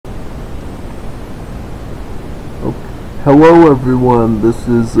Hello everyone, this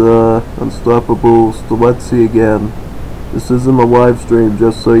is Unstoppable Stiletsy again. This isn't a live stream,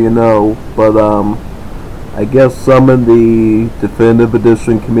 just so you know, but I guess some in the Definitive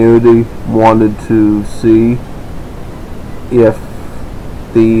Edition community wanted to see if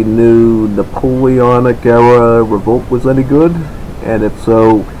the new Napoleonic era Revolt was any good, and if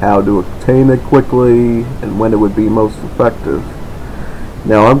so, how to obtain it quickly and when it would be most effective.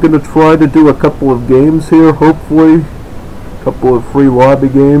 Now I'm going to try to do a couple of games here, hopefully. Couple of free lobby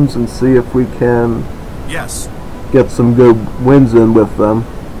games, and see if we can get some good wins in with them,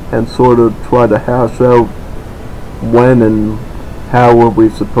 and sort of try to hash out when and how are we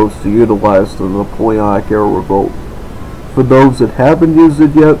supposed to utilize the Napoleonic era revolt. For those that haven't used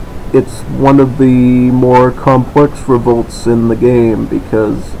it yet, it's one of the more complex revolts in the game,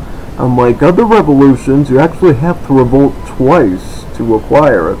 because unlike other revolutions, you actually have to revolt twice to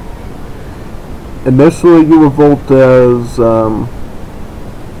acquire it. Initially, you revolt as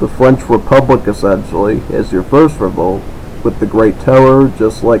the French Republic, essentially, as your first revolt, with the Great Terror,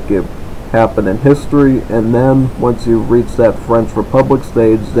 just like it happened in history, and then, once you reach that French Republic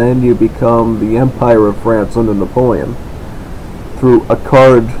stage, then you become the Empire of France under Napoleon, through a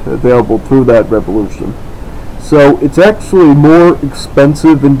card available through that revolution. So, it's actually more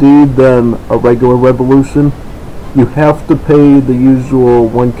expensive, indeed, than a regular revolution. You have to pay the usual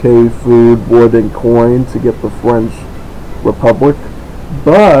 1k food, wood, and coin to get the French Republic,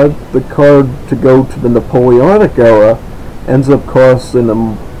 but the card to go to the Napoleonic era ends up costing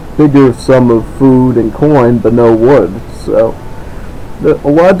a bigger sum of food and coin, but no wood. So a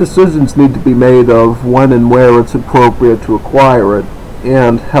lot of decisions need to be made of when and where it's appropriate to acquire it,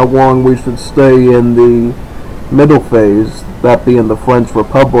 and how long we should stay in the middle phase, that being the French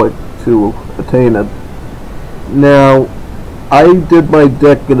Republic, to attain it. Now, I did my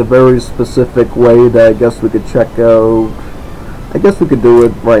deck in a very specific way that I guess we could check out. I guess we could do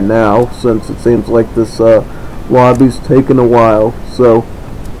it right now, since it seems like this lobby's taken a while. So,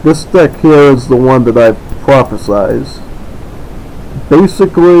 this deck here is the one that I prophesize.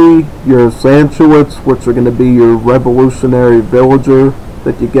 Basically, your Sanchuits, which are going to be your revolutionary villager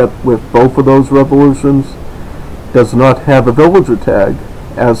that you get with both of those revolutions, does not have a villager tag.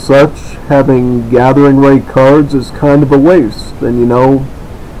 As such, having gathering rate cards is kind of a waste, and you know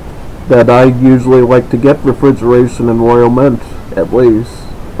that I usually like to get refrigeration and royal mint, at least,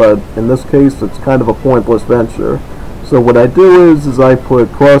 but in this case it's kind of a pointless venture. So what I do is I put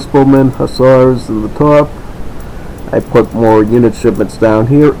crossbowmen, hussars in the top, I put more unit shipments down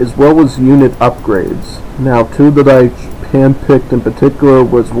here, as well as unit upgrades. Now, two that I handpicked in particular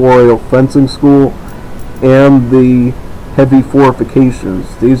was Royal Fencing School and the Heavy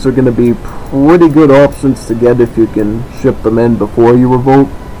Fortifications. These are going to be pretty good options to get if you can ship them in before you revolt,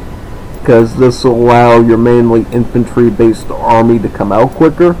 because this will allow your mainly infantry based army to come out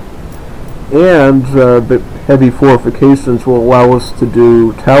quicker, and the Heavy Fortifications will allow us to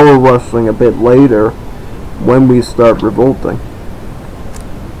do tower rushing a bit later when we start revolting,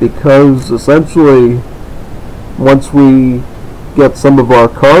 because essentially once we get some of our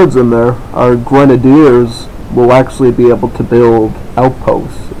cards in there, our grenadiers will actually be able to build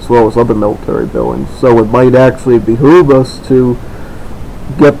outposts as well as other military buildings. So it might actually behoove us to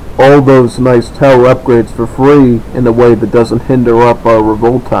get all those nice tower upgrades for free in a way that doesn't hinder up our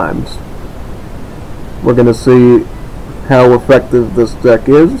revolt times. We're going to see how effective this deck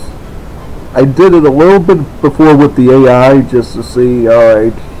is. I did it a little bit before with the AI just to see,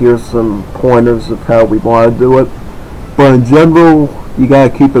 alright, here's some pointers of how we want to do it. But in general, you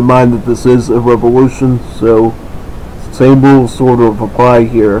gotta keep in mind that this is a revolution, so same rules sort of apply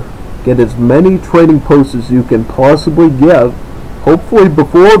here. Get as many trading posts as you can possibly get, hopefully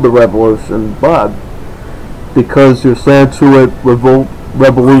before the revolution, but because your Sanchuit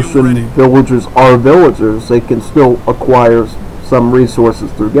revolution villagers are villagers, they can still acquire some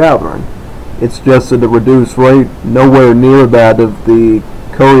resources through gathering. It's just at a reduced rate, nowhere near that of the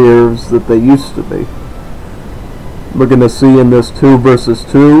couriers that they used to be. We're going to see in this 2 versus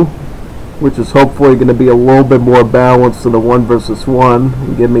 2, which is hopefully going to be a little bit more balanced than the 1 versus 1,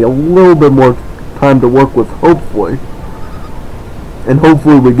 and give me a little bit more time to work with, hopefully. And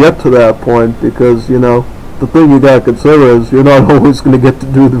hopefully we get to that point, because, you know, the thing you got to consider is you're not always going to get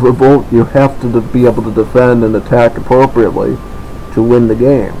to do the revolt. You have to be able to defend and attack appropriately to win the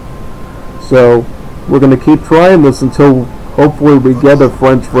game. So we're going to keep trying this until hopefully we get a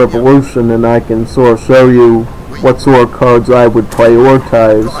French Revolution, and I can sort of show you what sort of cards I would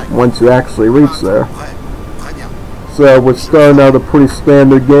prioritize once you actually reach there. So we're starting out a pretty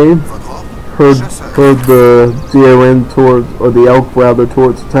standard game. Heard the deer in towards, or the elk rather,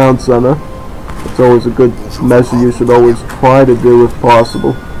 towards the town center. It's always a good measure you should always try to do if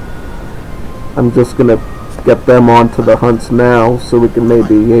possible. I'm just going to get them onto the hunts now so we can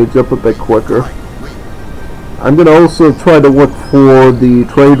maybe age up a bit quicker. I'm going to also try to look for the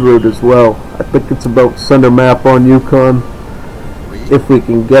trade route as well. I think it's about center map on Yukon. If we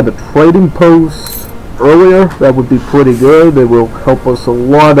can get a trading post earlier, that would be pretty good. It will help us a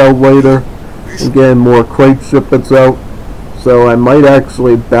lot out later and get more crate shipments out. So I might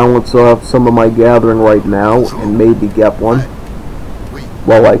actually balance off some of my gathering right now and maybe get one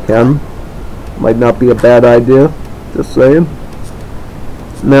while I can. Might not be a bad idea, just saying.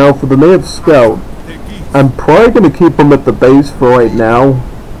 Now for the native scout, I'm probably going to keep him at the base for right now.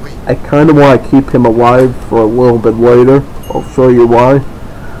 I kind of want to keep him alive for a little bit later. I'll show you why.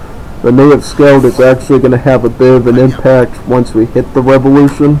 The native scout is actually going to have a bit of an impact once we hit the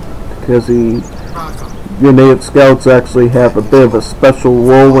revolution, because your native scouts actually have a bit of a special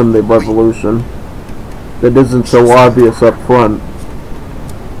role in the revolution that isn't so obvious up front.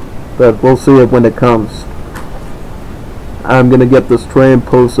 But we'll see it when it comes. I'm going to get this train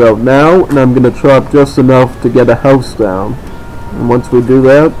post out now, and I'm going to chop just enough to get a house down. And once we do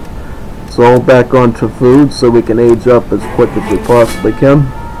that, it's all back onto food so we can age up as quick as we possibly can.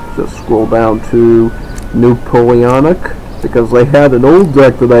 Just scroll down to Napoleonic, because I had an old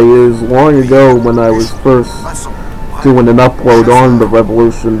deck that I used long ago when I was first doing an upload on the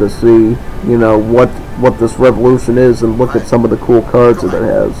revolution to see, you know, what this revolution is and look at some of the cool cards that it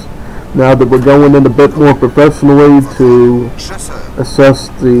has. Now that we're going in a bit more professionally to assess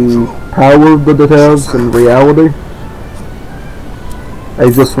the power that it has in reality, I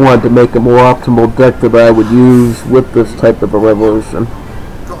just wanted to make a more optimal deck that I would use with this type of a revolution.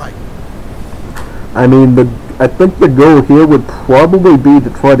 I mean, I think the goal here would probably be to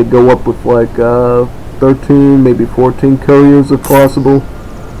try to go up with like 13, maybe 14 couriers if possible.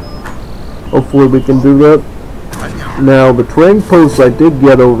 Hopefully we can do that. Now the trading posts I did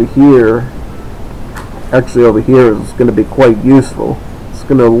get over here, actually over here, is going to be quite useful. It's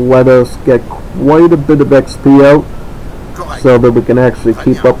going to let us get quite a bit of XP out so that we can actually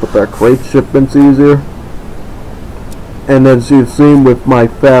keep up with our crate shipments easier. And as you've seen with my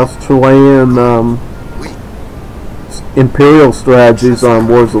fast Chilean Imperial strategies on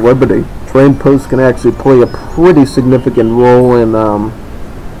Wars of Liberty, trading posts can actually play a pretty significant role in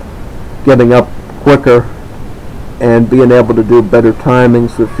getting up quicker and being able to do better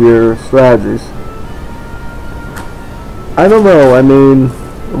timings with your strategies. I don't know, I mean,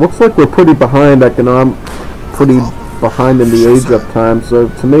 it looks like we're pretty behind in the age up time, so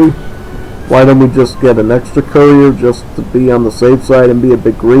to me, why don't we just get an extra courier just to be on the safe side and be a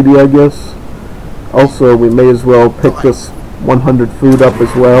bit greedy, I guess. Also, we may as well pick this 100 food up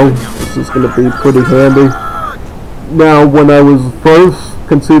as well. This is going to be pretty handy. Now, when I was first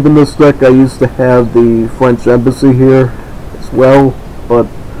conceiving this deck, I used to have the French embassy here as well, but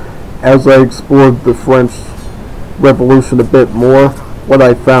as I explored the French Revolution a bit more, what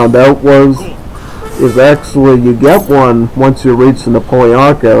I found out is actually you get one once you reach the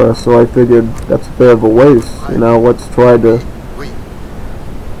Napoleonic era, so I figured that's a bit of a waste. You know, let's try to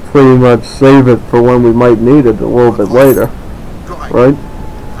pretty much save it for when we might need it a little bit later, right?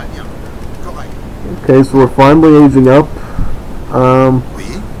 Okay, so we're finally aging up.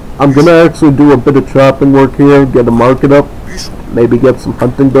 I'm going to actually do a bit of chopping work here, get a market up, maybe get some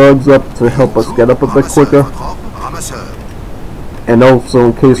hunting dogs up to help us get up a bit quicker. And also,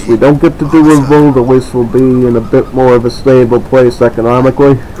 in case we don't get to do Revolt, at least we'll be in a bit more of a stable place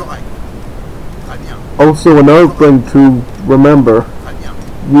economically. Also, another thing to remember,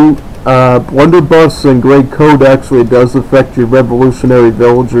 blunderbuss and great code actually does affect your revolutionary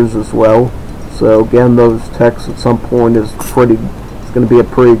villagers as well. So again, those techs at some point is going to be a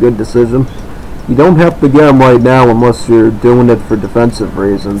pretty good decision. You don't have to get them right now unless you're doing it for defensive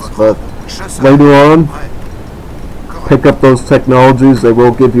reasons, but later on, pick up those technologies. They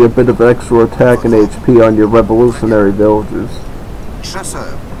will give you a bit of extra attack and HP on your revolutionary villagers.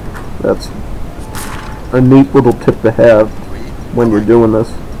 That's a neat little tip to have when you're doing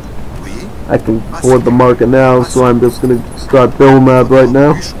this. I can afford the market now, so I'm just going to start building that right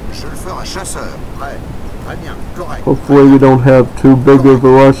now. Hopefully we don't have too big of a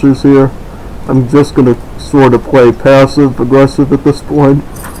rushers here. I'm just going to sort of play passive aggressive at this point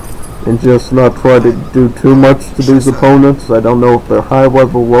and just not try to do too much to these opponents. I don't know if they're high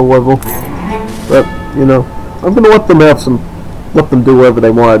level, low level, but you know, I'm going to let them do whatever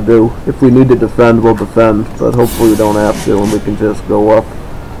they want to do. If we need to defend, we'll defend, but hopefully we don't have to and we can just go up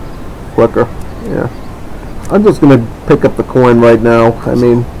quicker. Yeah, I'm just going to pick up the coin right now. I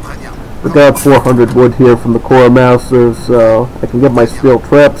mean, we got 400 wood here from the Core Masters, so I can get my steel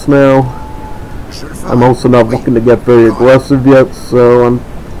traps now. I'm also not looking to get very aggressive yet, so I'm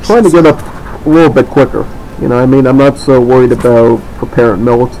trying to get up a little bit quicker. You know what I mean? I'm not so worried about preparing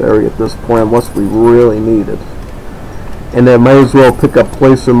military at this point unless we really need it. And then might as well pick up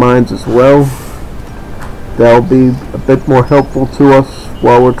placer mines as well. That'll be a bit more helpful to us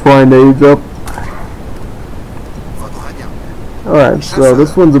while we're trying to age up. Alright, so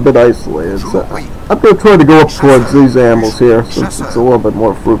this one's a bit isolated. So I'm going to try to go up towards these animals here since it's a little bit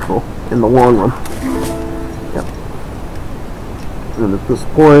more fruitful in the long run. Yep. And at this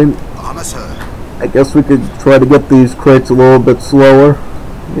point, I guess we could try to get these crates a little bit slower,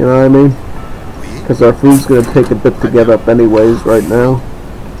 you know what I mean? Because our food's going to take a bit to get up anyways right now.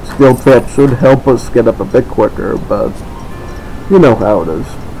 Steel trap should help us get up a bit quicker, but you know how it is.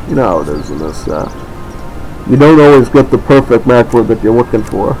 You know how it is in this. You don't always get the perfect macro that you're looking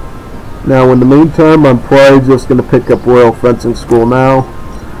for. Now in the meantime, I'm probably just going to pick up Royal Fencing School now,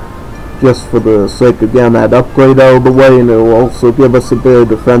 just for the sake of getting that upgrade out of the way, and it will also give us a bit of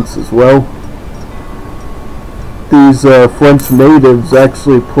defense as well. These French natives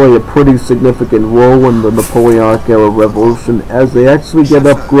actually play a pretty significant role in the Napoleonic era revolution, as they actually get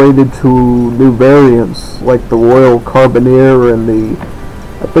upgraded to new variants like the Royal Carbineer and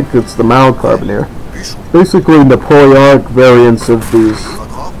I think it's the Mount Carbineer. Basically Napoleonic variants of these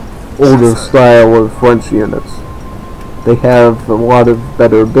older style of French units. They have a lot of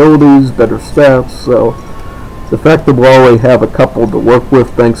better abilities, better stats, so the fact that we already have a couple to work with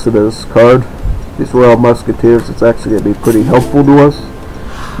thanks to this card, these Royal Musketeers, it's actually going to be pretty helpful to us.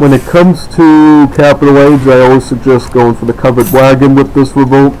 When it comes to capital age, I always suggest going for the covered wagon with this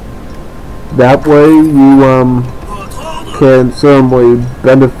revolt. That way you can certainly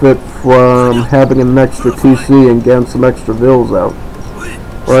benefit from having an extra TC and getting some extra vills out.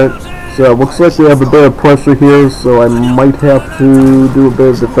 Right, so it looks like we have a bit of pressure here, so I might have to do a bit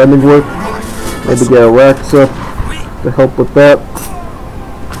of defending work. Maybe get a racks up to help with that.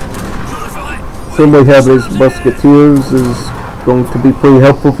 Certainly having his musketeers is going to be pretty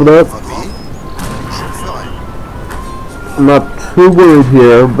helpful for that. I'm not too worried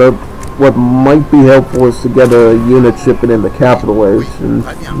here, but what might be helpful is to get a unit shipping in the capital age, and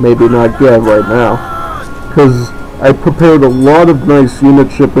maybe not get right now, because I prepared a lot of nice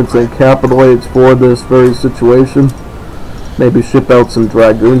unit shipments in capital age for this very situation. Maybe ship out some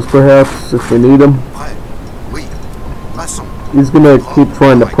dragoons perhaps if we need them. He's gonna keep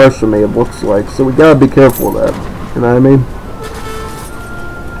trying to pressure me, it looks like, so we gotta be careful of that. You know what I mean?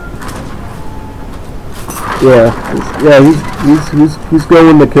 Yeah, he's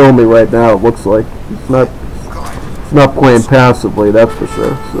going to kill me right now. It looks like he's not playing passively, that's for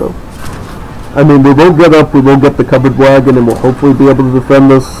sure. So, I mean, we will get up, we will get the covered wagon, and we'll hopefully be able to defend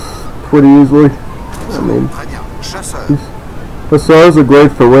this pretty easily. I mean, hussars are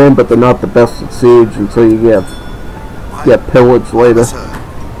great for wind, but they're not the best at siege until you get pillaged later.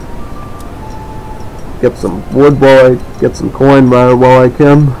 Get some wood while I get some coin while I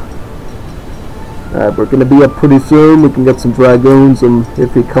can. We're going to be up pretty soon. We can get some dragoons, and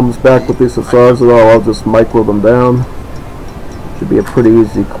if he comes back with these hussars at all, I'll just micro them down. Should be a pretty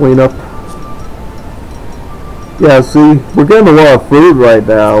easy cleanup. Yeah, see, we're getting a lot of food right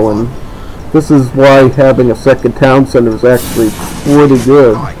now, and this is why having a second town center is actually pretty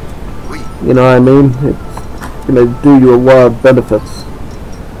good. You know what I mean? It's going to do you a lot of benefits.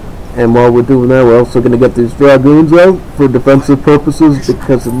 And while we're doing that, we're also going to get these dragoons out for defensive purposes,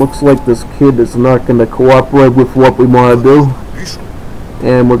 because it looks like this kid is not going to cooperate with what we want to do.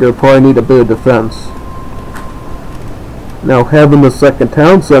 And we're going to probably need a bit of defense. Now, having the second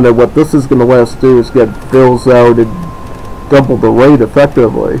town center, what this is going to let us do is get bills out and double the rate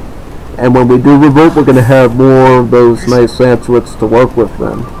effectively. And when we do revolt, we're going to have more of those nice Santuits to work with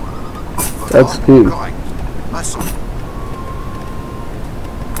then. That's key.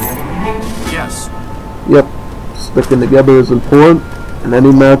 Yes. Yep, sticking together is important in any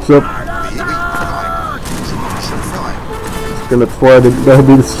matchup. It's gonna try to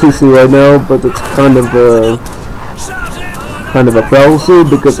be the CC right now, but it's kind of a fallacy,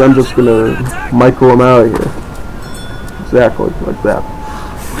 because I'm just gonna micro him out of here. Exactly like that.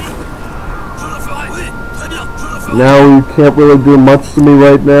 Now you can't really do much to me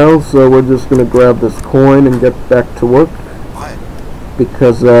right now, so we're just gonna grab this coin and get back to work,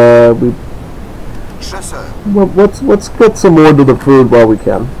 because well, let's get some more to the food while we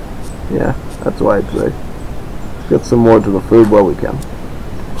can. Yeah, that's what I'd say. Get some more to the food while we can.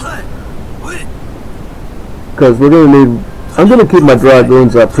 Because we're gonna need. I'm gonna keep my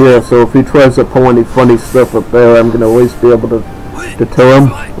dragoons up here, so if he tries to pull any funny stuff up there, I'm gonna at least be able to deter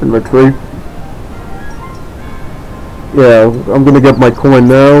him and retreat. Yeah, I'm gonna get my coin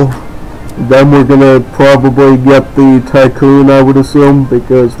now. Then we're gonna probably get the Tycoon, I would assume,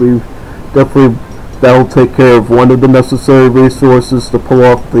 because that'll take care of one of the necessary resources to pull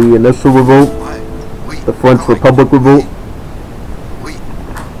off the initial revolt, the French Republic revolt.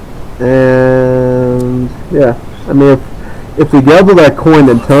 And yeah, I mean, if we gather that coin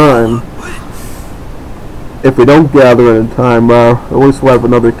in time, if we don't gather it in time, at least we'll have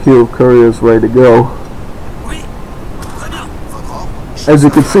another queue of couriers ready to go. As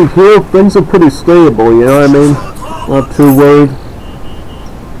you can see here, things are pretty stable, you know what I mean? Not too worried.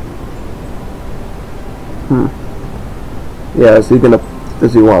 Yeah,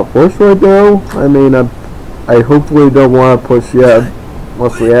 does he want to push right now? I mean, I hopefully don't want to push yet,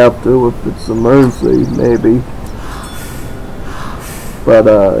 unless we have to, if it's an emergency, maybe. But,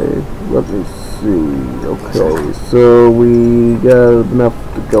 let me see. Okay, so we got enough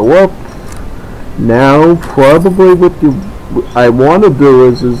to go up. Now, probably what I want to do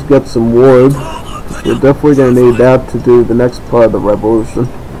is get some wood. We're definitely going to need that to do the next part of the revolution.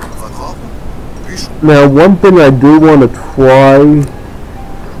 Now, one thing I do want to try...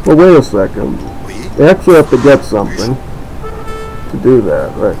 Well, wait a second. We actually have to get something to do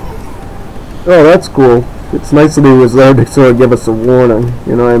that, right? Oh, that's cool. It's nice that he was there to sort of give us a warning,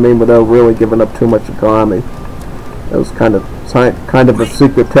 you know what I mean, without really giving up too much economy. That was kind of a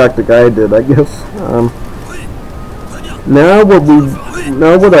secret tactic I did, I guess. Now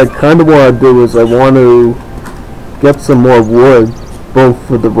what I kind of want to do is I want to get some more wood, both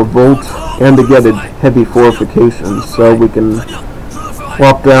for the revolt and to get heavy fortifications, so we can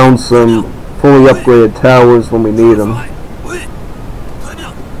plop down some fully upgraded towers when we need them.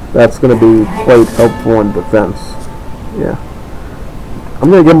 That's going to be quite helpful in defense. Yeah. I'm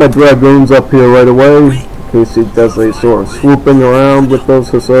going to get my dragoons up here right away, in case he does a sort of swooping around with those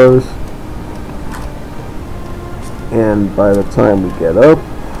hussars. And by the time we get up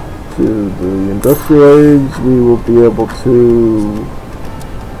to the industrial age, we will be able to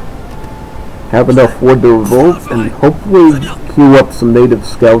have enough wood to revolt, and hopefully queue up some native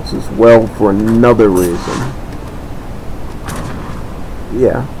scouts as well for another reason.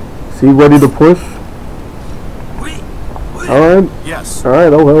 Yeah. Is he ready to push? Alright. Yes.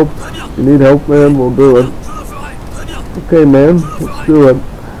 Alright, I'll help. If you need help, man, we'll do it. Okay, man, let's do it.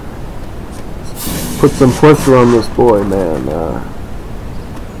 Put some pressure on this boy, man.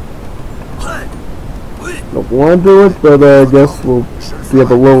 Don't want to do it, but I guess we'll give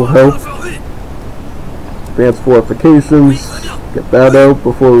a little help. Advanced fortifications. Get that out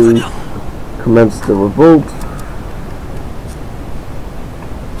before we commence the revolt.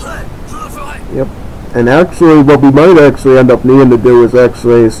 Yep. And actually, what we might actually end up needing to do is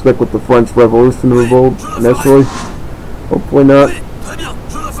actually stick with the French Revolution revolt initially. Hopefully not.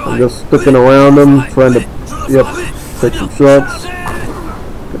 I'm just sticking around them, trying to, yep, take some shots.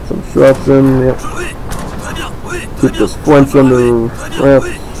 Get some shots in, yep. Keep this French under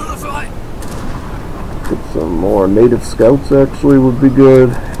wraps. Get some more native scouts actually would be good.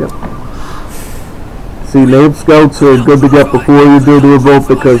 Yep. See, native scouts are good to get before you do the revolt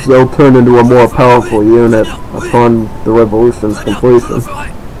because they'll turn into a more powerful unit upon the revolution's completion.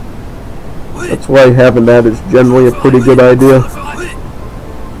 That's why having that is generally a pretty good idea.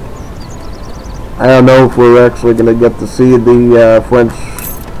 I don't know if we're actually going to get to see the French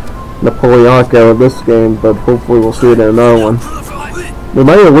Napoleonic out of this game, but hopefully we'll see it in another one. We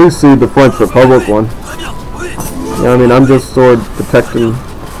might at least see the French Republic one. You know, I mean, I'm just sort of protecting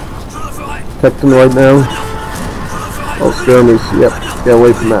right now. Oh, skirmies, yep, get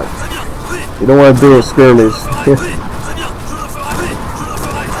away from that. You don't want to deal with skirmies.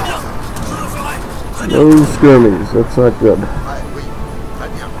 No skirmies, that's not good.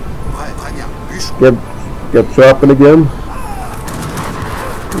 Get chopping again.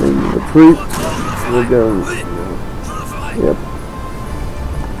 Retreat. We're going. Yep.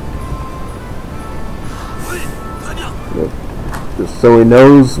 Just so he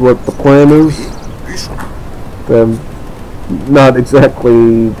knows what the plan is. Then not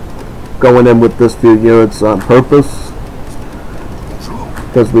exactly going in with this few units on purpose,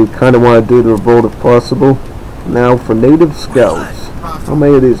 because we kind of want to do the revolt if possible. Now for native scouts. How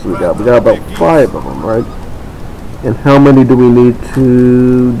many of these we got? We got about 5 of them, right? And how many do we need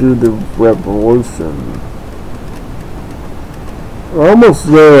to do the revolution? We're almost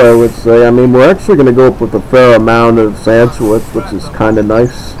there, I would say. I mean, we're actually going to go up with a fair amount of Sansuits, which is kind of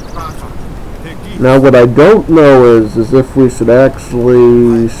nice. Now, what I don't know is if we should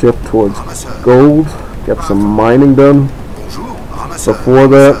actually shift towards gold, get some mining done before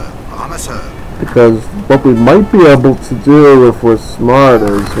that. Because what we might be able to do if we're smart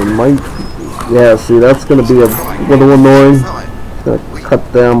is we might... Yeah, see, that's going to be a little annoying. Gonna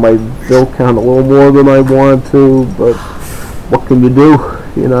cut down my bill count a little more than I want to, but what can you do?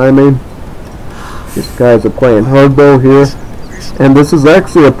 You know what I mean? These guys are playing hardball here. And this is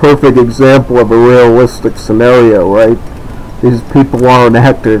actually a perfect example of a realistic scenario, right? These people aren't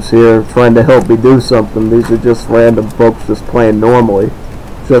actors here trying to help me do something. These are just random folks just playing normally.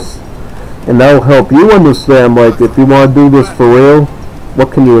 And that'll help you understand, like, if you want to do this for real,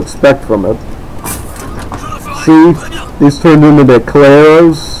 what can you expect from it? See, these turned into the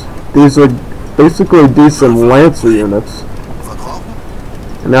Caleros. These are basically decent Lancer units.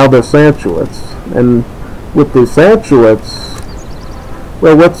 And now they're Santuits. And with these Santuits,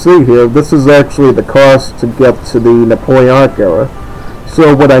 well, let's see here. This is actually the cost to get to the Napoleonic era.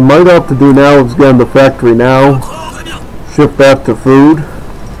 So what I might have to do now is get in the factory now, shift that to food,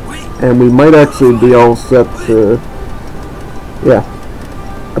 and we might actually be all set to, yeah.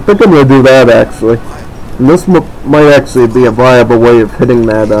 I think I'm going to do that actually. And this might actually be a viable way of hitting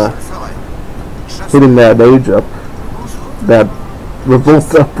that age up. That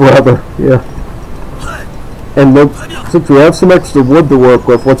revolt up rather, yeah. And look, since we have some extra wood to work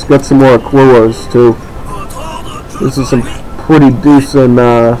with, let's get some more Cluas too. This is some pretty decent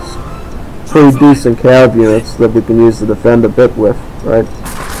cav units that we can use to defend a bit with, right?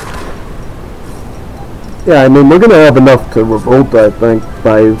 Yeah, I mean, we're gonna have enough to revolt, I think,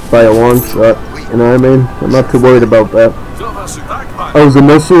 by a long shot. You know what I mean? I'm not too worried about that. I was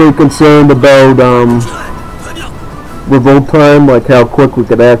initially concerned about revolt time, like how quick we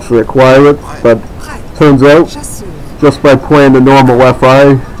could actually acquire it, but turns out, just by playing the normal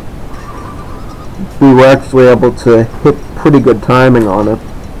FI, we were actually able to hit pretty good timing on it.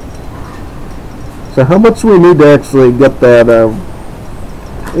 So how much do we need to actually get that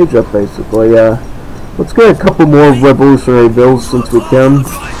age up, basically? Let's get a couple more revolutionary bills since we can.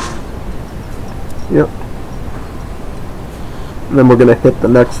 Yep. And then we're going to hit the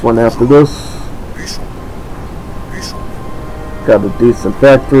next one after this. Got a decent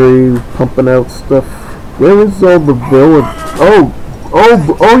factory, pumping out stuff. Where is all the village?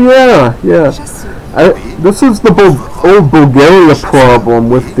 Oh yeah. This is the old Bulgaria problem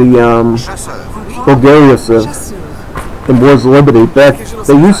with the Bulgaria civs in Wars of Liberty.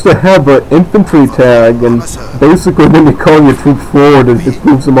 They used to have an infantry tag, and basically when you call your troops forward, it just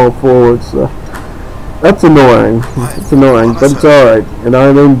moves them all forward. So that's annoying. It's annoying, but it's alright. And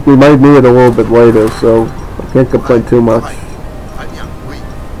I mean, we might need it a little bit later, so I can't complain too much.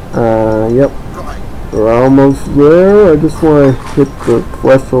 Yep. We're almost there. I just want to hit the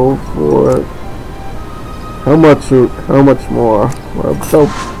threshold for it. How much more? We're about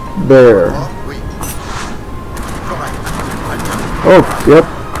there. Oh, yep.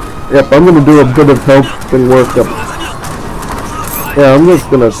 I'm gonna do a bit of helping work up. Yeah, I'm just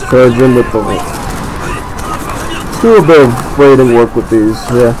gonna charge in with the. Let's do a bit of raiding work with these.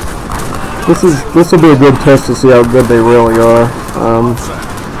 Yeah. This will be a good test to see how good they really are.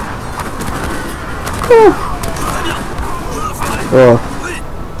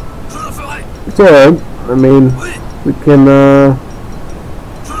 It's alright. I mean, we can,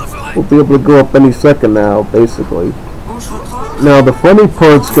 we'll be able to go up any second now, basically. Now, the funny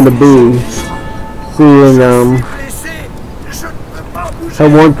part's gonna be seeing, how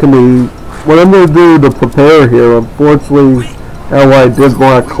one can be, what I'm gonna do to prepare here, unfortunately, how I did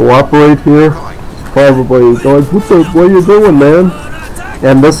want to cooperate here, it's probably going, what are you doing, man?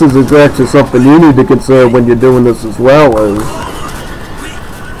 And this is actually something you need to consider when you're doing this as well, is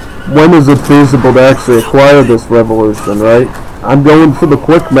when is it feasible to actually acquire this revolution, right? I'm going for the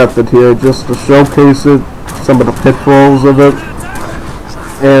quick method here just to showcase it, some of the pitfalls of it.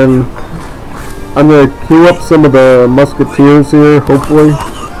 And I'm going to queue up some of the musketeers here, hopefully.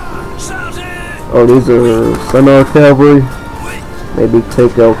 Oh, these are Centaur cavalry. Maybe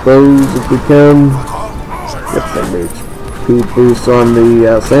take out those if we can. Get some HP boost on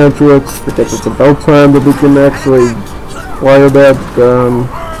the Santuits, because it's about time that we can actually acquire that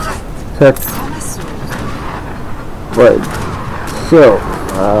tech. Right. So,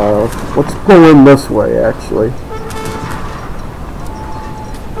 let's pull in this way, actually.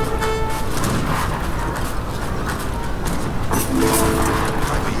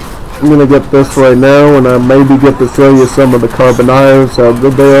 I'm gonna get this right now, and I maybe get to show you some of the Carbonires, how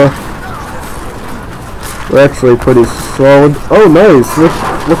good they are. They're actually pretty solid. Oh, nice!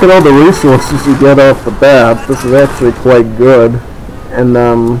 Look at all the resources you get off the bat. This is actually quite good. And,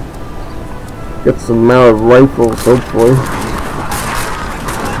 get some mounted rifles, hopefully.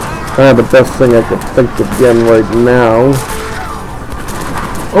 Kind of the best thing I could think of getting right now.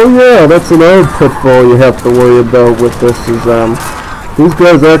 Oh yeah, that's another pitfall you have to worry about with this is, these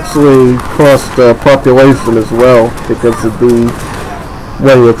guys actually cost population as well, because of the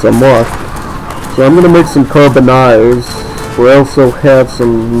way it's unlocked. So I'm going to make some carbonizers. We also have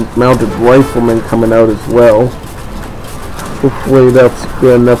some mounted riflemen coming out as well. Hopefully that's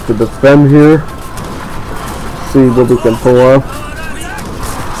good enough to defend here. See what we can pull off.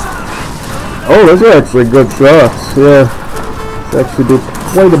 Oh, those are actually good shots. Yeah, they actually do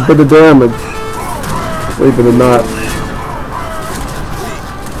quite a bit of damage, believe it or not.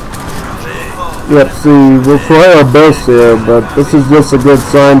 Yep, see, we'll try our best here, but this is just a good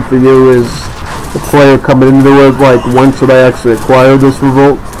sign for you as the player coming into it, like, when should I actually acquire this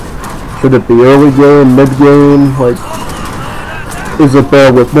revolt? Should it be early game, mid game? Like, is it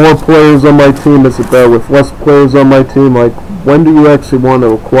better with more players on my team? Is it better with less players on my team? Like, when do you actually want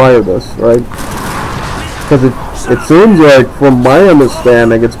to acquire this, right? Because it seems like, from my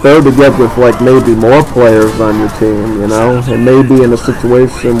understanding, it's better to get with, like, maybe more players on your team, you know? And maybe in a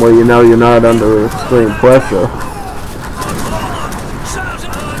situation where you know you're not under extreme pressure.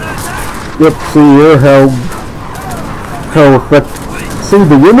 Yep, see here how effective. See,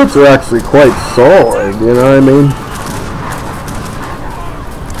 the units are actually quite solid, you know what I mean?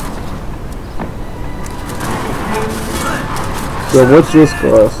 So what's this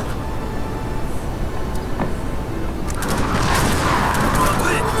cost?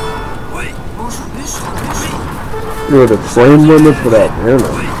 You're the flame limit for that unit.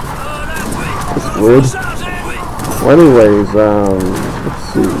 That's weird. Well, anyways, let's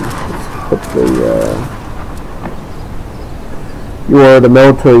see. Let's put the, you are the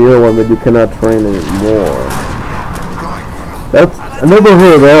military year limit, you cannot train anymore. I never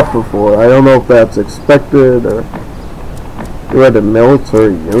heard of that before. I don't know if that's expected or... You're at a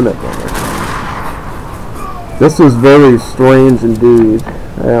military unit limit. This is very strange indeed.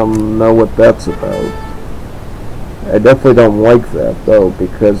 I don't know what that's about. I definitely don't like that though,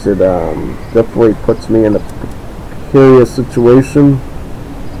 because it definitely puts me in a precarious situation.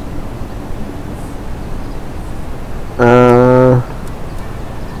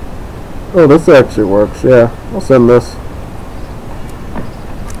 Oh, this actually works. Yeah, I'll send this.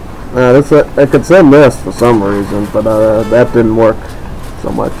 I could send this for some reason, but that didn't work so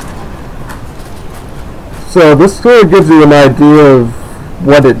much. So this sort of gives you an idea of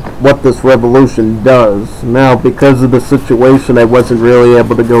what this revolution does. Now, because of the situation, I wasn't really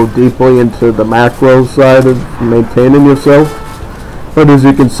able to go deeply into the macro side of maintaining yourself. But as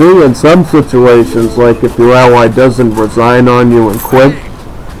you can see, in some situations, like if your ally doesn't resign on you and quit,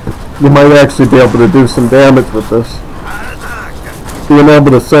 you might actually be able to do some damage with this. Being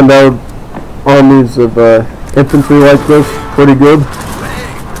able to send out armies of infantry like this, pretty good.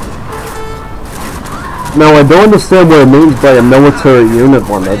 Now, I don't understand what it means by a military unit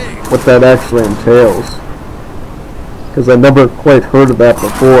limit, what that actually entails. Because I never quite heard of that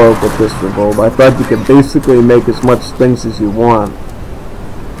before with this revolt. I thought you could basically make as much things as you want.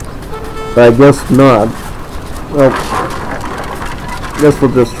 But I guess not. Well, I guess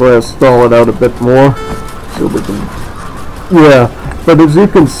we'll just try to stall it out a bit more. So we can... Yeah. But as you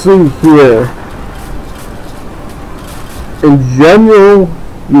can see here, in general,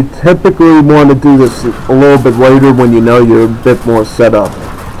 you typically want to do this a little bit later when you know you're a bit more set up,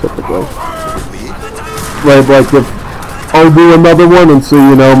 typically. Right, like if I'll do another one and see,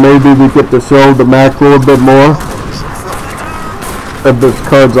 you know, maybe we get to show the macro a bit more of the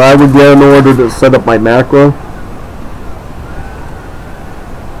cards I would get in order to set up my macro.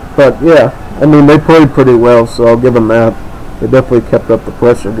 But yeah, I mean, they played pretty well, so I'll give them that. They definitely kept up the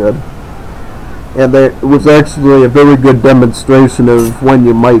pressure good. And it was actually a very good demonstration of when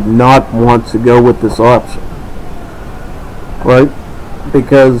you might not want to go with this option. Right?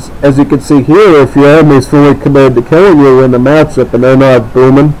 Because, as you can see here, if your enemy's fully committed to killing you in the matchup and they're not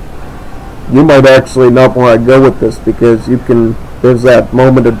booming, you might actually not want to go with this because there's that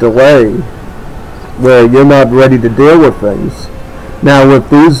moment of delay where you're not ready to deal with things. Now, if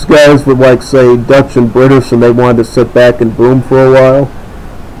these guys were like, say, Dutch and British and they wanted to sit back and boom for a while,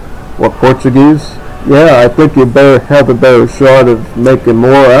 or Portuguese, yeah, I think you better have a better shot of making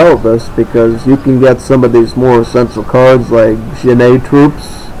more out of this because you can get some of these more essential cards like Genet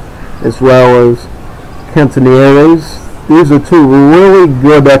troops, as well as Cantonieres. These are two really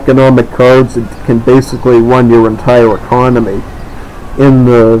good economic cards that can basically run your entire economy in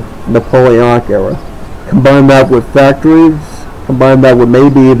the Napoleonic era. Combine that with factories, combine that with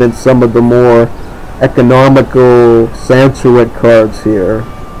maybe even some of the more economical Sansuet cards here,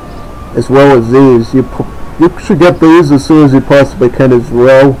 as well as these. You should get these as soon as you possibly can as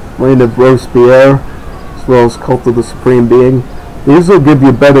well. Reign of Robespierre, as well as Cult of the Supreme Being. These will give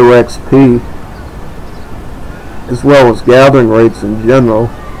you better XP, as well as gathering rates in general.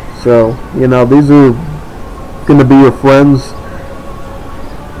 So, you know, these are going to be your friends.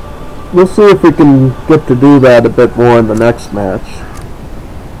 we'll see if we can get to do that a bit more in the next match.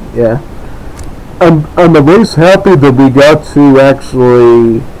 Yeah. I'm at least happy that we got to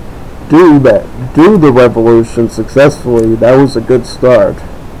actually do the revolution successfully. That was a good start.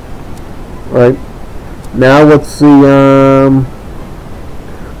 Right. Now let's see, I'm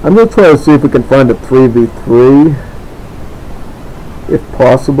going to try to see if we can find a 3v3, if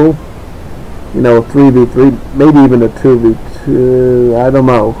possible. You know, a 3v3, maybe even a 2v2, I don't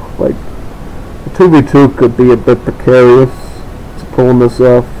know. Like, a 2v2 could be a bit precarious to pulling this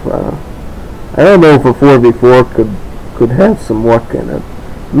off. I don't know if a 4v4 could have some luck in it.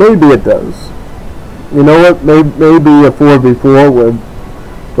 Maybe it does. You know what, maybe a 4v4 would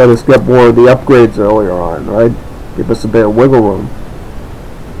let us get more of the upgrades earlier on, right? Give us a bit of wiggle room.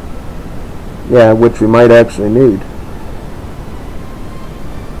 Yeah, which we might actually need.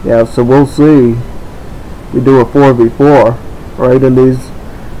 Yeah, so we'll see. We do a 4v4, right? And these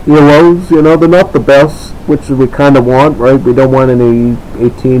ELOs, you know, they're not the best, which we kind of want, right? We don't want any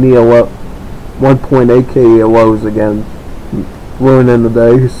 18 ELO, 1.8k ELOs again, ruining the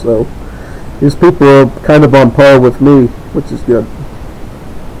day. So these people are kind of on par with me, which is good.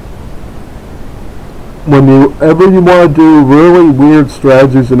 Whenever you want to do really weird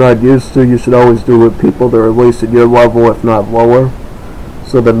strategies you're not used to, you should always do it with people that are at least at your level, if not lower.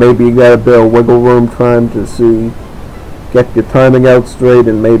 So that maybe you got a bit of wiggle room time to see, get your timing out straight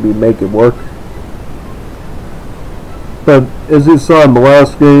and maybe make it work. But as you saw in the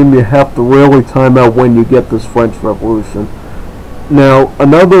last game, you have to really time out when you get this French Revolution. Now,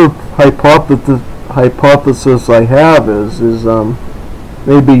 another hypothesis I have is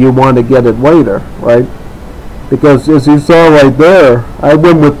maybe you want to get it later, right? Because as you saw right there, I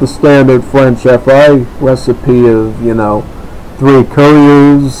went with the standard French FI recipe of, you know, 3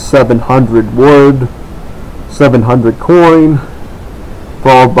 couriers, 700 wood, 700 coin,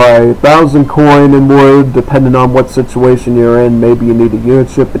 followed by 1,000 coin and wood, depending on what situation you're in. Maybe you need a unit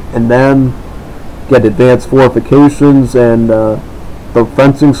ship, and then get advanced fortifications and the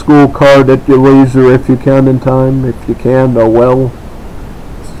fencing school card at your leisure if you can in time. If you can, oh well.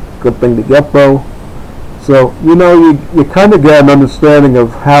 It's a good thing to get though. So, you know, you kind of get an understanding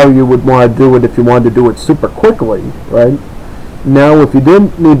of how you would want to do it if you wanted to do it super quickly, right? Now, if you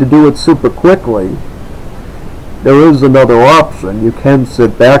didn't need to do it super quickly, there is another option. You can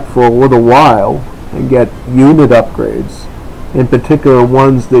sit back for a little while and get unit upgrades, in particular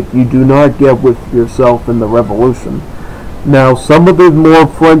ones that you do not get with yourself in the Revolution. Now, some of the more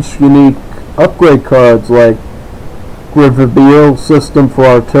French unique upgrade cards, like Griveubal System for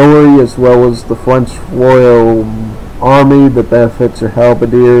artillery, as well as the French Royal Army that benefits your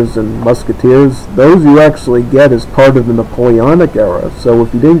halberdiers and musketeers, those you actually get as part of the Napoleonic era. So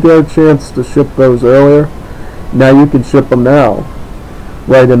if you didn't get a chance to ship those earlier, now you can ship them now,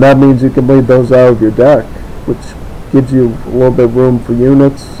 right? And that means you can leave those out of your deck, which gives you a little bit of room for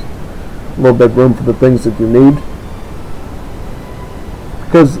units, a little bit of room for the things that you need.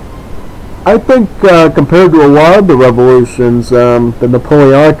 Because I think compared to a lot of the revolutions, the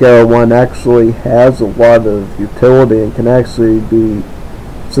Napoleonic era one actually has a lot of utility and can actually be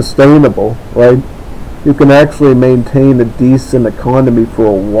sustainable, right? You can actually maintain a decent economy for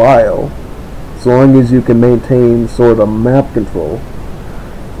a while, as long as you can maintain sort of map control,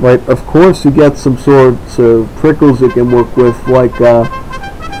 right? Of course, you get some sorts of trickles you can work with, like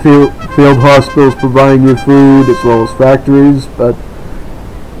field hospitals providing you food as well as factories, but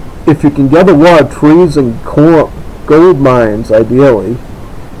if you can get a lot of trees and gold mines, ideally,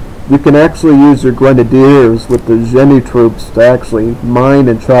 you can actually use your grenadiers with the Genie troops to actually mine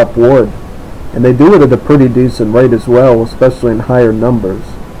and chop wood. And they do it at a pretty decent rate as well, especially in higher numbers.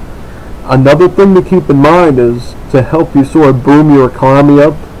 Another thing to keep in mind is, to help you sort of boom your economy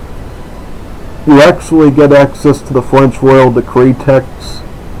up, you actually get access to the French Royal Decree texts,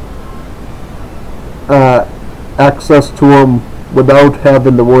 access to them without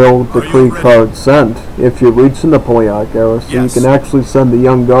having the Royal Decree card sent if you reach the Napoleonic era. So yes, you can actually send the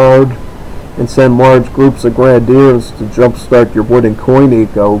Young Guard and send large groups of grenadiers to jumpstart your wood and coin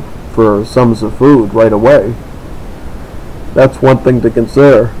eco for sums of food right away. That's one thing to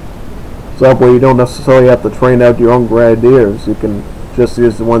consider. So that way you don't necessarily have to train out your own grenadiers. You can just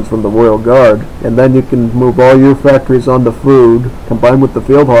use the ones from the Royal Guard, and then you can move all your factories onto food, combined with the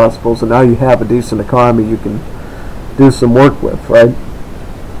field hospitals, and now you have a decent economy you can do some work with, right?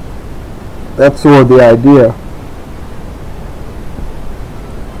 That's sort of the idea.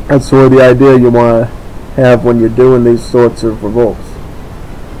 That's sort of the idea you want to have when you're doing these sorts of revolts.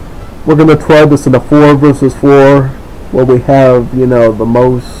 We're going to try this in a 4 versus 4, where we have, you know, the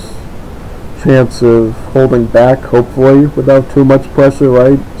most chance of holding back, hopefully, without too much pressure,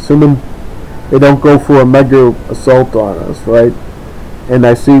 right? assuming they don't go for a mega assault on us, right? And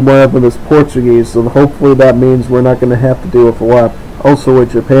I see one of them is Portuguese, so hopefully that means we're not going to have to deal with a lot. Also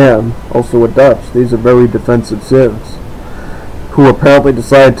with Japan, also with Dutch. These are very defensive civs who apparently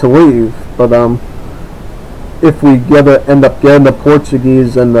decided to leave. But if we end up getting the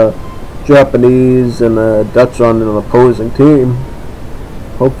Portuguese and the Japanese and the Dutch on an opposing team,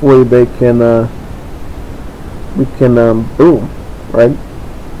 hopefully they can we can boom, right?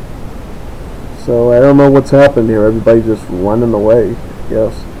 So I don't know what's happened here. Everybody's just running away, I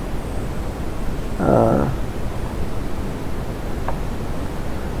guess.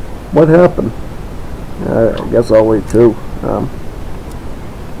 What happened? I guess I'll wait too.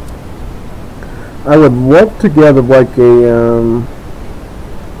 I would love to get like a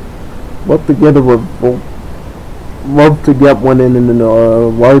love to get a revolt. Love to get one in a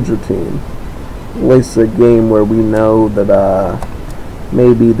larger team. At least a game where we know that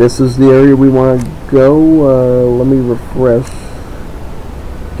maybe this is the area we want to go. Let me refresh.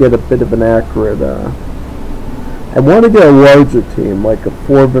 Get a bit of an accurate. I want to get a larger team, like a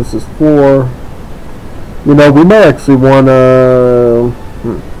 4 versus 4. You know, we might actually want to.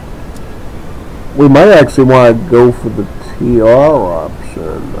 We might actually want to go for the TR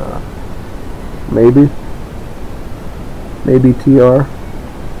option. Maybe TR.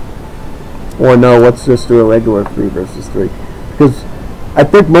 Or no, let's just do a regular 3 versus 3. Because I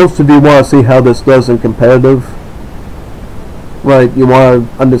think most of you want to see how this does in competitive. Right, you want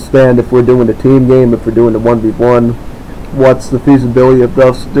to understand if we're doing a team game, if we're doing a 1v1, what's the feasibility of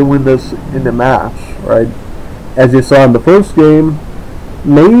us doing this in a match, right? As you saw in the first game,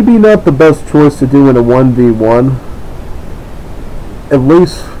 maybe not the best choice to do in a 1v1. At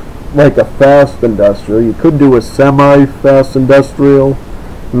least like a fast industrial. You could do a semi-fast industrial,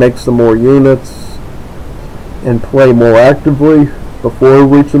 make some more units, and play more actively before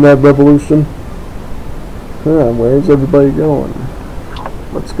reaching that revolution. Where's everybody going?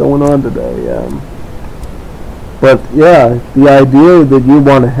 What's going on today? But yeah, the idea that you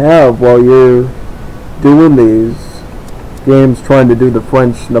want to have while you're doing these games, trying to do the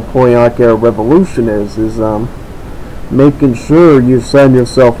French Napoleonic era revolution is making sure you sign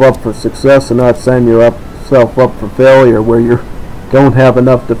yourself up for success and not sign yourself up for failure, where you don't have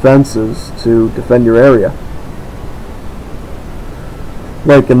enough defenses to defend your area.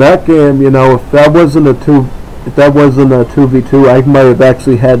 Like in that game, you know, if that wasn't a 2v2, I might have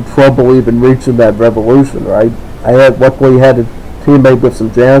actually had trouble even reaching that revolution, right? I luckily had a teammate with some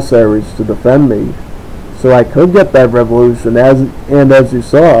Janissaries to defend me, so I could get that revolution. As you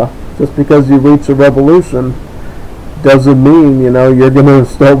saw, just because you reach a revolution doesn't mean, you know, you're gonna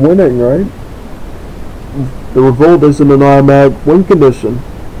start winning, right? The revolt isn't an automatic win condition.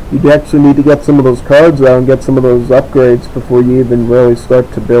 You actually need to get some of those cards out and get some of those upgrades before you even really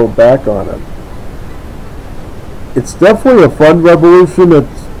start to build back on it. It's definitely a fun revolution.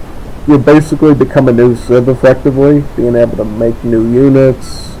 You basically become a new civ effectively, being able to make new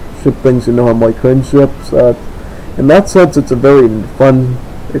units, ship things you normally couldn't ship. So in that sense, it's a very fun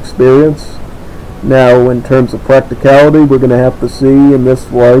experience. Now, in terms of practicality, we're going to have to see in this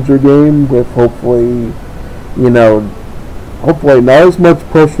larger game with hopefully, you know, hopefully not as much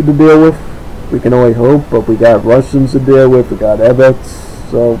pressure to deal with. We can only hope, but we got Russians to deal with, we got Evets,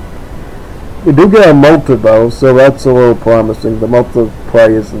 so we do get a Malta though, so that's a little promising. The Malta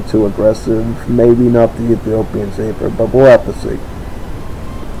probably isn't too aggressive, maybe not the Ethiopians either, but we'll have to see.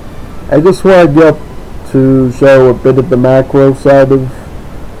 I just want to get to show a bit of the macro side of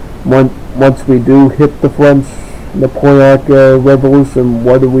once we do hit the French Napoleonic Revolution,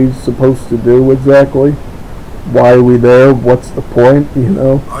 what are we supposed to do exactly? Why are we there? What's the point, you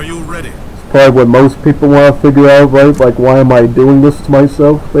know? Are you ready? It's probably what most people want to figure out, right? Like, why am I doing this to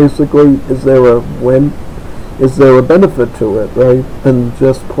myself, basically? Is there a win? Is there a benefit to it, right? Than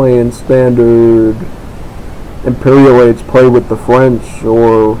just playing standard Imperial Age play with the French,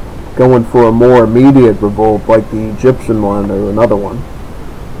 or going for a more immediate revolt like the Egyptian one or another one.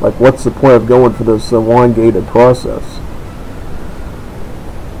 Like, what's the point of going for this elongated process?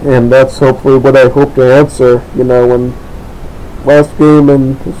 And that's hopefully what I hope to answer, you know, in last game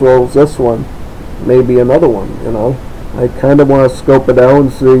and as well as this one. Maybe another one, you know. I kind of want to scope it out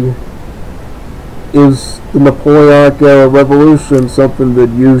and see, is the Napoleonic Revolution something that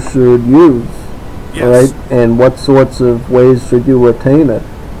you should use? Yes. Right? And what sorts of ways should you retain it?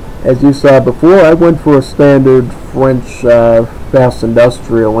 As you saw before, I went for a standard French fast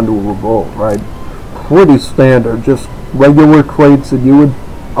industrial into a revolt, right? Pretty standard, just regular crates that you would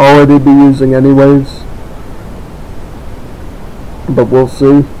already be using anyways. But we'll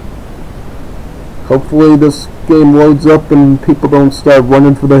see. Hopefully this game loads up and people don't start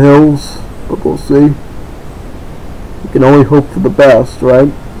running for the hills, but we'll see. You can only hope for the best,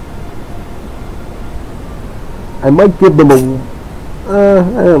 right? I might give them a...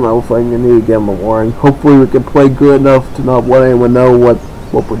 I don't know if I need to give them a warning. Hopefully we can play good enough to not let anyone know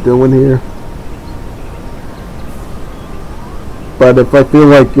what we're doing here. But if I feel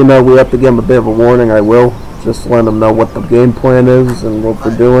like, you know, we have to give them a bit of a warning, I will. Just let them know what the game plan is and what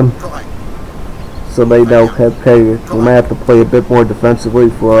we're doing. So they know, okay, we might have to play a bit more defensively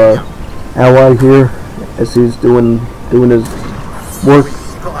for our ally here, as he's doing his work.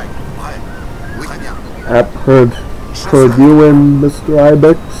 I've heard you and Mr.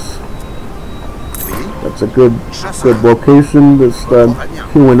 Ibex. That's a good location to start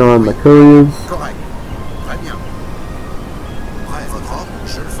queuing on the couriers.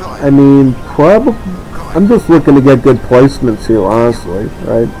 I mean, probably, I'm just looking to get good placements here, honestly,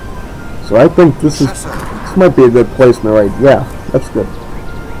 right? So I think this might be a good placement, right? Yeah, that's good.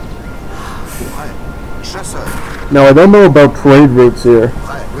 Now I don't know about trade routes here.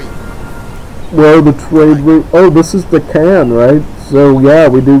 Where are the trade route? Oh, this is the can, right? So yeah,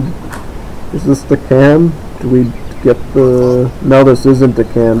 we do. Is this the can? Do we get the? No, this isn't the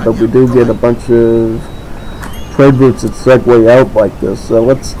can, but we do get a bunch of trade routes that segue out like this. So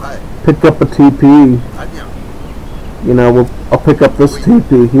let's pick up a TP. You know, I'll pick up this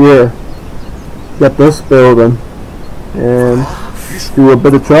TP here. Get this building and do a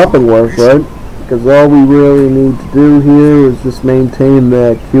bit of chopping work, right? Because all we really need to do here is just maintain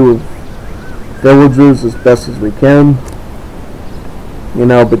the queue of villagers as best as we can. You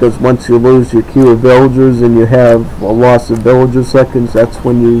know, because once you lose your queue of villagers and you have a loss of villager seconds, that's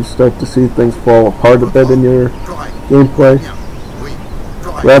when you start to see things fall apart a bit in your gameplay.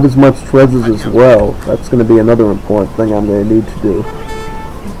 Grab as much treasures as well. That's going to be another important thing I'm going to need to do.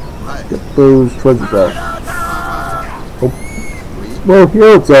 Get those treasures out. Oh. Well,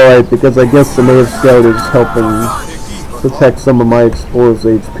 here it's alright because I guess the native scout is helping protect some of my explorer's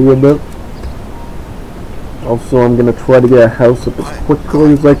HP a bit. Also, I'm going to try to get a house up as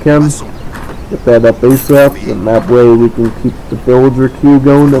quickly as I can. Get that up ASAP, and that way we can keep the villager queue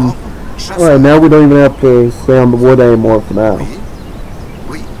going. And alright, now we don't even have to stay on the wood anymore for now.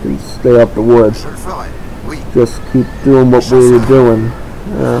 We can stay off the wood. Just keep doing what we were doing.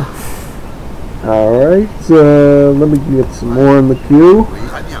 Alright, let me get some more in the queue.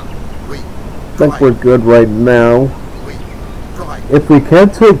 I think we're good right now. If we can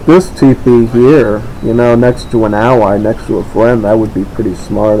take this TP here, you know, next to an ally, next to a friend, that would be pretty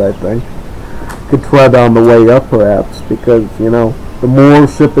smart, I think. Could try down the way up, perhaps, because, you know, the more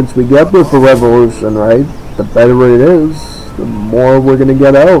shipments we get with the revolution, right, the better it is, the more we're going to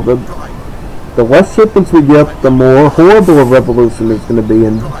get out. The less shipments we get, the more horrible a revolution is going to be,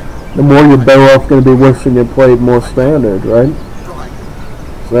 and the more you're better off going to be wishing you played more standard, right?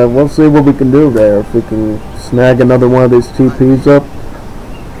 So we'll see what we can do there. If we can snag another one of these TPs up.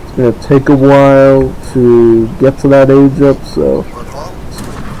 It's going to take a while to get to that age up, so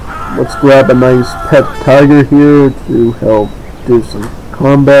let's grab a nice pet tiger here to help do some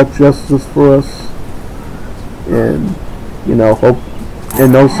combat justice for us. And, you know, hope,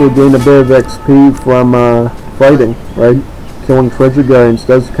 and also gain a bit of XP from fighting, right? Killing treasure guardians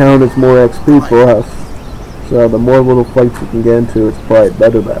does count as more XP for us. So the more little fights we can get into, it's probably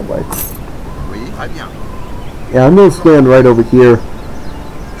better that way. Yeah, I'm going to stand right over here.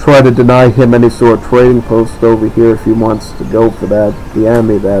 Try to deny him any sort of trading post over here if he wants to go for that. The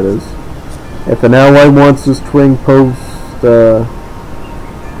enemy, that is. If an ally wants this trading post,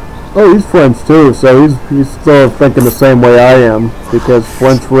 oh, he's French too, so he's still thinking the same way I am, because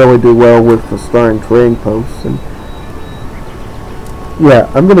French really do well with the starting trading posts. And yeah,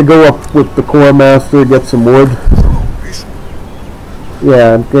 I'm gonna go up with the core master, get some wood.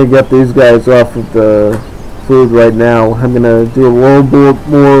 Yeah, I'm gonna get these guys off of the food right now. I'm gonna do a little bit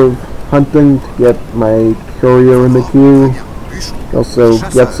more hunting to get my courier in the queue. Also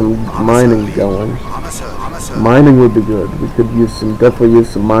get some mining going. Mining would be good. We could definitely use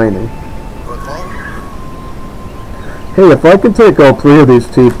some mining. Hey, if I could take all three of these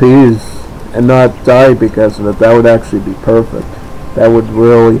TPs and not die because of it, that would actually be perfect. That would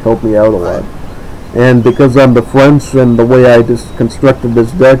really help me out a lot. And because I'm the French and the way I just constructed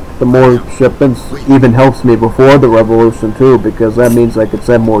this deck, the more shipments even helps me before the revolution too, because that means I could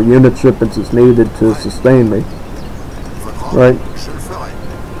send more unit shipments as needed to sustain me. Right?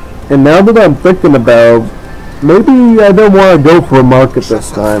 And now that I'm thinking about, maybe I don't want to go for a market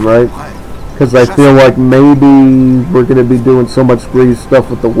this time, right? Because I feel like maybe we're going to be doing so much greedy stuff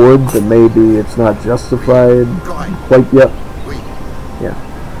with the wood that maybe it's not justified quite yet. Yeah.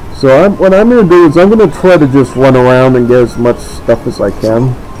 So what I'm going to do is I'm going to try to just run around and get as much stuff as I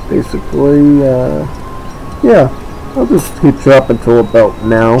can. Basically, yeah, I'll just keep chopping until about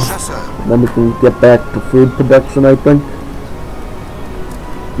now. And then we can get back to food production, I think.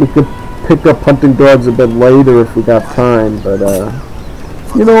 We could pick up hunting dogs a bit later if we got time, but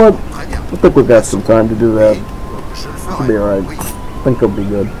you know what? I think we got some time to do that. It'll be alright. I think it'll be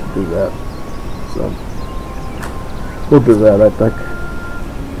good to do that. So we'll do that, I think.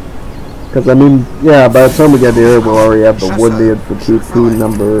 Because I mean, yeah, by the time we get here, we'll already have the wood needed for TP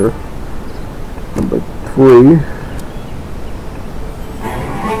number 3.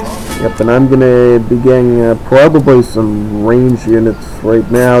 Yep, and I'm gonna be getting probably some range units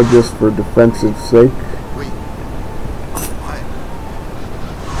right now, just for defensive sake.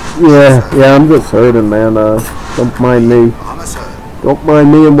 Yeah, I'm just hurting, man. Don't mind me. Don't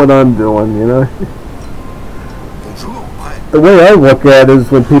mind me and what I'm doing, you know. The way I look at it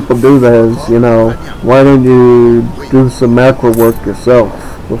is when people do that is, you know, why don't you do some macro work yourself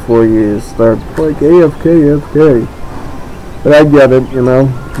before you start like AFK. But I get it, you know.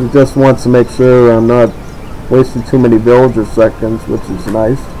 He just wants to make sure I'm not wasting too many villager seconds, which is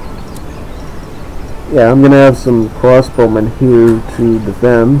nice. Yeah, I'm gonna have some crossbowmen here to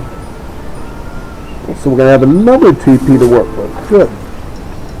defend. So we're gonna have another TP to work with. Good.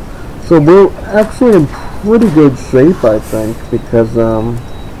 So we're actually in pretty good shape, I think, because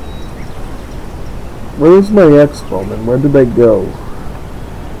where's my X-bowmen? Where did they go?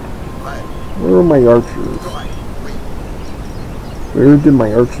 Where are my archers? Where did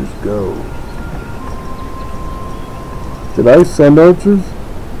my archers go? Did I send archers?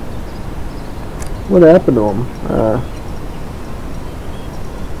 What happened to them?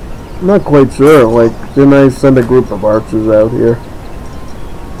 I'm not quite sure. Like, didn't I send a group of archers out here?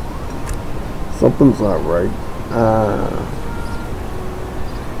 Something's not right.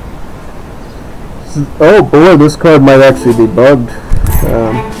 Oh boy, this card might actually be bugged.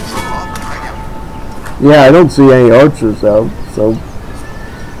 Yeah, I don't see any archers out. So,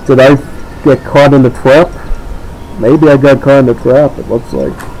 did I get caught in the trap? Maybe I got caught in the trap, it looks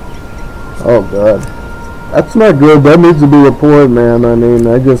like. Oh god. That's not good. That needs to be reported, man. I mean,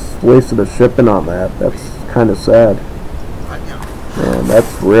 I just wasted a shipping on that. That's kind of sad. Man,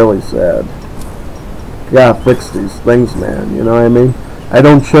 that's really sad. Gotta fix these things, man. You know what I mean? I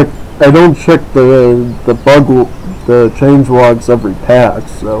don't check the change logs every patch,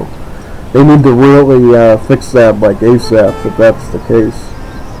 so they need to really fix that like ASAP if that's the case.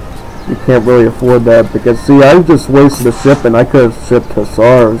 You can't really afford that because, see, I just wasted a ship and I could have shipped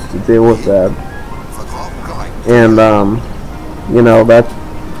Hussars to deal with that. And, you know, that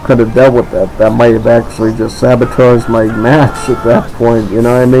could have dealt with that. That might have actually just sabotaged my match at that point, you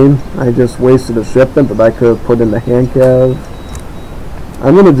know what I mean? I just wasted a shipment that I could have put in the hand cav.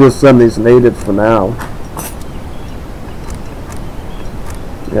 I'm going to just send these natives for now.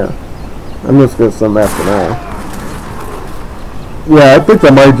 Yeah. I'm just going to send that for now. Yeah, I think I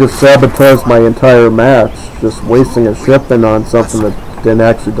might just sabotage my entire match, just wasting a shipment on something that didn't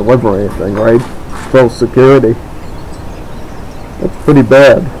actually deliver anything, right? Full security. That's pretty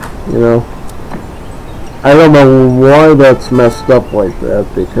bad, you know. I don't know why that's messed up like that,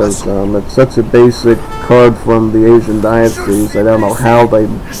 because it's such a basic card from the Asian dynasties. I don't know how they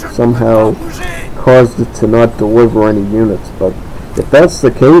somehow caused it to not deliver any units, but if that's the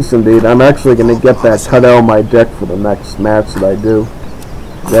case, indeed, I'm actually going to get that cut out of my deck for the next match that I do.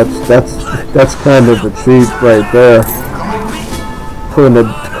 That's kind of a cheat right there. Putting a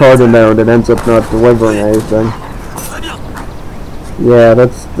card in there and it ends up not delivering anything. Yeah,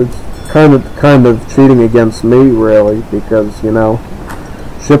 that's kind of cheating against me, really, because, you know,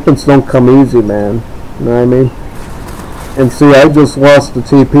 shipments don't come easy, man. You know what I mean? And see, I just lost the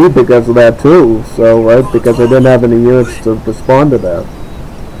TP because of that too, so, right, because I didn't have any units to respond to that.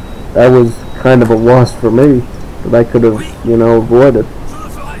 That was kind of a loss for me that I could have, you know, avoided.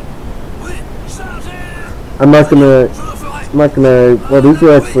 I'm not gonna, well, these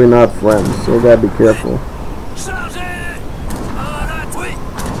are actually not friends, so I gotta be careful.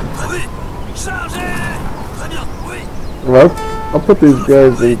 Well, I'll put these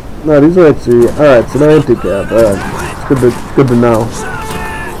guys in, no, these are actually, alright, so they're anti-cap, alright. Good to know.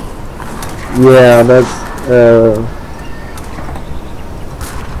 Yeah, that's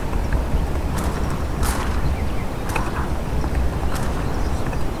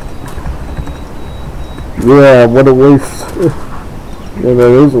yeah, what a waste. Yeah,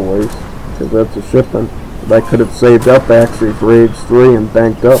 that is a waste, because that's a shipment that I could have saved up actually for age 3 and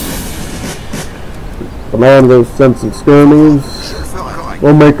banked up. But now I'm going to send some skirmies.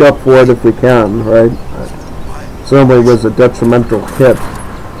 We'll make up for it if we can, right? Certainly was a detrimental hit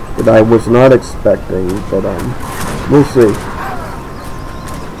that I was not expecting, but we'll see.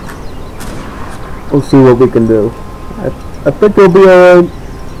 We'll see what we can do. I think it'll be alright.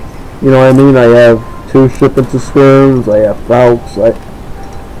 You know what I mean? I have 2 shipments of skirms, I have Revolts,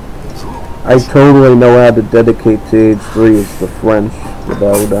 I totally know how to dedicate TH3 as the French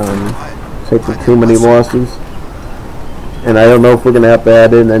without taking too many losses. And I don't know if we're going to have to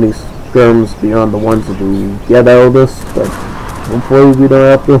add in any skirms beyond the ones that we get out of this, but hopefully we don't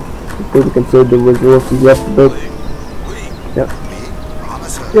have to. Hopefully we can save the resources left a bit.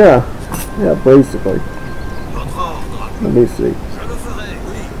 Yeah, basically. Let me see.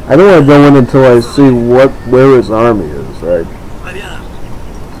 I don't want to go in until I see where his army is, right?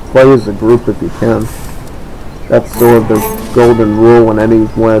 Play as a group if you can. That's sort of the golden rule in any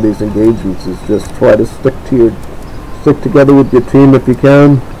one of these engagements, is just try to stick together with your team if you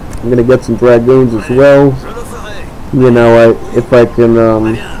can. I'm gonna get some dragoons as well. You know, if I can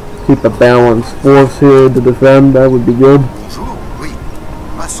keep a balanced force here to defend, that would be good.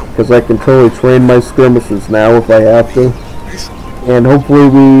 Because I can totally train my skirmishers now if I have to. And hopefully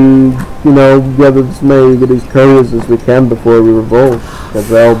we, you know, get as many of these couriers as we can before we revolt. Because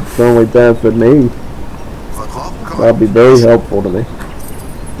that'll certainly benefit me. That'll be very helpful to me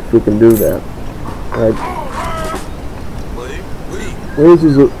if we can do that. Alright.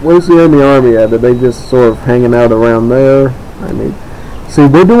 Where's the enemy army at? Are they just sort of hanging out around there? I mean, see,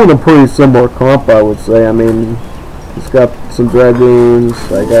 we're doing a pretty similar comp, I would say. I mean, he's got some dragoons,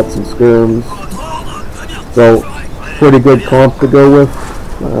 I got some skirms. So, pretty good comp to go with.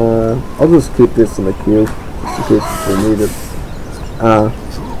 I'll just keep this in the queue, just in case we need it.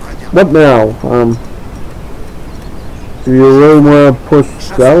 What now? Do you really want to push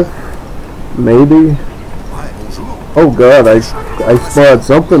south? Maybe? Oh god, I spotted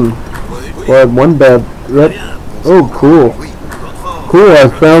something. Spotted one bad. Oh, cool. Cool, I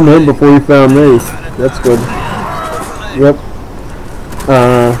found him before he found me. That's good. Yep.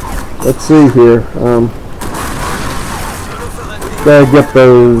 Let's see here. Gotta get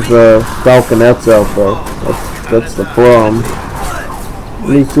those falconets out though. That's the problem. Let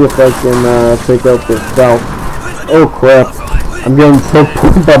me see if I can take out this falcon. Oh crap! I'm getting so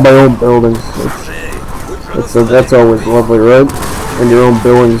pulled by my own buildings. That's always lovely, right? When your own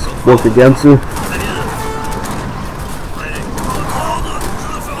buildings work against you.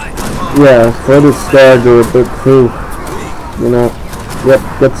 Yeah, try to stagger a bit too. You know, yep,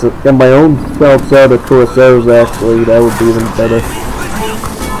 get my own Phelps out of Cuirassiers actually, that would be even better.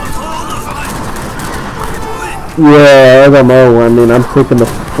 Yeah, I don't know, I mean, I'm taking the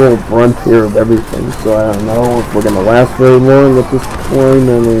full brunt here of everything, so I don't know if we're gonna last very long at this point.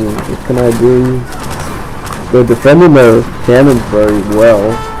 I mean, what can I do? They're defending their cannons very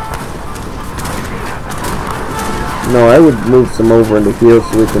well. No, I would move some over into here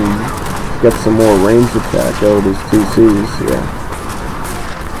so we can get some more range attack out of these TCs, yeah.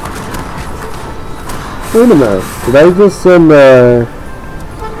 Wait a minute, did I just send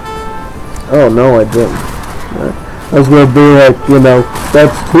oh no, I didn't. I was going to be like, you know,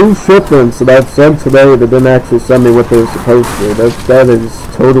 that's 2 shipments that I've sent today that didn't actually send me what they were supposed to. That is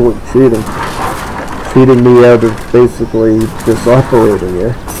totally cheating. Cheating me out of basically just operating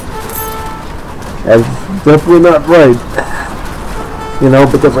here. That's definitely not right. You know,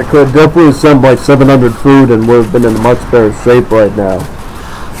 because I could definitely send like 700 food and would have been in much better shape right now.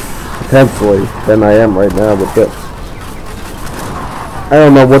 Potentially than I am right now with this. I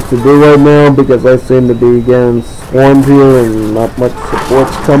don't know what to do right now because I seem to be getting swarmed here and not much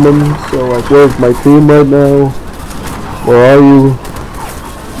support's coming. So like, where's my team right now? Where are you?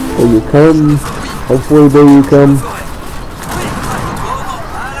 Will you come? Hopefully there you come.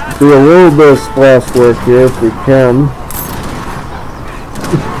 Do a little bit of splash work here if we can.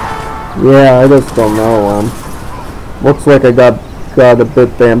 Yeah, I just don't know. Looks like I got a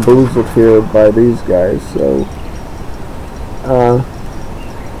bit bamboozled here by these guys, so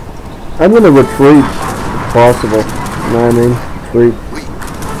I'm gonna retreat if possible. You know what I mean? Retreat.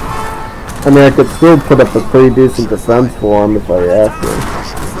 I mean, I could still put up a pretty decent defense for them if I have to.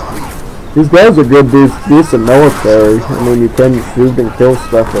 These guys are good, decent military. I mean, you can shoot and kill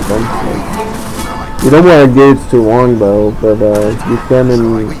stuff with them. You don't want to engage too long though, but you can.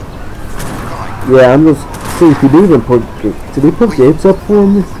 And yeah, I'm just see if he did even put. Did he put gates up for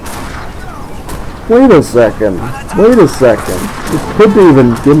me? Wait a second. Wait a second. This could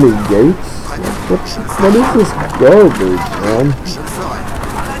even give me gates? What is this garbage, man?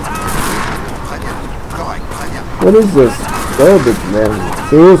 What is this garbage, man?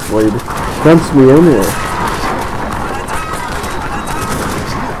 Seriously, dumps me in here.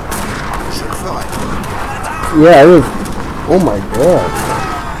 Yeah, it was... Oh my god.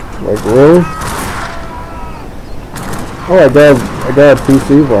 Like, really? Oh, I got a PC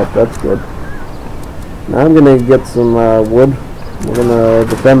left. That's good. Now I'm gonna get some wood. We're gonna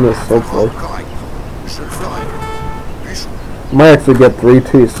defend this, hopefully. Might actually get 3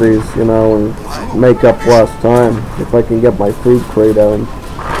 TCs, you know, and make up lost time if I can get my food crate out.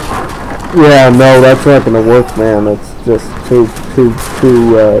 Yeah, no, that's not gonna work, man. It's just too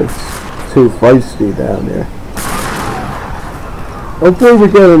feisty down here. Hopefully we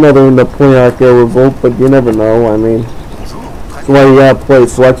get another Napoleonic revolt, but you never know. I mean, that's why you gotta play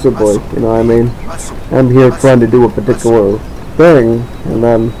flexibly. You know what I mean? I'm here trying to do a particular thing, and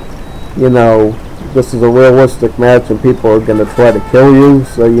then, you know, this is a realistic match and people are going to try to kill you,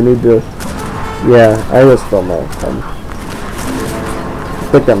 so you need to, yeah, I just don't know. I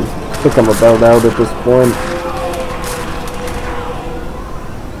think I'm about out at this point.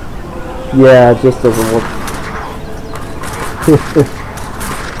 Yeah, it just doesn't look.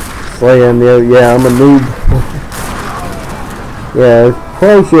 Slaying, yeah, I'm a noob. Yeah, I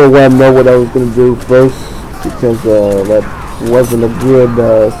probably should have let him know what I was going to do first, because that wasn't a good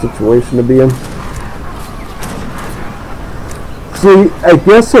situation to be in. See, I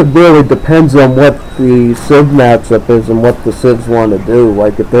guess it really depends on what the Civ matchup is and what the Civs want to do.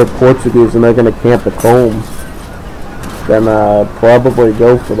 Like, if they're Portuguese and they're going to camp at home, then probably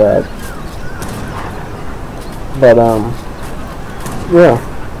go for that. But, yeah.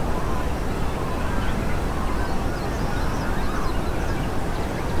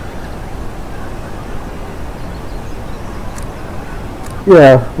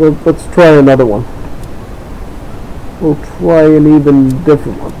 Yeah, well, let's try another one. We'll try an even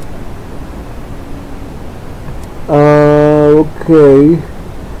different one. Okay.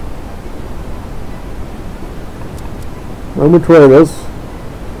 Let me try this.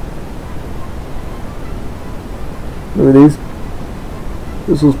 Look at these.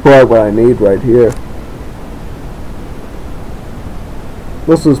 This is probably what I need right here.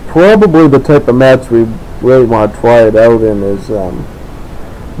 This is probably the type of match we really want to try it out in, is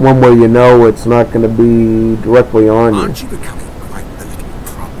one where you know it's not going to be directly on you. Aren't you becoming quite a little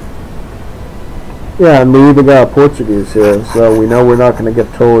problem? Yeah, and we even got Portuguese here, so we know we're not going to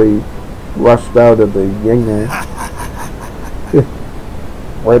get totally rushed out of the yin yang.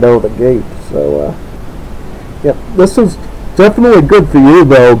 Right out of the gate, so, yep, this is definitely good for you,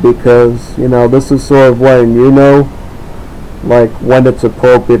 though, because, you know, this is sort of letting you know, like, when it's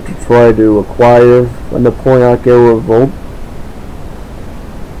appropriate to try to acquire a Napoleonic revolt.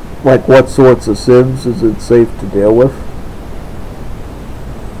 Like, what sorts of civs is it safe to deal with?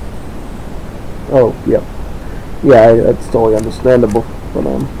 Oh, yeah. Yeah, that's totally understandable. But,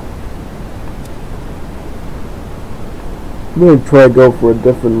 I'm going to try to go for a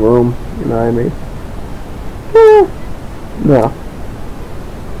different room, you know what I mean? No.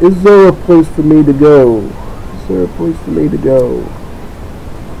 Is there a place for me to go? Is there a place for me to go?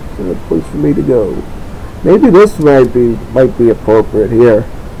 Is there a place for me to go? Maybe this might be appropriate here.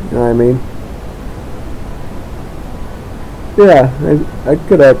 You know what I mean? Yeah, I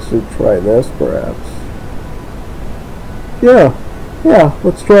could actually try this, perhaps. Yeah,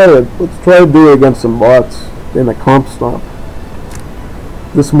 let's try it. Let's try to do it against some bots in a comp stomp.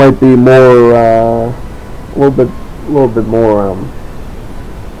 This might be more, a little bit more,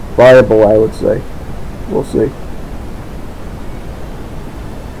 viable, I would say. We'll see.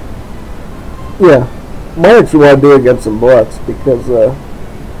 Yeah, might actually want to do it against some bots, because, I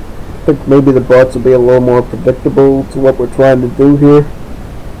think maybe the bots will be a little more predictable to what we're trying to do here.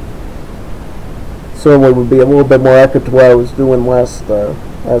 Certainly would be a little bit more accurate to what I was doing last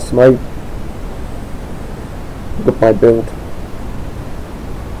night with my build.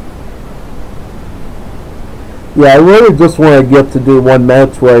 Yeah, I really just want to get to do one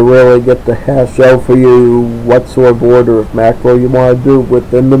match where I really get to hash out for you what sort of order of macro you want to do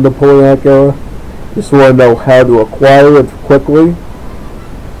within the Napoleonic era. Just want to know how to acquire it quickly.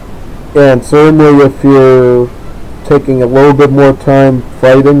 And certainly if you're taking a little bit more time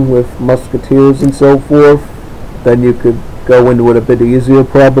fighting with musketeers and so forth, then you could go into it a bit easier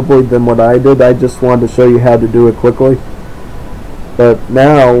probably than what I did. I just wanted to show you how to do it quickly. But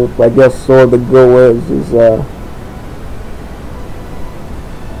now, I guess sort of the goal is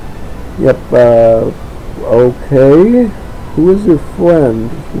yep, okay. Who is your friend?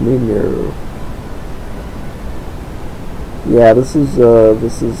 You mean your... Yeah, this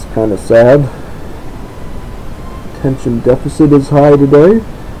is kind of sad. Attention deficit is high today.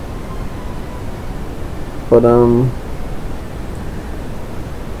 But, I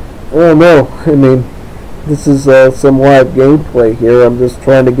don't know. I mean, this is some live gameplay here. I'm just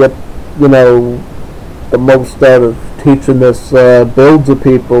trying to get, you know, the most out of teaching this build to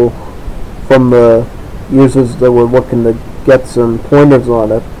people from the users that were looking to get some pointers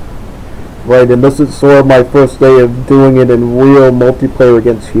on it. Right, and this is sort of my first day of doing it in real multiplayer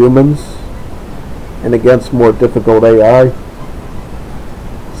against humans and against more difficult AI.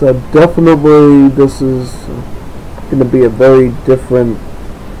 So definitely this is going to be a very different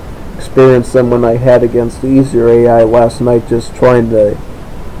experience than when I had against the easier AI last night, just trying to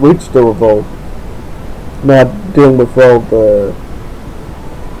reach the revolt, not dealing with all the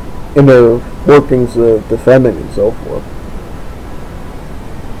inner workings of defending and so forth.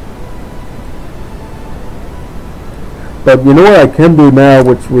 But you know what I can do now,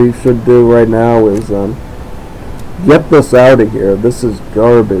 which we should do right now, is get this out of here. This is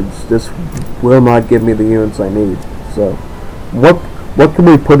garbage. This will not give me the units I need. So what can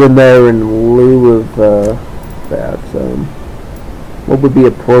we put in there in lieu of that? What would be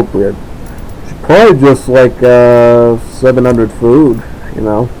appropriate? Should probably just like 700 food, you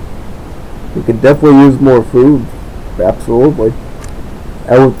know. We could definitely use more food. Absolutely.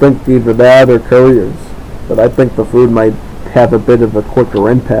 I would think either that or couriers. But I think the food might have a bit of a quicker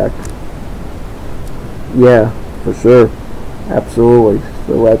impact. Yeah, for sure. Absolutely.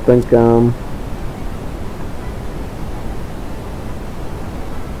 So I think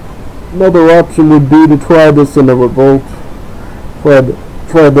another option would be to try this in a Revolt.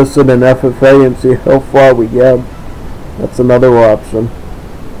 Try this in an FFA and see how far we get. That's another option.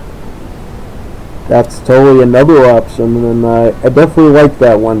 That's totally another option, and I definitely like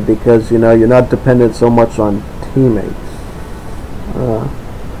that one because, you know, you're not dependent so much on teammates.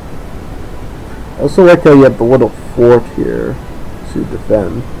 I also like how you have the little fort here to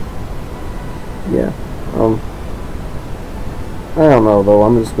defend. Yeah. I don't know though.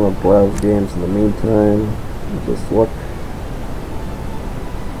 I'm just gonna browse games in the meantime and just look.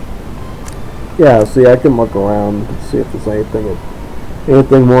 Yeah. See, I can look around and see if there's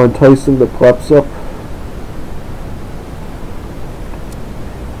anything more enticing that pops up.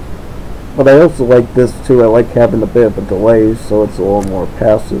 But I also like this too. I like having a bit of a delay, so it's a little more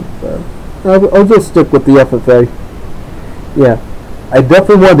passive. I'll just stick with the FFA. Yeah, I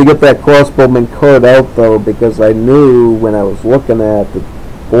definitely wanted to get that crossbowman card out though, because I knew when I was looking at it,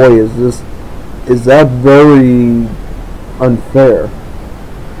 boy, is that very unfair.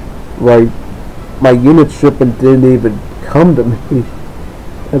 Right, my unit shipment didn't even come to me.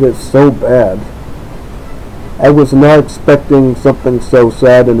 That is so bad. I was not expecting something so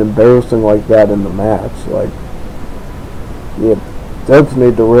sad and embarrassing like that in the match. Like, yeah, devs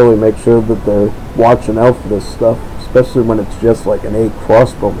need to really make sure that they're watching out for this stuff, especially when it's just like an A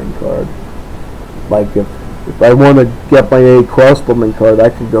crossbowman card. Like, if I want to get my A crossbowman card, I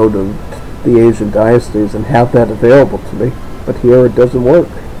could go to the Asian dynasties and have that available to me. But here it doesn't work.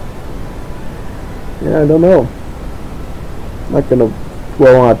 Yeah, I don't know. I'm not gonna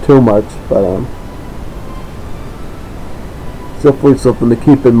dwell on it too much, but definitely something to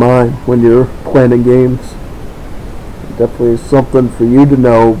keep in mind when you're planning games. Definitely something for you to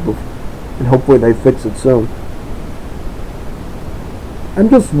know, and hopefully they fix it soon. I'm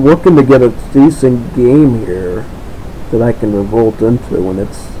just looking to get a decent game here that I can revolt into, and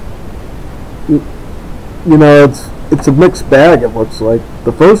it's, you know, it's a mixed bag. It looks like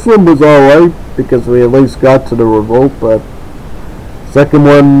the first one was alright because we at least got to the revolt, but second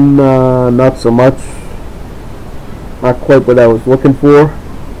one not so much. Not quite what I was looking for,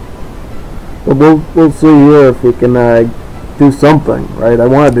 but we'll see here if we can do something, right? I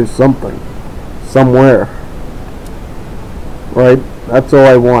want to do something, somewhere, right? That's all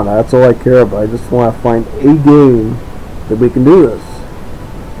I want. That's all I care about. I just want to find a game that we can do this.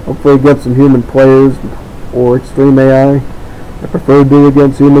 Hopefully get some human players or extreme AI. I prefer to do it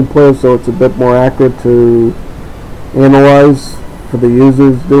against human players so it's a bit more accurate to analyze for the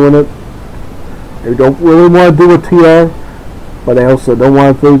users doing it. I don't really want to do a TR, but I also don't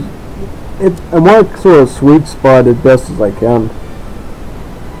want to do it. I want to sort of sweet spot as best as I can.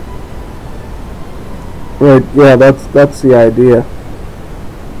 Right, yeah, that's the idea.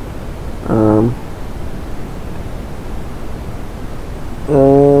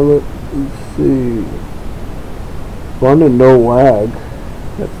 Let's see. Fun and no lag.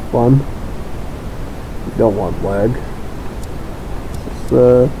 That's fun. You don't want lag. It's,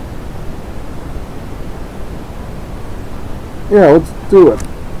 yeah, let's do it.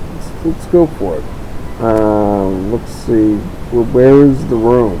 Let's go for it. Let's see. Well, where is the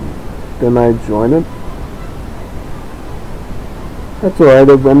room? Can I join it? That's alright.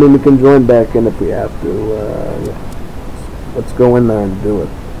 I mean, we can join back in if we have to. Yeah. Let's go in there and do it.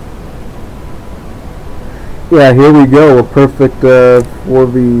 Yeah, here we go. A perfect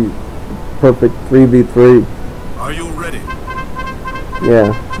 3v3. Are you ready? Yeah,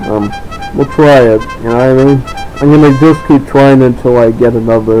 we'll try it, you know what I mean? I'm gonna just keep trying until I get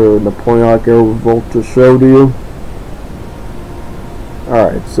another Napoleonic Revolt to show to you.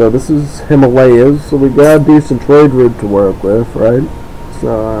 Alright, so this is Himalayas, so we got a decent trade route to work with, right?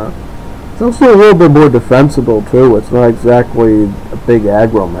 So, it's also a little bit more defensible too. It's not exactly a big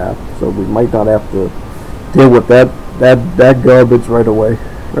aggro map, so we might not have to deal with that garbage right away,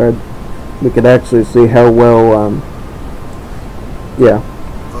 right? We can actually see how well, yeah.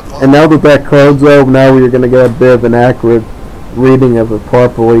 And now that that card's out, now we're going to get a bit of an accurate reading of a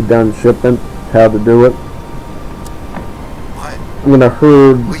properly done shipment, how to do it. I'm going to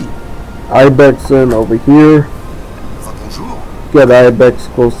herd Ibex in over here. Get Ibex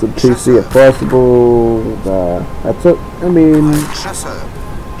close to TC if possible. That's it. I mean,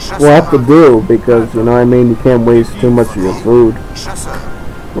 we'll have to do, because, you know what I mean, you can't waste too much of your food.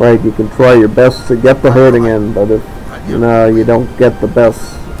 Right, you can try your best to get the herding in, but if, you know, you don't get the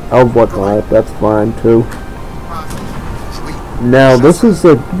best of whatnot, that's fine too. Now, this is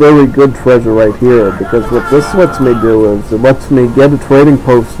a very good treasure right here, because what this lets me do is, it lets me get a trading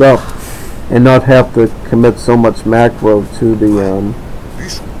post up and not have to commit so much macro to the,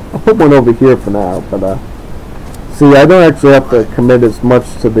 I'll put one over here for now, but, see, I don't actually have to commit as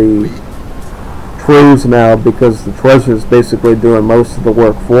much to the trees now, because the treasure is basically doing most of the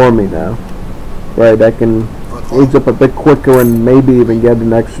work for me now. Right, I can age up a bit quicker and maybe even get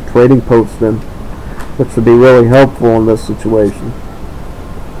an extra trading post in, which would be really helpful in this situation.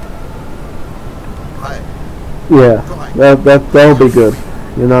 Yeah, that'll be good,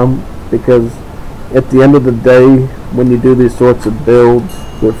 you know, because at the end of the day, when you do these sorts of builds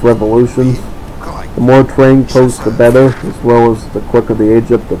with revolutions, the more trading posts the better, as well as the quicker the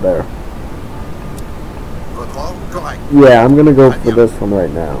age up the better. Yeah, I'm gonna go for this one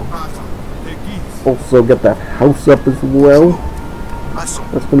right now. Also get that house up as well.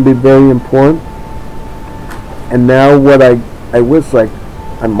 That's gonna be very important. And now what I wish I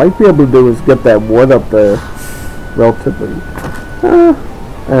might be able to do is get that wood up there relatively. I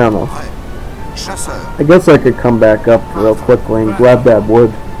don't know. I guess I could come back up real quickly and grab that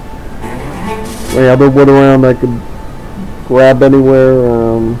wood. Any other wood around I could grab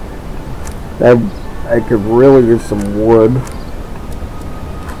anywhere? That I could really use some wood.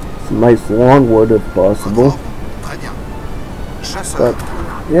 Some nice long wood if possible. But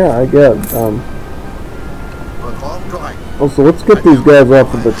yeah, I guess. Also, let's get these guys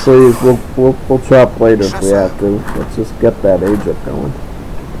off of the trees. We'll chop later if we have to. Let's just get that age up going.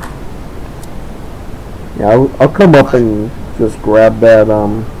 Yeah, I'll come up and just grab that.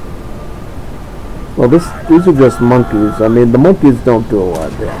 Well, these are just monkeys. I mean, the monkeys don't do a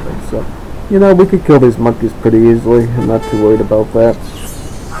lot of damage, so you know we could kill these monkeys pretty easily. I'm not too worried about that.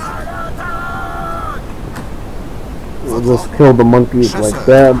 We'll just kill the monkeys like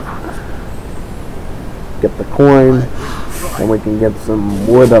that. Get the coin, and we can get some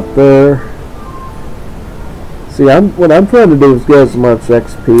wood up there. See, what I'm trying to do is get as much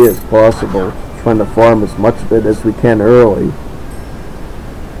XP as possible. Trying to farm as much of it as we can early.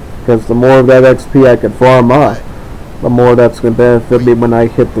 Because the more of that XP I can farm up, the more that's going to benefit me when I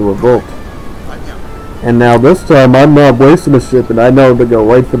hit the revolt. And now this time I'm not wasting a ship, and I know to go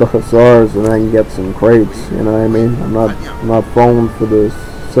right for the hussars and I can get some crates, you know what I mean? I'm not falling for the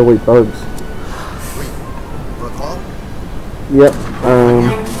silly bugs. Yep,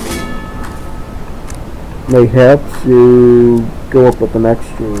 mayhaps you go up with an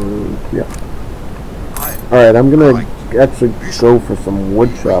extra, yeah. Alright, I'm gonna actually go for some wood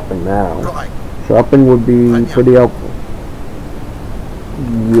chopping now. Chopping would be pretty helpful.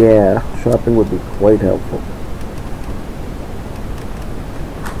 Yeah, chopping would be quite helpful.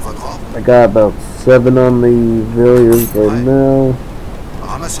 I got about 7 on the villiers right now.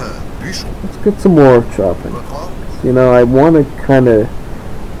 Let's get some more chopping. You know, I want to kind of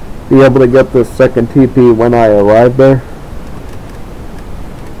be able to get this second TP when I arrive there.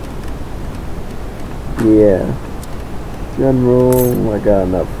 Yeah. General, I got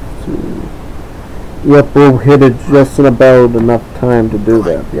enough to... Yep, we'll hit it just in about enough time to do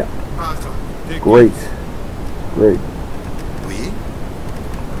that, yeah. Great. Great.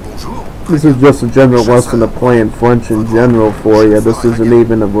 This is just a general lesson of playing French in general for you. This isn't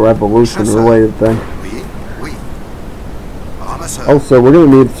even a revolution-related thing. Also, we're going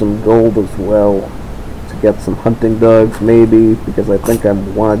to need some gold as well to get some hunting dogs, maybe, because I think I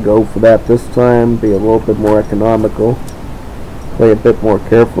want to go for that this time, be a little bit more economical, play a bit more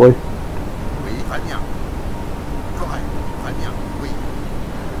carefully.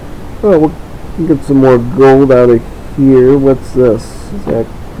 Oh, we'll get some more gold out of here. What's this? Is that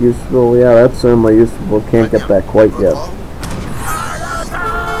Useful, yeah, that's certainly useful. Can't get that quite yet.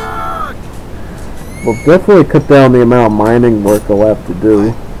 We'll definitely cut down the amount of mining work I'll have to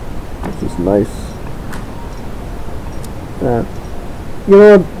do, which is nice. You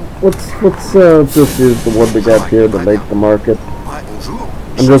know what? Let's just use the wood we got here to make the market.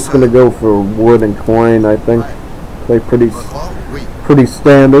 I'm just gonna go for wood and coin. I think play pretty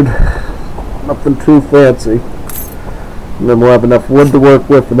standard, nothing too fancy. And then we'll have enough wood to work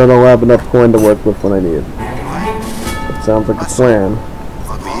with, and then I'll have enough coin to work with when I need it. That sounds like a plan.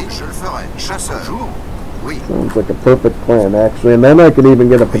 Sounds like a perfect plan, actually. And then I could even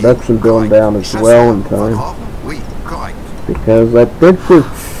get a production building down as well in time. Because I think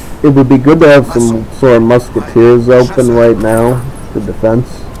it would be good to have some sort of musketeers open right now for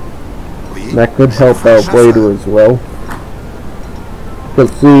defense. And that could help out later as well.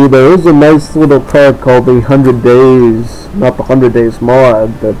 Because see, there is a nice little card called the 100 Days, not the 100 Days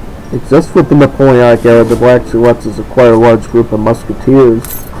mod, that exists with the Napoleonic era that actually lets us acquire a large group of musketeers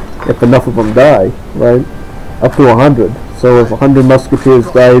if enough of them die, right? Up to 100. So if 100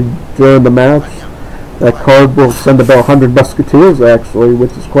 musketeers died during the match, that card will send about 100 musketeers actually,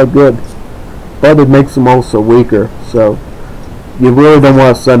 which is quite good. But it makes them also weaker, so you really don't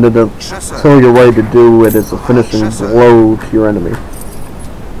want to send it until you're ready to do it as a finishing blow to your enemy.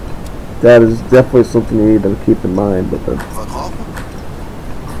 That is definitely something you need to keep in mind, but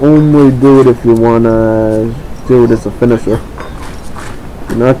only do it if you want to do it as a finisher. If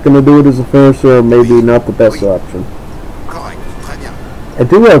you're not going to do it as a finisher, maybe not the best option. I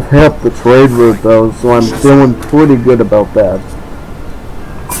do have half the trade route though, so I'm feeling pretty good about that.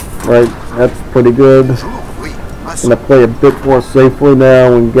 Right, that's pretty good. I'm going to play a bit more safely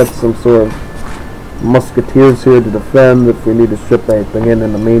now and get some sort of musketeers here to defend. If we need to ship anything in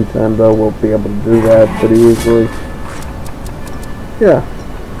the meantime though, we'll be able to do that pretty easily. Yeah,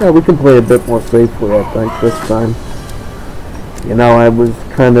 we can play a bit more safely I think this time. You know, I was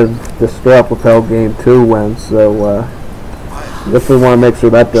kind of distraught with how game 2 went, so definitely want to make sure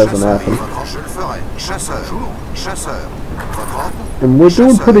that doesn't happen. And we're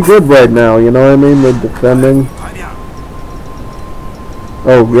doing pretty good right now, you know what I mean? We're defending.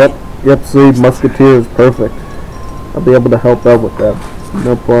 Oh, yep, see, musketeer is perfect. I'll be able to help out with that.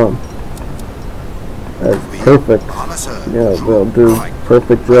 No problem. That's perfect. Yeah, they'll do a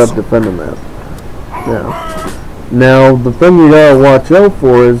perfect job defending that. Yeah. Now, the thing you gotta watch out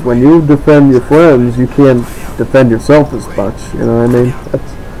for is when you defend your friends, you can't defend yourself as much, you know what I mean?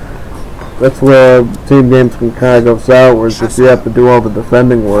 That's where team games can kind of go sour, is if you have to do all the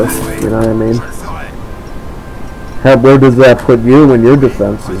defending work, you know what I mean? Where does that put you in your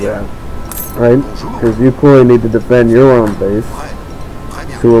defenses at, right? Because you clearly need to defend your own base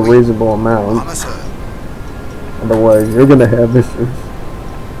to a reasonable amount, otherwise you're going to have issues.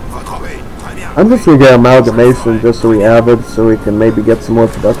 I'm just going to get amalgamation just so we have it, so we can maybe get some more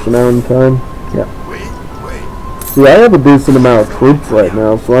production out in time. Yeah. See, I have a decent amount of troops right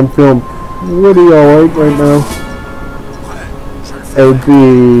now, so I'm feeling pretty alright right now. I would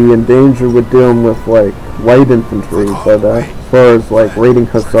be in danger with dealing with, like, light infantry, but as far as, like, raiding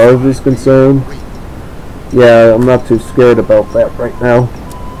hussars is concerned, yeah, I'm not too scared about that right now.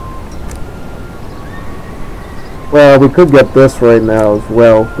 Well, we could get this right now as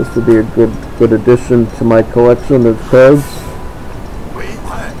well. This would be a good addition to my collection of cards.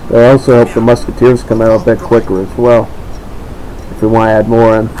 It'll also help the musketeers come out a bit quicker as well, if we want to add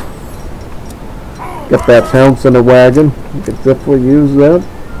more in. Get that pounce in a wagon. We could definitely use that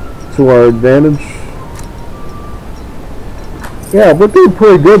to our advantage. Yeah, we're doing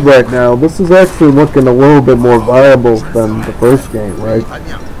pretty good right now. This is actually looking a little bit more viable than the first game, right?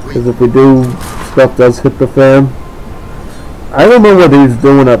 Because if we do, stuff does hit the fan. I don't know what he's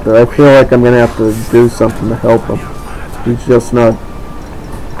doing up there. I feel like I'm going to have to do something to help him. He's just not...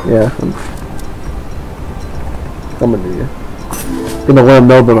 Yeah, I'm coming to you. I'm going to let him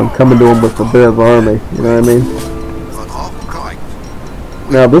know that I'm coming to him with a bit of army, you know what I mean?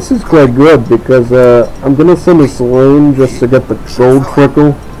 Now this is quite good because I'm going to send a saloon just to get the gold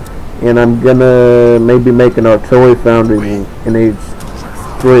trickle, and I'm going to maybe make an artillery foundry in age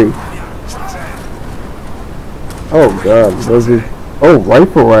 3. Oh god, does he? Oh,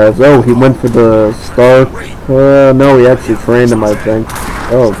 rifle lads. Oh, he went for the star. No, he actually trained him, I think.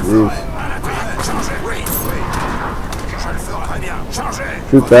 Oh, jeez.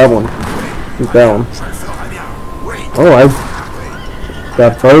 Shoot that one. Shoot that one. Oh, I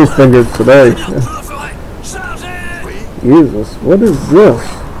got fire fingers today. Jesus, what is this?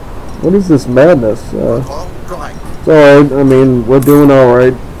 What is this madness? It's alright. I mean, we're doing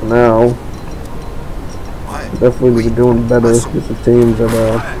alright for now. Definitely be doing better with the teams and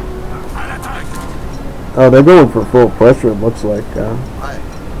oh, they're going for full pressure, it looks like.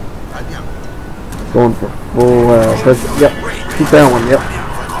 Going for full pressure. Yep, keep that one, yep.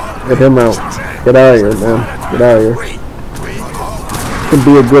 Get him out. Get out of here, man. Get out of here. Could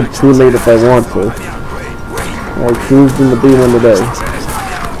be a good teammate if I want to. I choose him to be one today.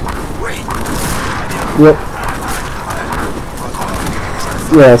 Yep.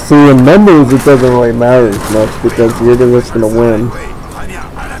 Yeah, see, in numbers it doesn't really matter as much because you're just going to win.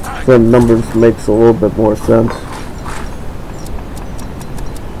 So numbers makes a little bit more sense.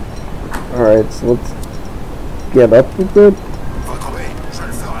 Alright, so let's get up with it.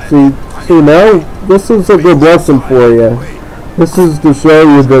 See now, this is a good lesson for you. This is to show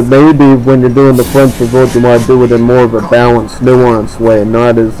you that maybe when you're doing the French revolt, you want to do it in more of a balanced, nuanced way,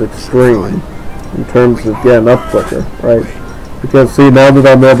 not as extreme in terms of getting up quicker, right? Because see, now that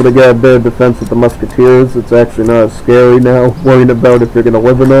I'm able to get a bit of defense with the musketeers, it's actually not as scary now, worrying about if you're going to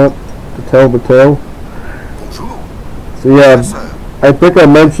live or not, to tell the tale. So yeah, I think I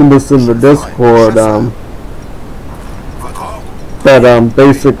mentioned this in the Discord, but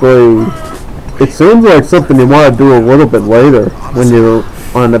basically, it seems like something you want to do a little bit later when you're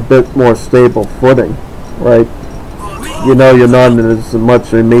on a bit more stable footing, right? You know you're not in as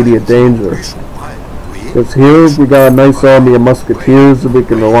much immediate danger. Because here we got a nice army of musketeers that we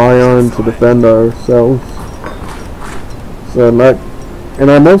can rely on to defend ourselves. So and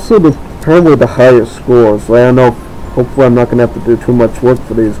I'm also probably the highest score, so I don't know. Hopefully I'm not going to have to do too much work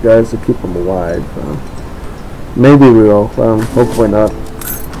for these guys to keep them alive. Maybe we will. Hopefully not.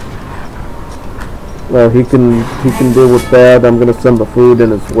 Well, he can deal with that. I'm going to send the food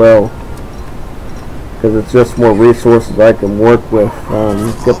in as well, because it's just more resources I can work with.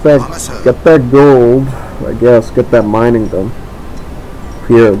 Get that gold, I guess. Get that mining done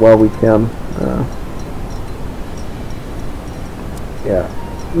here while we can. Yeah.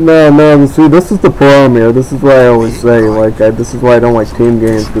 No. See, this is the problem here. This is what I always say. Like, this is why I don't like team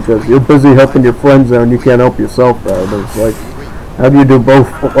games, because you're busy helping your friends out and you can't help yourself out. It's like, how do you do both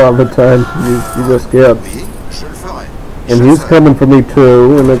all the time? You just can't. And he's coming for me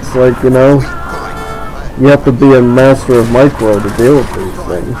too, and it's like, you know, you have to be a master of micro to deal with these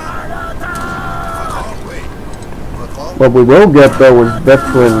things. What we will get though is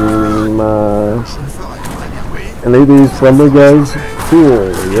veteran, any of these friendly guys?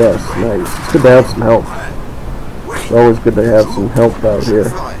 Cool, yes, nice. It's good to have some help. It's always good to have some help out here.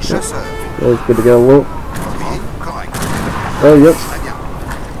 It's always good to get a look. Oh, yep.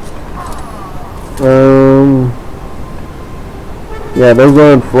 Yeah, those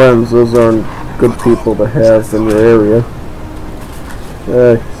aren't friends. Those aren't good people to have in your area.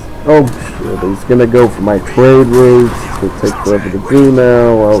 Oh, shit. He's gonna go for my trade routes. It's gonna take forever to do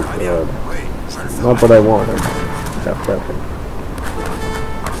now. Oh, God. Not what I wanted. Got that thing.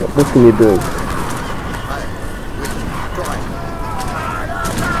 But what can you do?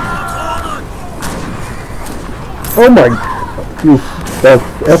 Oh my God. That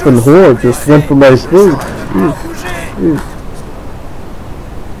effing whore just went for my food. Jeez.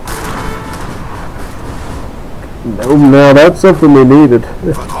 No, that's something we needed.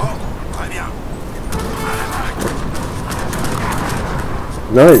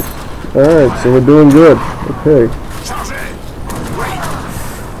 Nice. Alright, so we're doing good. Okay.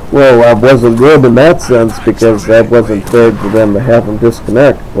 Well, I wasn't good in that sense because that wasn't fair to them to have them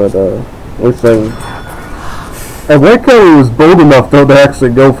disconnect, but at least I like how he was bold enough though to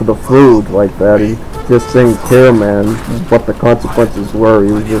actually go for the food like that. He just didn't care, man, what the consequences were.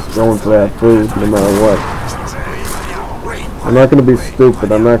 He was just going for that food no matter what. I'm not going to be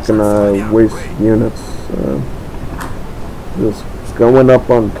stupid. I'm not going to waste units. Just going up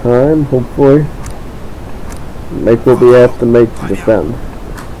on time, hopefully. Make what we have to make to defend.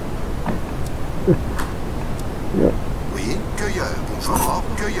 Yep.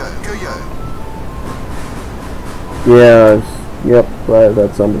 Yeah, yep, right,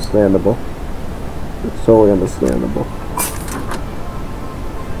 that's understandable. It's totally understandable.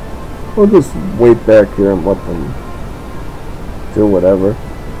 We'll just wait back here and let them do whatever.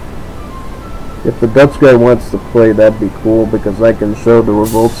 If the Dutch guy wants to play, that'd be cool, because I can show the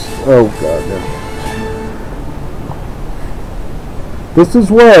revolts. Oh, God, yeah. This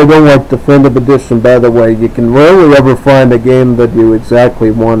is why I don't like Definitive Edition, by the way. You can rarely ever find a game that you exactly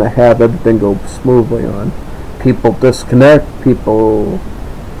want to have everything go smoothly on. People disconnect, you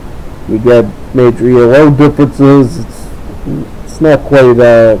get major ELO differences. It's not quite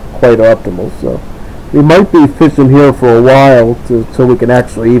optimal, so we might be fishing here for a while till we can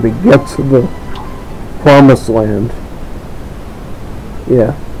actually even get to the promised land.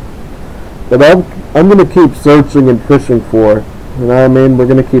 Yeah. But I'm gonna keep searching and fishing for it. You know what I mean? We're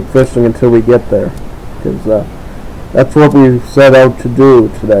gonna keep fishing until we get there, because that's what we set out to do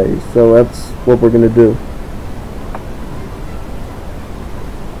today. So that's what we're gonna do.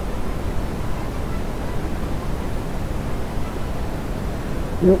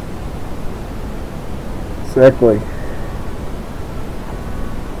 Yep. Exactly.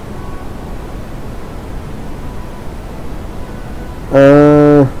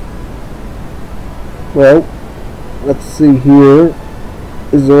 Well, let's see here.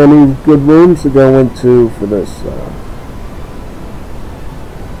 Is there any good rooms to go into for this?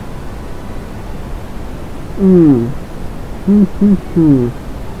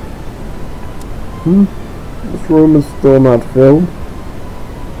 This room is still not filled.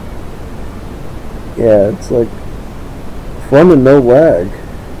 Yeah, it's like fun and no lag.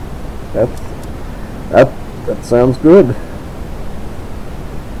 That sounds good.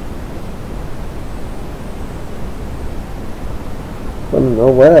 Fun and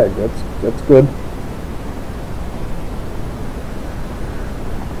no lag. That's good.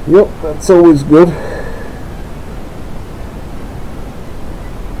 Yep, that's always good.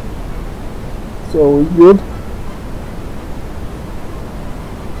 It's always good.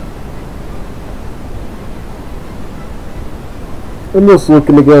 I'm just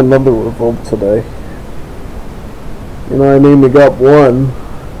looking to get another revolt today. You know what I mean? We got one.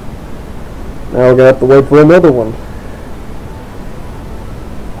 Now we're gonna have to wait for another one.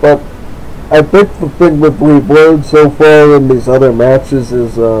 But I think the thing with we've learned so far in these other matches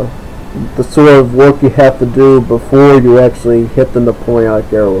is the sort of work you have to do before you actually hit the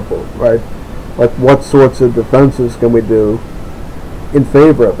Napoleonic air revolt, right? Like what sorts of defenses can we do in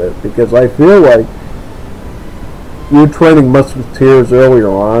favor of it? Because I feel like you training musketeers earlier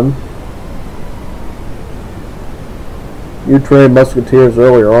on. You train musketeers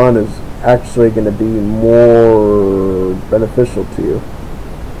earlier on is actually going to be more beneficial to you,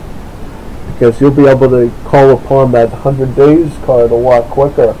 because you'll be able to call upon that 100 days card a lot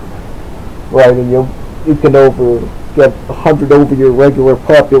quicker, right? And you can get 100 over your regular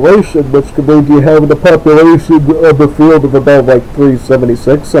population, which could lead you having a population of the field of about like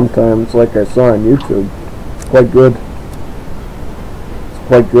 376 sometimes, like I saw on YouTube. It's quite good. It's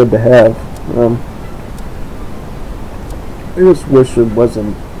quite good to have. I just wish it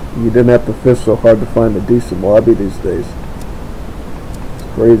wasn't, you didn't have to fish so hard to find a decent lobby these days. It's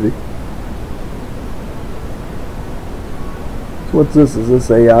crazy. So what's this? Is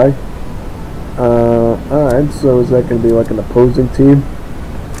this AI? Alright, so is that going to be like an opposing team?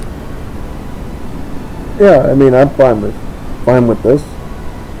 Yeah, I mean, I'm fine with this.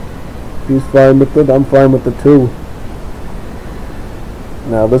 If he's fine with it, I'm fine with it too.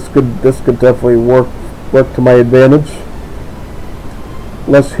 Now this could definitely work to my advantage.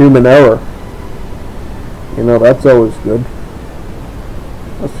 Less human error. You know, that's always good.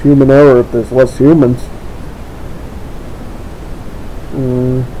 Less human error if there's less humans.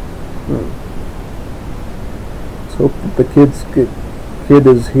 Let's hope that the kid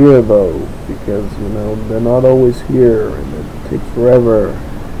is here though, because you know they're not always here, and it takes forever.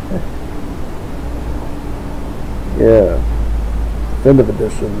 Yeah, definitive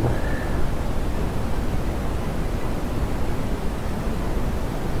edition.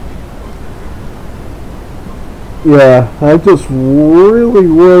 Yeah, I just really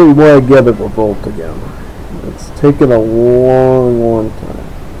want to get a revolt again. It's taken a long time.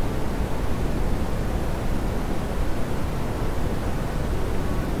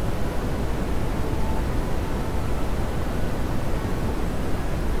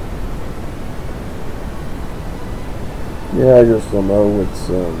 Yeah, I just don't know. It's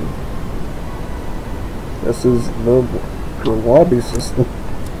this is the lobby system.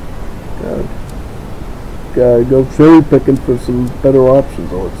 Gotta go cherry picking for some better options.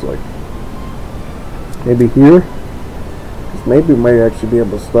 It looks like maybe here, because maybe we might actually be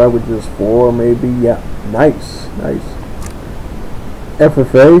able to start with just 4. Maybe, yeah, nice.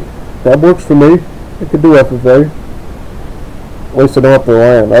 FFA, that works for me. I could do FFA. At least I don't have to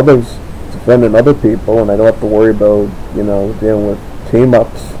rely on others defending other people, and I don't have to worry about, you know, dealing with team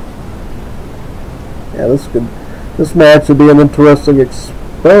ups. Yeah, this might actually be an interesting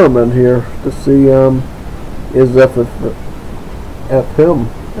experiment here to see is F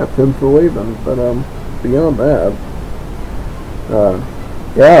him for leaving, but beyond that,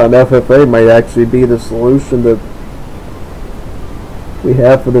 yeah, an FFA might actually be the solution that we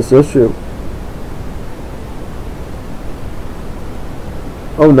have for this issue.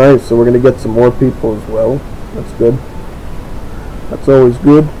 Oh, nice! So we're gonna get some more people as well. That's good. That's always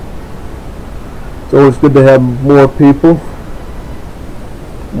good. It's always good to have more people.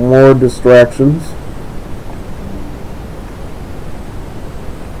 More distractions.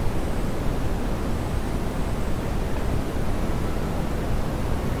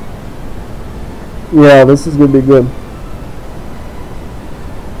 Yeah, this is gonna be good.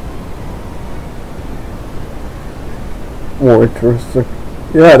 More interesting.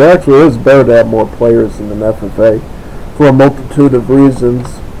 Yeah, it actually is better to have more players in an FFA for a multitude of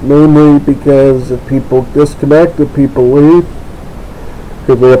reasons. Mainly because if people disconnect, if people leave,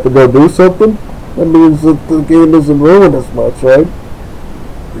 because they have to go do something, that means that the game isn't ruined as much, right?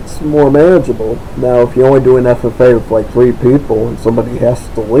 It's more manageable. Now, if you only do an FFA with like 3 people and somebody has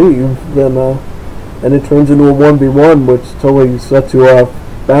to leave, then it turns into a 1v1, which totally sets you off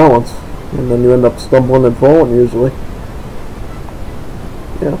balance, and then you end up stumbling and falling usually.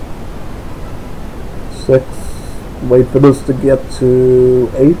 Yeah. 6. Wait for this to get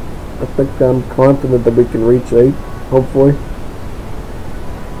to 8. I think I'm confident that we can reach 8, hopefully.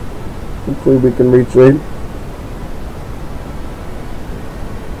 Hopefully we can reach 8.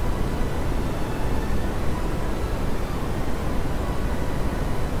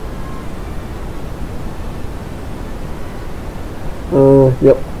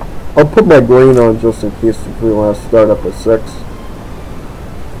 Yep. I'll put my green on just in case if we want to start up at 6.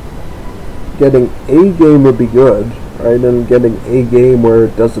 Getting a game would be good, right? And getting a game where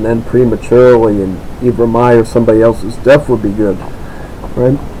it doesn't end prematurely and either my or somebody else's death would be good,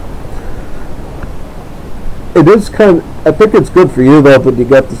 right? It is I think it's good for you though that you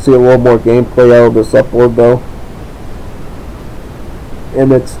get to see a little more gameplay out of this upload though.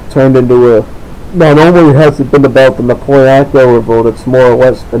 And it's turned into a, not only has it been about the Napoleonic revolt, it's more or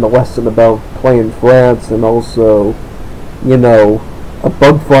less been a lesson about playing France and also, you know, a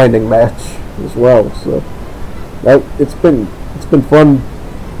bug finding match as well. So that it's been fun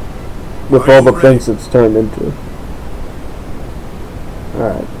with all the things it's turned into.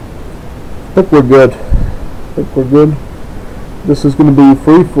 Alright. I think we're good. This is going to be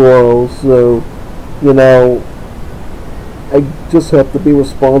free for all, so, you know, I just have to be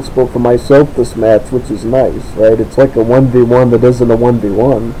responsible for myself this match, which is nice, right? It's like a 1v1 that isn't a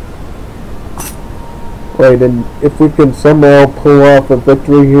 1v1. Right, and if we can somehow pull off a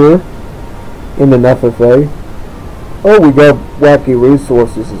victory here in an FFA. Oh, we got wacky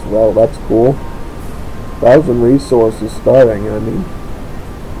resources as well, that's cool. 1,000 resources starting, I mean,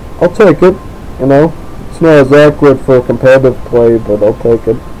 I'll take it, you know. It's not as accurate for competitive play, but I'll take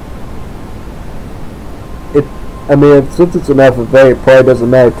it. I mean, since it's an FFA, it probably doesn't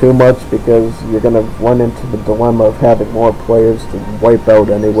matter too much because you're going to run into the dilemma of having more players to wipe out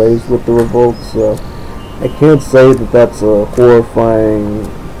anyways with the Revolts. So I can't say that that's a horrifying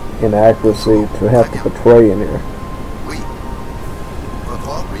inaccuracy to have to betray in here.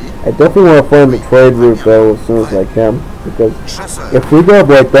 I definitely want to find the trade route though as soon as I can, because if we got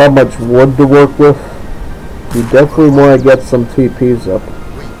like that much wood to work with, we definitely want to get some TPs up.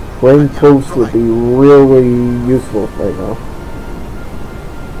 Playing post would be really useful right now.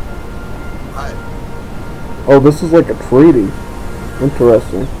 Oh, this is like a treaty.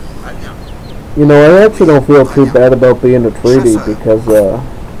 Interesting. You know, I actually don't feel too bad about being a treaty because the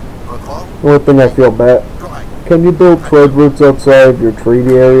only thing I feel bad. Can you build trade routes outside of your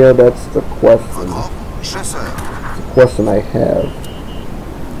treaty area? That's the question. It's the question I have.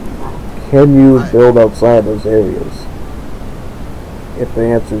 Can you build outside those areas? If the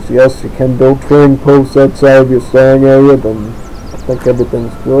answer is yes, you can build trading posts outside of your starting area, then I think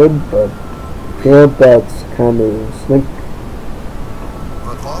everything's good, but if you can't, that's kind of snake.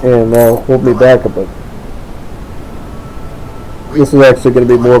 And that'll hold me back a bit. This is actually going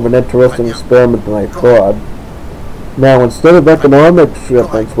to be more of an interesting experiment than I thought. Now, instead of economic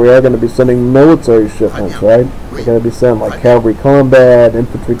shipments, we are going to be sending military shipments, right? We're going to be sending like cavalry combat,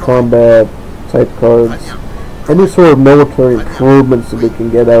 infantry combat type cards. Any sort of military improvements that we can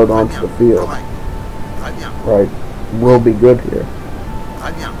get out onto the field, right, will be good here.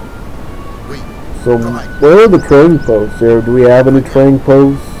 So, where are the trading posts here? Do we have any trading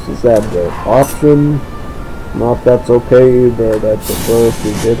posts? Is that the option? Not if that's okay either. I'd prefer if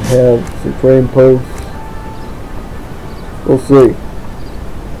we did have some trading posts. We'll see.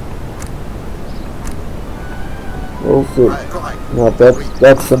 We'll see. Now,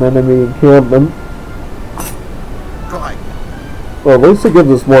 that's an enemy encampment. Well, at least it gives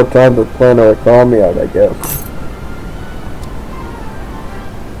us more time to plan our economy out, I guess.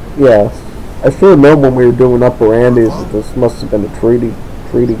 Yes. I should have known when we were doing Upper Andes that this must have been a treaty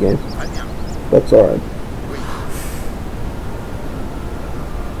game. That's alright.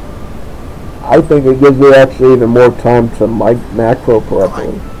 I think it gives me actually even more time to macro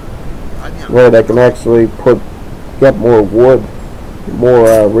properly. Right, I can actually get more wood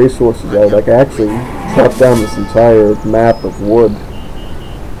more resources out, I can actually chop down this entire map of wood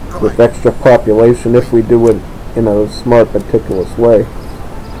with extra population if we do it in a smart, meticulous way.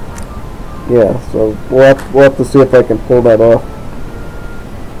 Yeah, so we'll have to see if I can pull that off.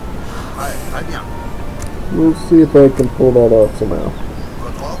 We'll see if I can pull that off somehow.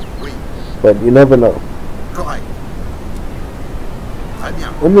 But you never know.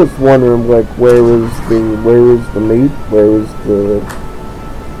 I'm just wondering, like, where is the meat? Where is the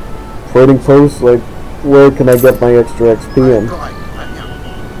trading post? Like, where can I get my extra XP in?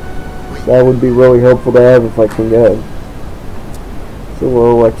 That would be really helpful to have if I can get it. It's a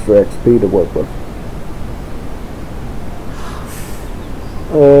little extra XP to work with.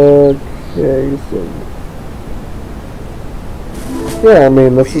 Okay, so yeah, I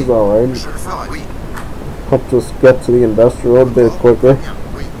mean, this is alright. Helps us get to the investor a little bit quicker.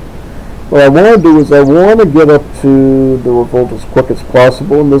 What I want to do is I want to get up to the revolt as quick as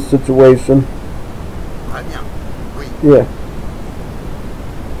possible in this situation. Yeah.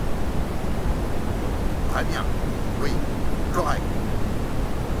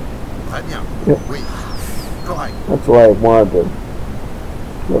 That's what I wanted.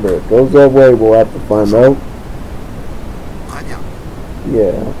 Whether it goes that way, we'll have to find out.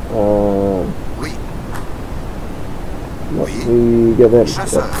 Yeah. Let me get in.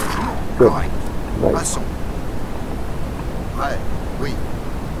 Good. Nice.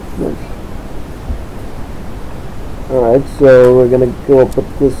 Alright, so we're gonna go up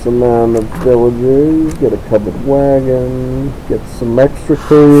with this amount of villagers, get a covered wagon, get some extra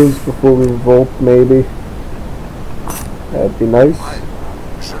couriers before we revolt, maybe. That'd be nice.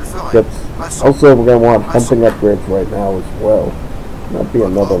 Also, we're gonna want hunting upgrades right now as well. That'd be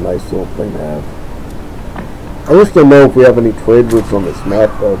another nice little thing to have. I just don't know if we have any trade routes on this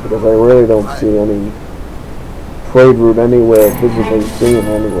map though, because I really don't see any trade route anywhere visibly seen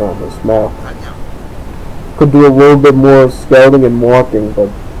anywhere on this map. Could do a little bit more scouting and walking, but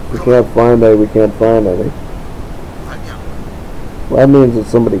we can't find any. Well, that means that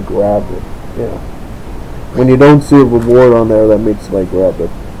somebody grabbed it. Yeah. When you don't see a reward on there, that means somebody grabbed it.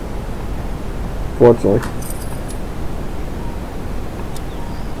 Fortunately.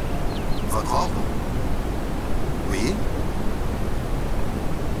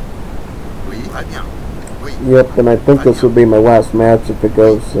 Yep, and I think this will be my last match if it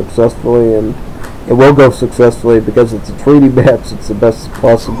goes successfully, and it will go successfully because it's a treaty match. It's the best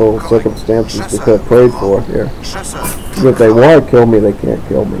possible circumstances we could have prayed for here. If they want to kill me, they can't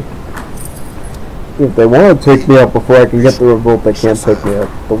kill me. If they want to take me out before I can get the revolt, they can't take me out.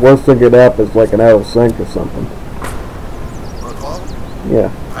 The worst thing could happen is like an arrow sink or something. Yeah.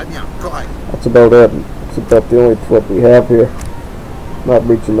 That's about it. It's about the only flip we have here. Not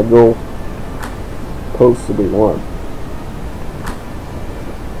reaching the goal post that we want.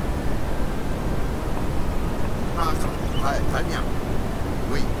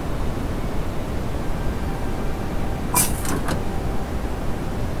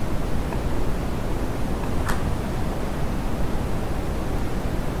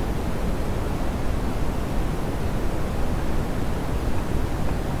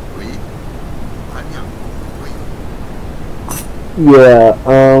 Yeah,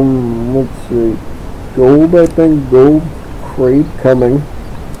 let's see. Gold, I think. Gold crate coming.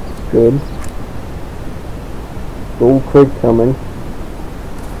 Good. Gold crate coming.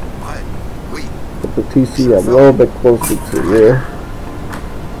 Put the TC a little bit closer to here.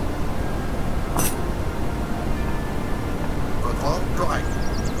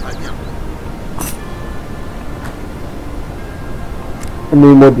 I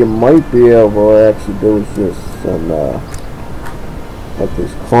mean, what you might be able to actually do is just some, like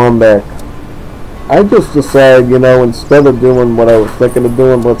this combat. I just decided, you know, instead of doing what I was thinking of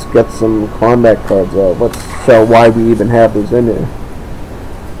doing, let's get some combat cards out. Let's show why we even have these in here.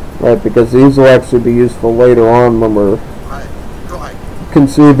 Right, because these will actually be useful later on when we're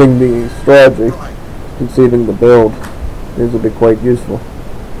conceiving the strategy, conceiving the build. These will be quite useful.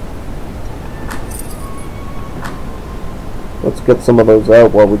 Let's get some of those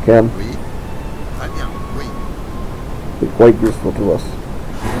out while we can. Be quite useful to us.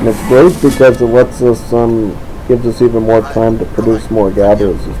 And it's great because it lets us, gives us even more time to produce more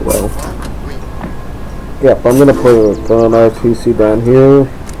gatherers as well. Yep, I'm going to put an RTC down here.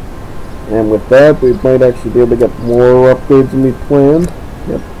 And with that, we might actually be able to get more upgrades than we planned.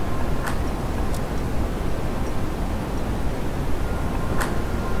 Yep.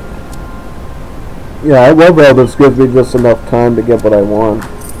 Yeah, I love how this gives me just enough time to get what I want.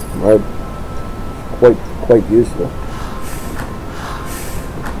 Right? Quite useful.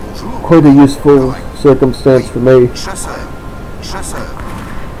 Quite a useful circumstance for me.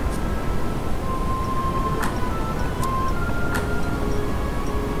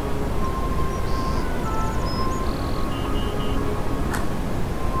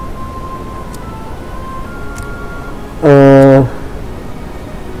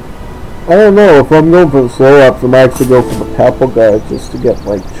 I don't know, if I'm going for the slow ops, I might actually go for the Papal guy just to get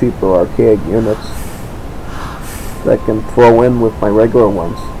like cheaper archaic units that I can throw in with my regular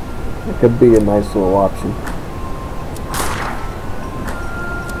ones. It could be a nice little option.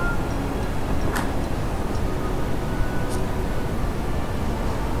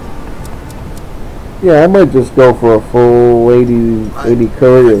 Yeah, I might just go for a full 80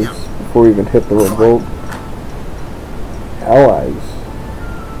 couriers before we even hit the revolt. Allies.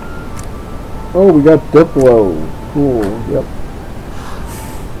 Oh, we got Diplo. Cool, yep.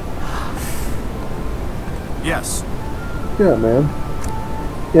 Yes. Yeah, man.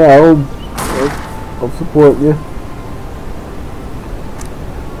 Yeah, I'll support you.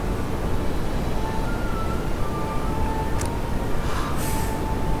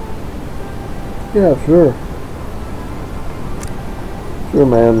 Yeah, sure. Sure,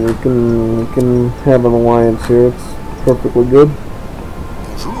 man. We can have an alliance here. It's perfectly good.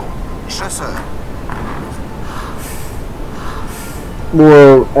 Bonjour, chasseur.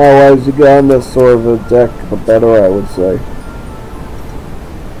 More allies you got on this sort of a deck, the better, I would say.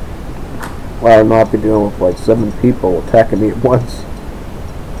 Well, I'll not be dealing with like 7 people attacking me at once.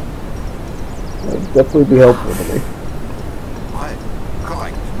 That'd definitely be helpful to me.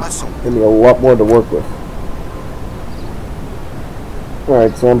 Give me a lot more to work with.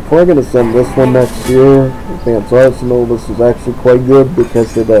 Alright, so I'm probably going to send this one next year. Advanced Arsenal. This is actually quite good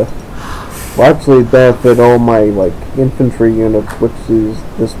because it will actually benefit all my like infantry units, which is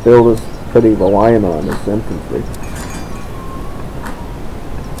this build is pretty reliant on, is infantry.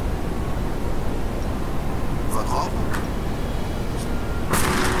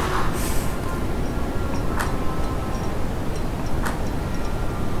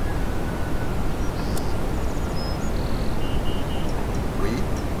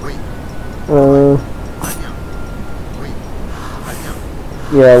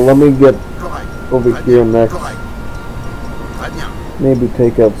 Yeah, let me get over here next. Maybe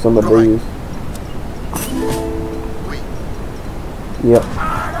take out some of these. Yep.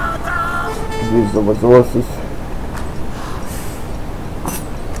 Use the resources.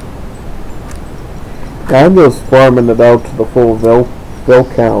 I'm just farming it out to the full Vil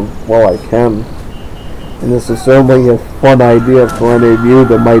count while I can. And this is certainly a fun idea for any of you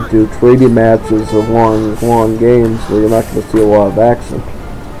that might do treaty matches or long games where you're not going to see a lot of action.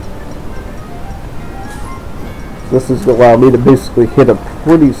 This is going to allow me to basically hit a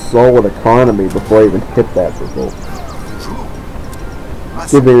pretty solid economy before I even hit that revolt.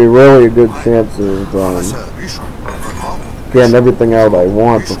 Giving me really a good chance of getting everything out I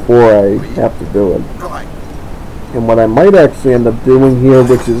want before I have to do it. And what I might actually end up doing here,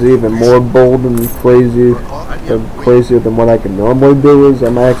 which is even more bold and crazier than what I can normally do, is I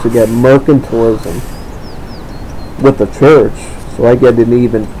might actually get mercantilism with the church, so I get an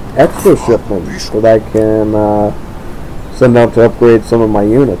even extra shipment that I can send out to upgrade some of my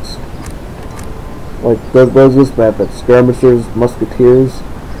units. Like there's this map at skirmishers, musketeers.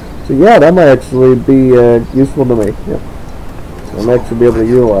 So yeah, that might actually be useful to me. Yeah. So I might actually be able to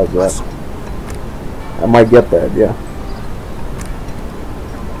utilize that. I might get that, yeah.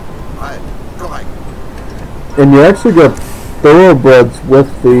 And you actually get Throughbreds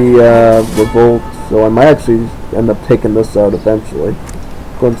with the Revolts, so I might actually end up taking this out eventually.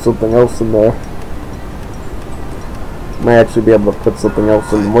 Putting something else in there. Might actually be able to put something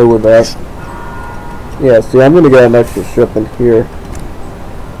else in lieu of that. Yeah, see, I'm going to get an extra ship in here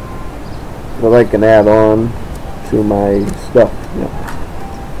that I can add on to my stuff. Yeah.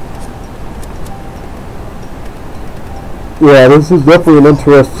 Yeah, this is definitely an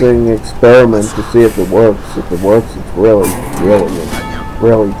interesting experiment to see if it works. If it works, it's really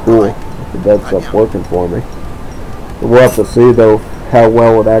cool. If it ends up working for me. But we'll have to see, though, how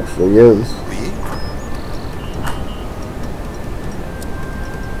well it actually is.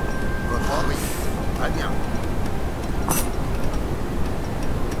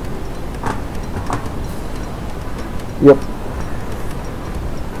 Yep.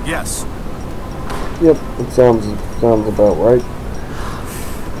 Yes. Yep, it sounds about right.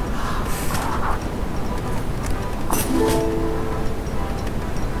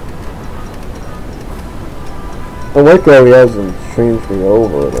 I like how he hasn't changed me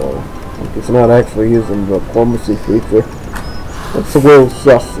over at all. Like, it's not actually using the diplomacy feature. It's a little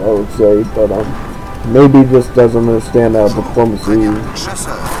sus, I would say, but maybe he just doesn't understand how diplomacy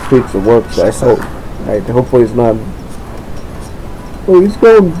feature works. I hope. Hopefully he's not. Well, he's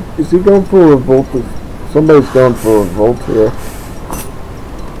going. Is he going for a revolt? Somebody's going for a revolt here.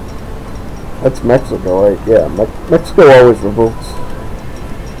 That's Mexico, right? Yeah, Mexico always revolts.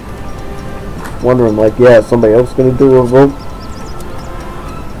 Wondering, like, yeah, is somebody else gonna do a revolt?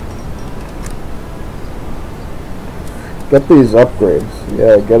 Get these upgrades.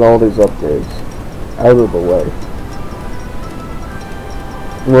 Yeah, get all these upgrades out of the way.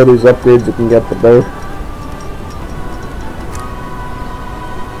 The more these upgrades you can get, the better.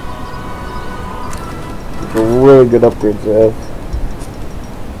 These are really good upgrades to have.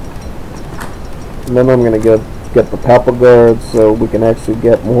 And then I'm gonna get the Papal Guards so we can actually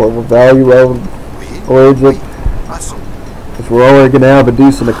get more of a value out of Egypt. Because we're already going to have a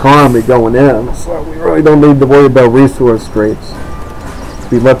decent economy going in, so we really don't need to worry about resource straits. It'd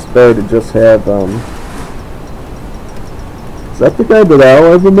be much better to just have, is that the guy that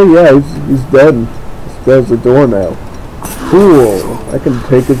allied with me? Yeah, he's dead. This guy's the door now. Cool. I can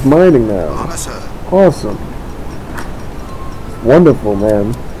take his mining now. Awesome. Wonderful,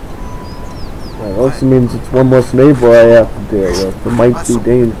 man. That also means it's one less neighbor I have to deal with. It might be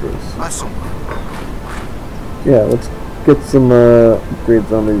dangerous. Yeah, let's get some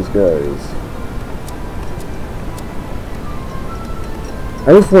upgrades on these guys.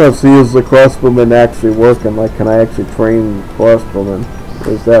 I just want to see is the crossbowman actually working. Like, can I actually train crossbowmen?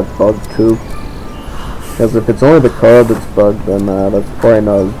 Is that bugged too? Because if it's only the card that's bugged, then that's probably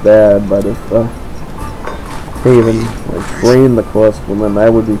not as bad. But if I can't even like, train the crossbowmen,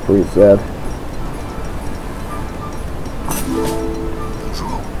 that would be pretty sad.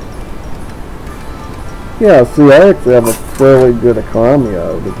 Yeah, see, I actually have a fairly good economy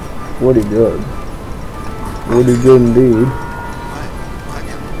out of it. Pretty good. Pretty good indeed.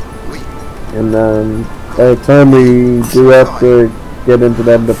 And then, by the time we do have to get into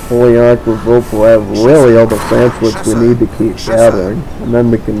that Napoleonic revolt, we'll have really all the sanctuaries we need to keep gathering. And then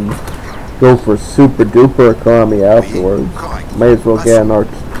we can go for super duper economy afterwards. May as well get an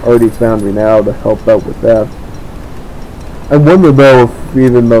arty foundry now to help out with that. I wonder though if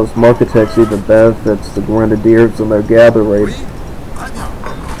even those Marketects even benefits the Grenadiers and their gather rate.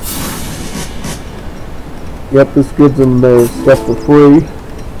 Yep, this gives them their stuff for free.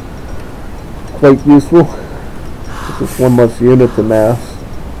 Quite useful. It's just one less unit to mass.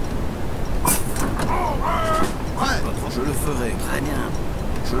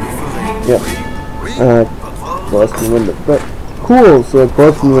 Yep. Crossman, but cool, so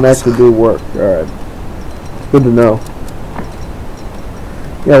Crossman actually do work. Alright. Good to know.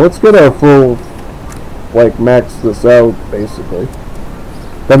 Yeah, let's get our full, like, max this out, basically.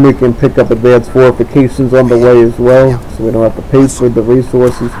 Then we can pick up advanced fortifications on the way as well, so we don't have to pay for the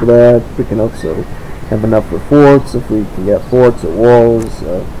resources for that. We can also have enough for forts, if we can get forts or walls.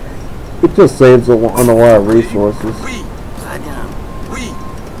 It just saves on a lot of resources.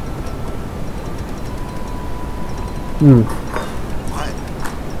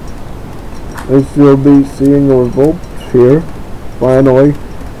 I shall be seeing a revolt here, finally.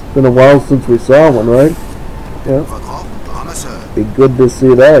 Been a while since we saw one, right? Yeah. Be good to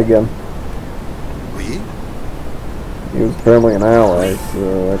see that again. He was apparently an ally,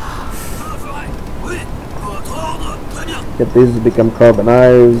 so get these to become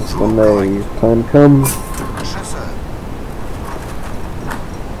carbonized when the time comes.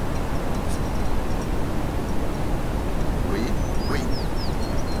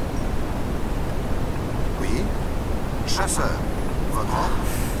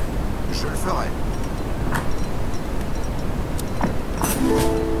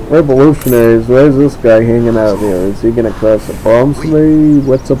 Revolutionaries, where's this guy hanging out here? Is he gonna cause some problems for me?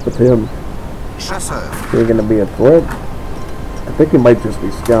 What's up with him? Is he gonna be a threat? I think he might just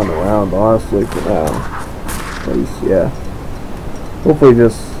be scouting around, honestly, for now. At least, yeah. Hopefully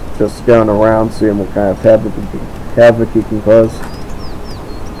just scouting around, seeing what kind of havoc he can cause.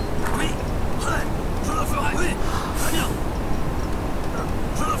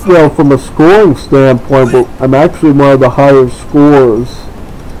 Well, from a scoring standpoint, I'm actually one of the higher scorers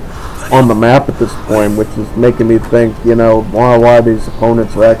on the map at this point, which is making me think, you know, why of these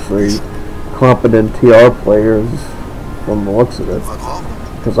opponents are actually competent TR players from the looks of it.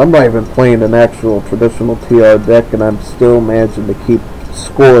 Because I'm not even playing an actual traditional TR deck, and I'm still managing to keep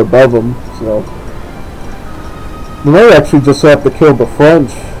score above them. So we may actually just have to kill the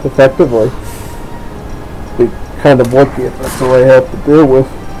French effectively. Be kind of lucky if that's all I have to deal with.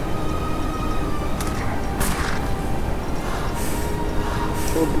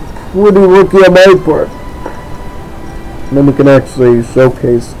 Pretty lucky on my part. And then we can actually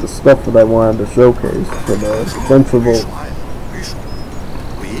showcase the stuff that I wanted to showcase for the French Revolt.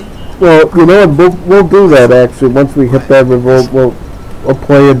 Well, you know, we'll do that actually. Once we hit that revolt, we'll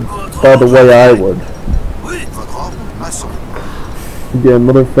play it by the way I would. Get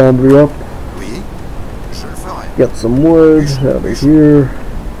another foundry up. Get some wood out of here.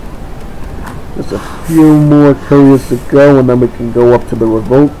 Just a few more couriers to go, and then we can go up to the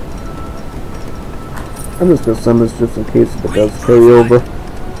revolt. I'm just gonna send this just in case if it does carry over.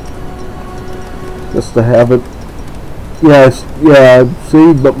 Just to have it. Yes, yeah,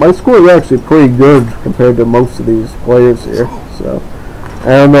 see, but my score is actually pretty good compared to most of these players here, so I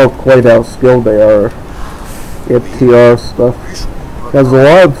don't know quite how skilled they are at TR stuff. Because a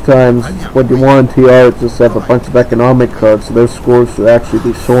lot of times, what you want in TR is just have a bunch of economic cards, so their scores should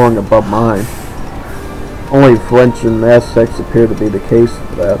actually be soaring above mine. Only French and Aztecs appear to be the case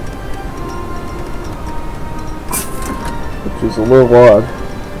for that. Which is a little odd,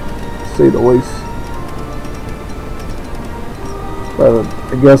 to say the least. But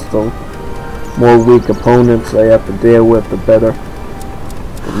I guess the more weak opponents I have to deal with, the better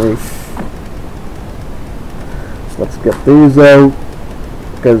for me. Let's get these out.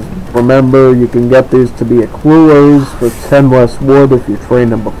 Because remember, you can get these to be ecluers for 10 less wood if you train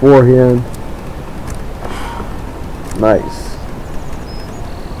them beforehand. Nice.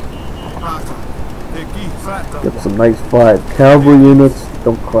 Get some nice 5 cavalry units.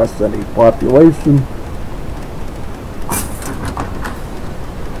 Don't cost any population.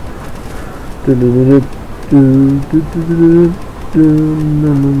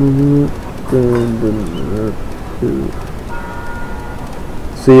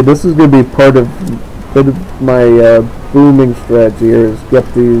 See, this is going to be part of my booming strategy here, is get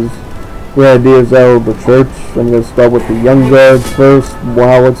these grenadiers out of the church. I'm going to start with the young guards first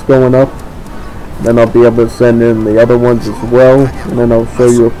while it's going up. Then I'll be able to send in the other ones as well. And then I'll show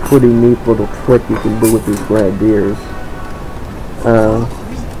you a pretty neat little trick you can do with these grenadiers.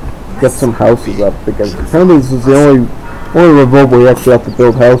 Get some houses up, because apparently this is the only revolt where you actually have to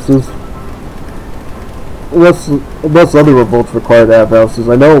build houses. Unless other revolts require to have houses.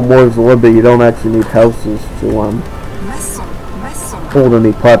 I know in Wars of Liberty you don't actually need houses to hold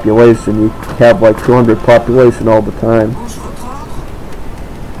any population. You have like 200 population all the time.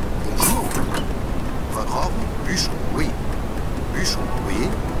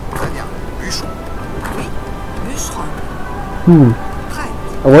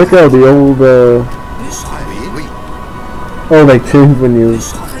 I like how the old oh, they change when you...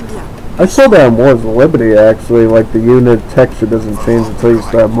 I saw that in Wars of Liberty actually, like the unit texture doesn't change until you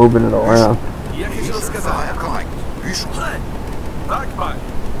start moving it around.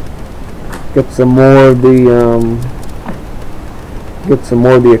 Get some more of the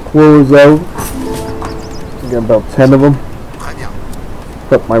ecluers out. Got about 10 of them.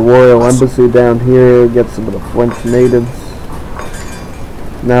 Put my royal embassy down here, get some of the French natives.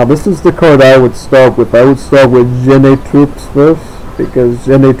 Now this is the card I would start with. I would start with Gene troops first, because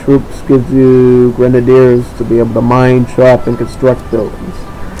Gene troops gives you grenadiers to be able to mine, chop, and construct buildings.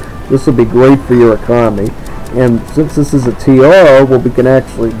 This will be great for your economy. And since this is a TR, what we can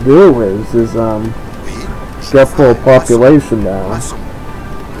actually do is get full population down.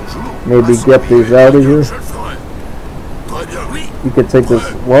 Maybe get these out of here. You can take this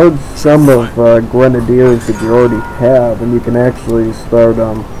large sum of grenadiers that you already have, and you can actually start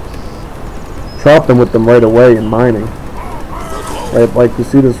chopping with them right away in mining. Right, like you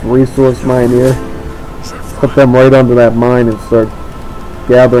see this resource mine here? Put them right under that mine and start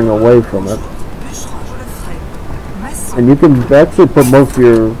gathering away from it. And you can actually put most of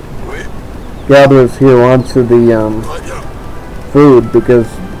your gatherers here onto the food, because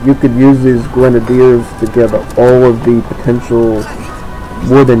you could use these grenadiers to get all of the potential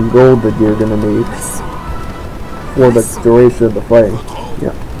wood and gold that you're going to need for the duration of the fighting.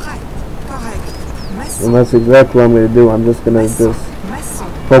 Yeah. And that's exactly what I'm going to do. I'm just going to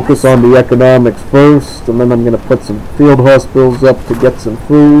focus on the economics first, and then I'm going to put some field hospitals up to get some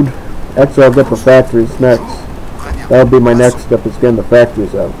food. Actually, I'll get the factories next. That'll be my next step, is getting the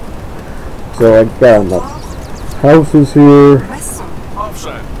factories out. So I got enough houses here.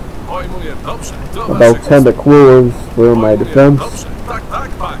 About 10 ecluers for my defense.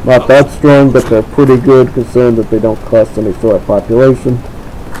 Not that strong, but they're pretty good considering that they don't cost any sort of population.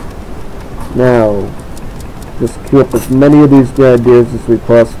 Now, just queue up as many of these grenadiers as we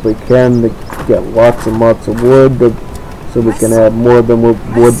possibly can to get lots and lots of wood, so we can have more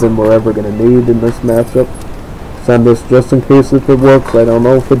wood than we're ever going to need in this matchup. Send this just in case if it works. I don't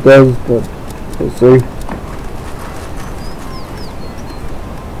know if it does, but we'll see.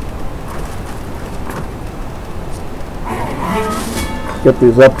 Get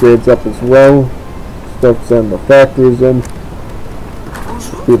these upgrades up as well. Start sending the factories in.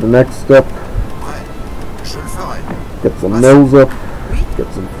 Do the next step. Get some mills up. Get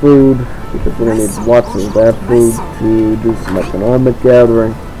some food, because we're going to need lots of that food to do some economic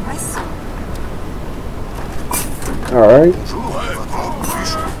gathering. Alright.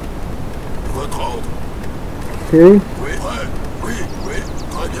 Okay.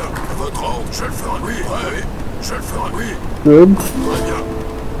 Je le ferai, oui, oui. Je le ferai, oui. Good. Très bien.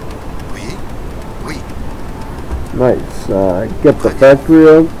 Oui, oui. Nice. Get the factory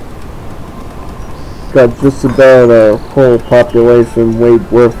up. Got just about a whole population weight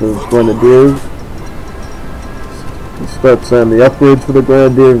worth of grenadiers. Start sending the upgrades for the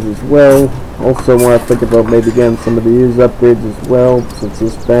grenadiers as well. Also want to think about maybe getting some of these upgrades as well, since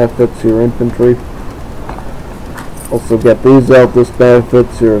this benefits your infantry. Also get these out, this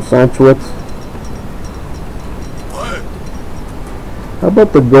benefits your Sanchuits. How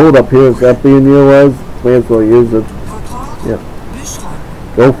about the gold up here? Is that being utilized? May as well use it. Yeah.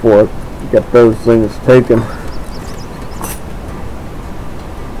 Go for it. Get those things taken.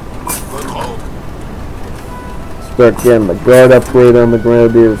 Start getting the guard upgrade on the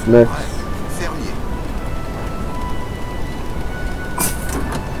grenadiers next.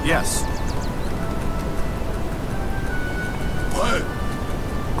 Yes.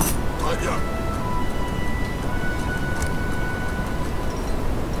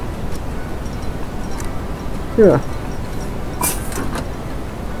 Yeah.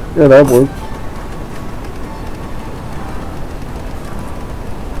 Yeah, that works.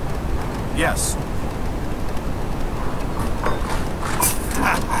 Yes.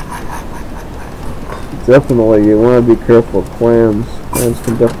 Definitely, you want to be careful of clans. Clans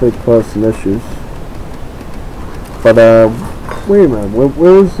can definitely cause some issues. But, wait a minute.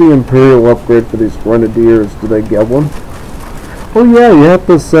 Where is the Imperial upgrade for these Grenadiers? Do they get one? Oh yeah, you have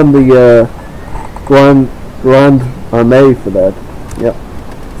to send the, Grand Armée for that. Yep,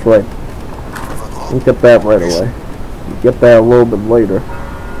 that's right. We'll get that right away. We'll get that a little bit later.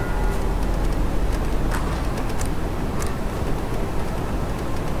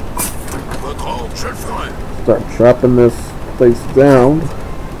 Start chopping this place down.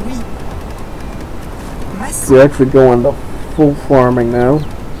 We actually go into full farming now.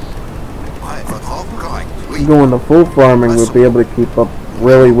 Go into full farming, we'll be able to keep up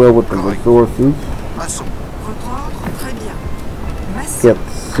really well with the resources. Get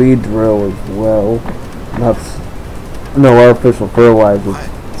seed drill as well. That's no artificial fertilizer.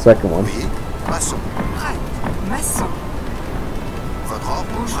 Second one.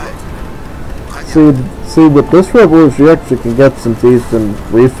 See, with this revolution, you actually can get some decent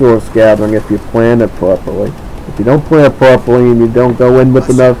resource gathering if you plan it properly. If you don't plan it properly and you don't go in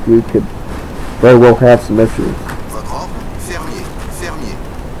with enough, you could very well have some issues.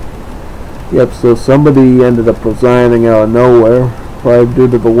 Yep, so somebody ended up resigning out of nowhere, probably due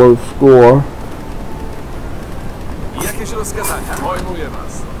to the low score.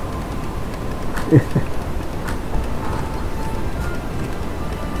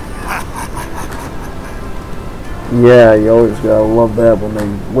 Yeah, you always gotta love that when they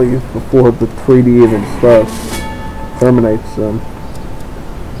leave before the treaty even starts. Terminates them.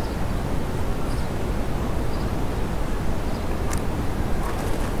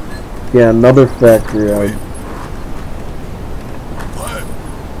 Yeah, another factory out.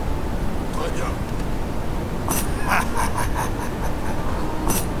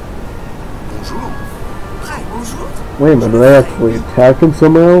 Wait a minute, are they actually attacking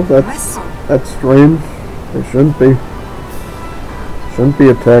someone else? That's strange. They shouldn't be. Shouldn't be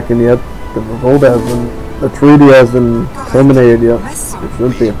attacking yet. The revolt hasn't, the treaty hasn't terminated yet. They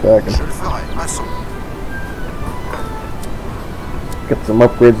shouldn't be attacking. Get some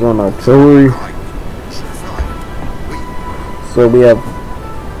upgrades on artillery. So we have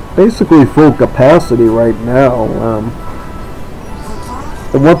basically full capacity right now.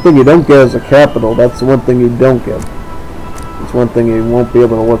 The one thing you don't get is a capital. That's the one thing you don't get. It's one thing you won't be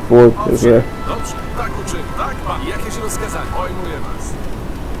able to look forward to here.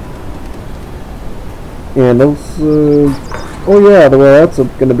 And those, oh yeah, well that's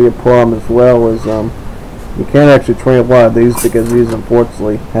going to be a problem as well, is you can't actually train a lot of these because these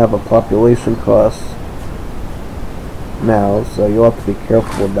unfortunately have a population cost now, so you'll have to be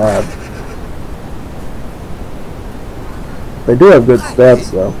careful with that. They do have good stats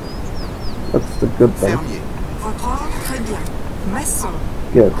though. That's the good thing.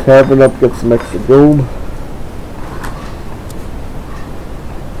 Get a tavern up, get some extra gold.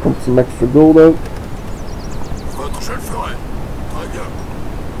 Pump some extra gold out.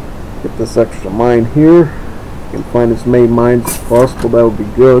 Get this extra mine here. You can find as many mines as possible, that would be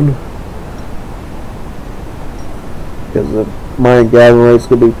good. Because the mine gathering rate's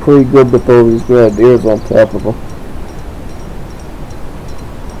going to be pretty good with all these grenadiers on top of them.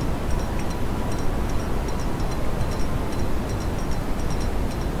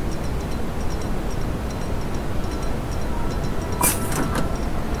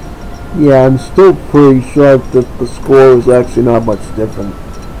 Yeah, I'm still pretty sure that the score is actually not much different.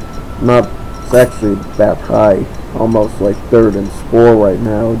 Not It's actually that high, almost like third in score right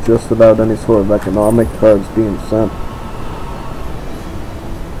now, just without any sort of economic cards being sent.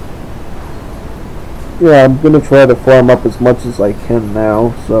 Yeah, I'm gonna try to farm up as much as I can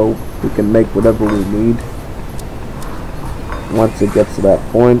now, so we can make whatever we need. Once it gets to that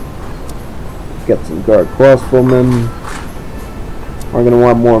point, get some guard crossbowmen. We're gonna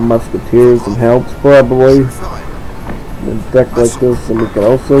want more musketeers and helps probably. In a deck like this, and we can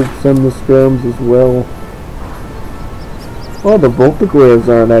also send the skirms as well. Oh, the Voltigreers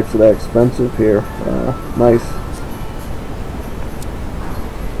aren't actually that expensive here. Nice.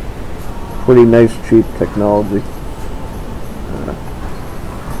 Pretty nice, cheap technology.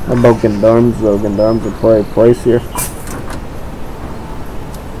 How about Gendarmes though? Gendarmes are probably pricier.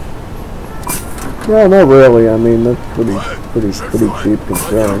 No, not really. I mean, that's pretty cheap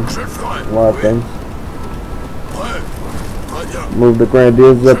considering a lot of things. Move the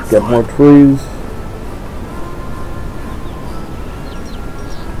Grenadiers up, get more trees.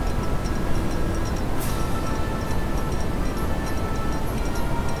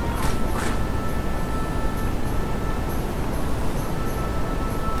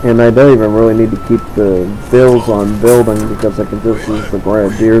 And I don't even really need to keep the bills on building because I can just use the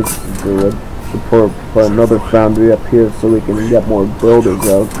Grenadiers to do it. Put another foundry up here so we can get more builders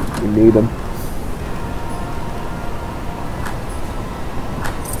out if we need them.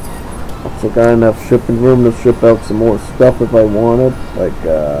 So I got enough shipping room to ship out some more stuff if I wanted, like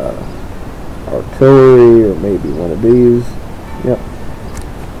artillery or maybe one of these. Yep.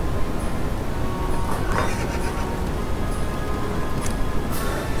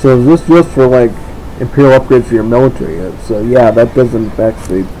 So is this just for like imperial upgrades for your military? So yeah, that doesn't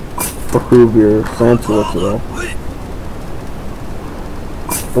actually improve your Sansolets at all.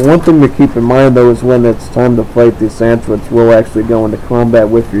 The one thing to keep in mind though is when it's time to fight these Sansolets, we'll actually go into combat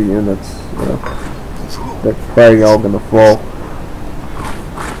with your units. They're probably all gonna fall.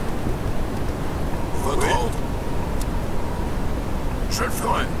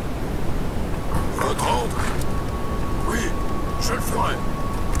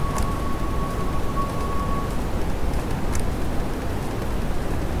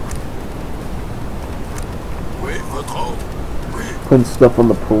 Putting stuff on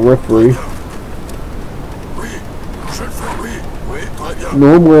the periphery.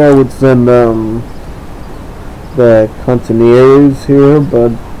 Normally I would send the Cantonieres here,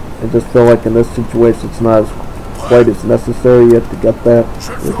 but I just feel like in this situation it's not quite as necessary yet to get that.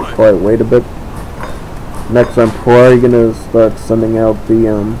 We could probably wait a bit. Next I'm probably gonna start sending out the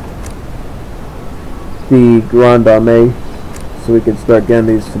Grande Armée so we can start getting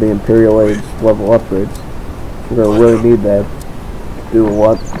these to the Imperial Age level upgrades. We're gonna really need that to do a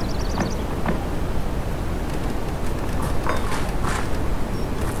lot.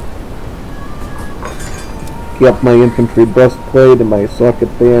 Get my infantry breastplate and my socket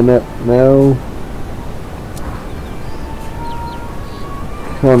bayonet now.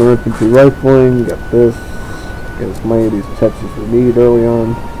 Counter infantry rifling, got this. Get as many of these techs as we need early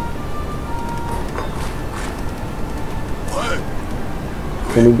on.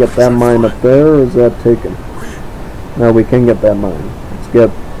 Can we get that mine up there, or is that taken? No, we can get that mine. Let's get.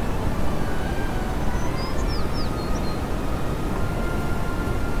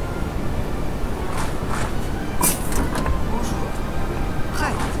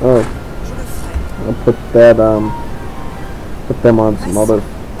 Oh, I'll put that put them on some other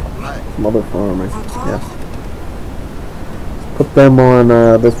farming. Yeah, put them on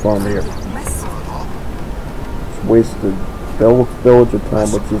this farm here. Just wasted villager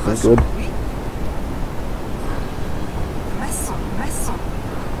time, which isn't good.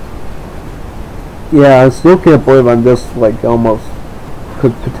 Yeah, I still can't believe I'm just like almost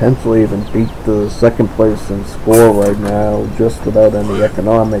could potentially even beat the second place in score right now just without any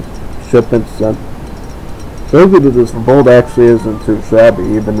economic shipments sent. So that this revolt actually isn't too shabby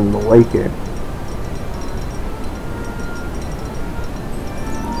even in the late game.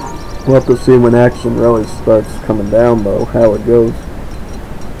 We'll have to see when action really starts coming down though, how it goes.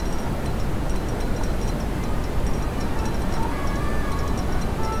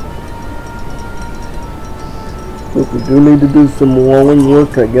 If we do need to do some walling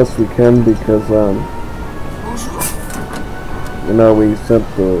work, I guess we can because, you know, we sent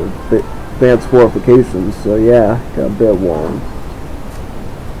the advanced fortifications, so yeah, got a bit of walling.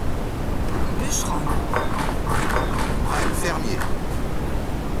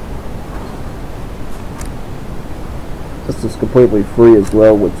 This is completely free as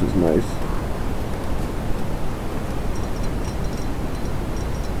well, which is nice.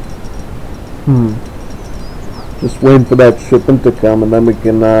 Just waiting for that shipment to come, and then we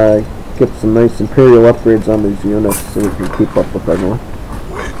can get some nice Imperial upgrades on these units so we can keep up with everyone.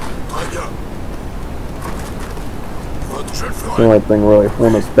 The only thing really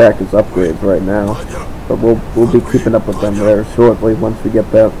holding us back is upgrades right now, but we'll be keeping up with them there shortly once we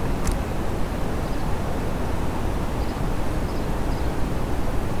get that.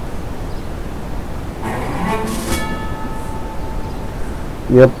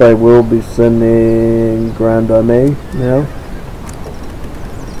 Yep, I will be sending Grand Armée now.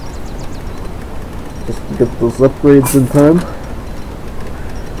 Just to get those upgrades in time.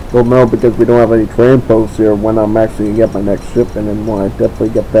 Don't know because we don't have any train posts here when I'm actually going to get my next shipment, and want to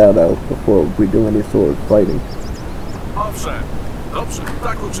definitely get that out before we do any sort of fighting. Dobrze, dobrze,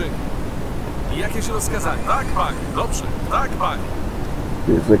 tak uczyń. Jakieś rozkazania? Tak, panie, dobrze, tak, panie.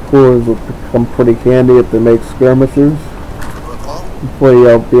 These cores will become pretty handy if they make skirmishers. Hopefully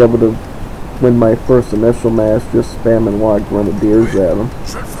I'll be able to win my first initial match just spamming log grenadiers at them.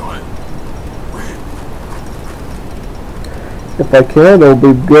 If I can, it'll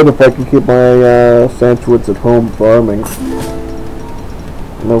be good if I can keep my Santuits at home farming.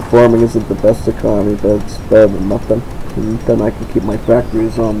 I know farming isn't the best economy, but it's better than nothing. And then I can keep my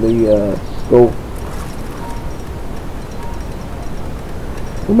factories on the go.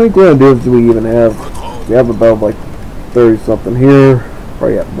 How many grenadiers do we even have? We have about like 30 something here.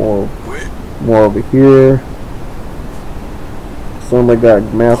 Probably got more over here. Certainly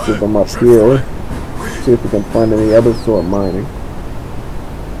got massive them up here. See if we can find any other sort of mining.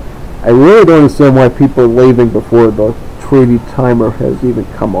 I really don't understand why people are leaving before the treaty timer has even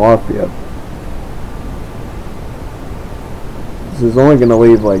come off yet. This is only going to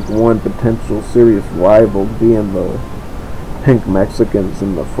leave like one potential serious rival, being the pink Mexicans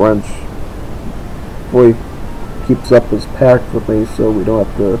and the French. Boy, keeps up his pact with me so we don't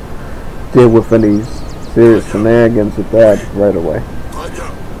have to deal with any serious shenanigans with that right away.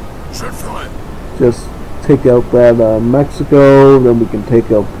 Just take out that Mexico, then we can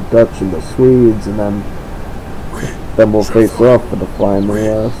take out the Dutch and the Swedes, and then we'll face off for the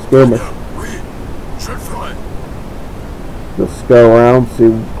final skirmish. Just go around, see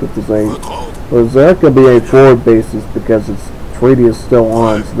if there's any. There's not going to be any forward bases because its treaty is still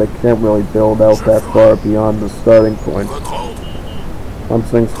on, so they can't really build out that far beyond the starting point. Once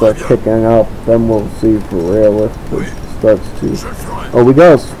things start kicking up, then we'll see for real if it starts to. Oh, we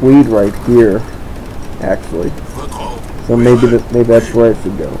got a Swede right here, actually. So maybe that's where I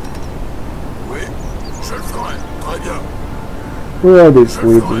should go. Where are these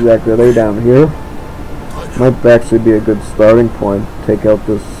Swedes exactly? Are they down here? Might actually be a good starting point. Take out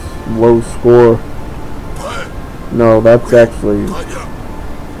this low score. No, that's actually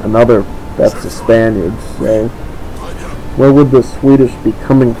another. That's the Spaniards. So where would the Swedish be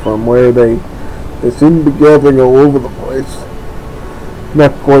coming from? Where are they? They seem to be gathering all over the place.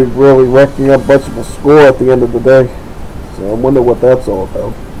 Not quite really racking up much of a score at the end of the day. So I wonder what that's all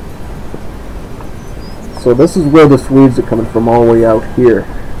about. So this is where the Swedes are coming from, all the way out here.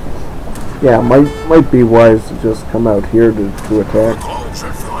 Yeah, might be wise to just come out here to attack.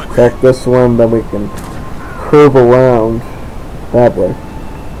 Attack this one, then we can curve around that way.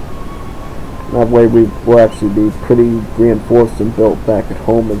 That way we will actually be pretty reinforced and built back at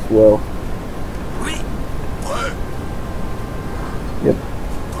home as well. Yep.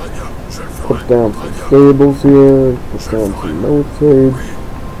 Put down some stables here, put down some military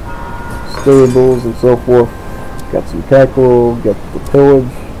stables and so forth. Got some tackle, get the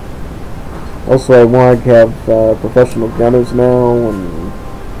pillage. Also I want to have professional gunners now and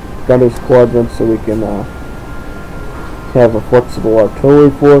gunners quadrants so we can have a flexible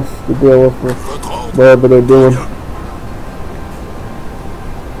artillery force to deal with whatever they're doing.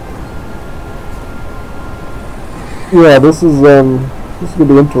 Yeah, this is going to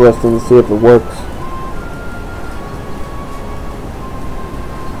be interesting to see if it works.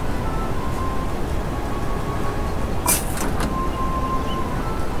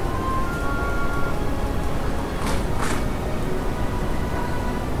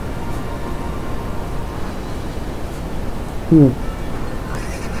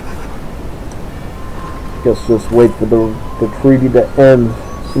 Guess just wait for the treaty to end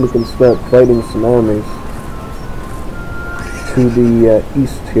so we can start fighting some enemies to the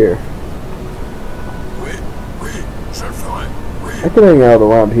east here. I can hang out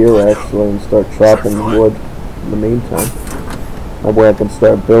around here actually and start chopping wood in the meantime. That way I can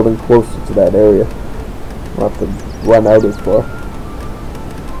start building closer to that area. I'll have to run out as far.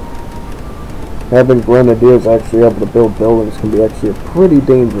 Having grenadiers actually able to build buildings can be actually a pretty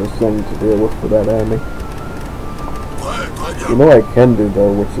dangerous thing to deal with for that army. You know what I can do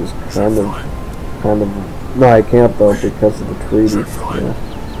though, which is kind of no, I can't though because of the treaty. Yeah.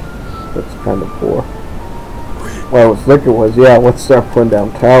 That's kind of poor. What I was thinking was, yeah, let's start putting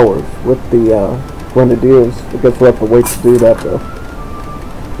down towers with the grenadiers. I guess we'll have to wait to do that though.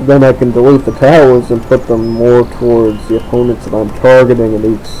 Then I can delete the towers and put them more towards the opponents that I'm targeting in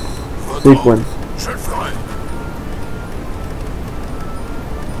each sequence.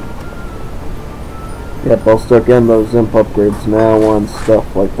 Yep, I'll start getting those imp upgrades now on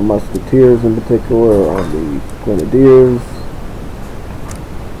stuff like the musketeers in particular, on the grenadiers,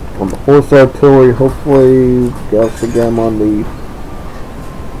 on the horse artillery, hopefully. Also get them on the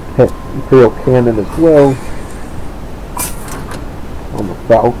Imperial cannon as well, on the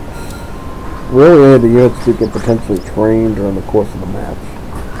Falcons. Really any of the units we could potentially train during the course of the match.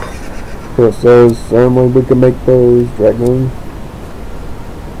 Corsairs, certainly we can make those. Dragoons.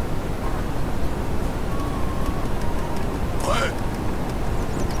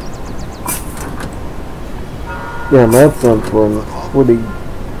 Yeah, that sounds fun. Pretty.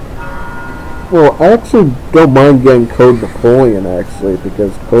 Well, I actually don't mind getting Code Napoleon, actually,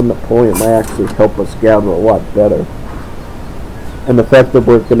 because Code Napoleon might actually help us gather a lot better. And the fact that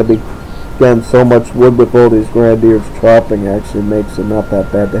we're going to be getting so much wood with all these grenadiers chopping actually makes it not that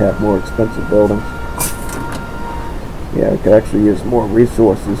bad to have more expensive buildings. Yeah, we could actually use more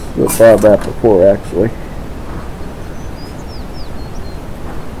resources. I thought of that before, actually.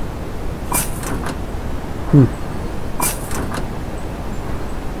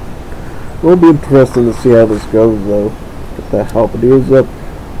 It'll be interesting to see how this goes, though. Get the halberdiers up.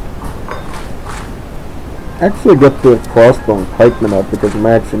 Actually, get the crossbow and pikemen up because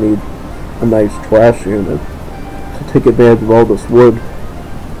I actually need a nice trash unit to take advantage of all this wood.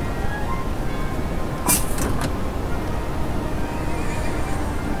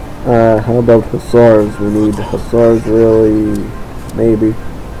 How about hussars? We need hussars, really, maybe.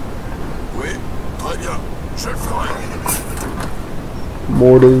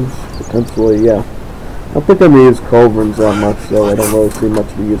 Mortars, potentially, yeah. I don't think I'm going to use culverins that much, though. I don't really see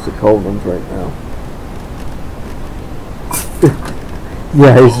much of the use of culverins right now.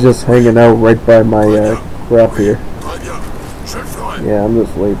 Yeah, he's just hanging out right by my crap here. Yeah, I'm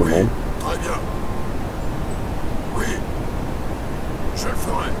just leaving, man.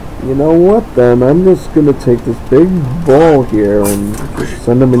 You know what, then? I'm just going to take this big ball here and just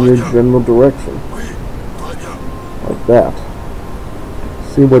send him in your general direction. Like that.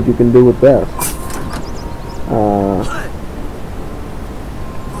 See what you can do with that.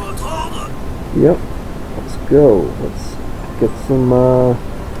 Yep. Let's go. Let's get some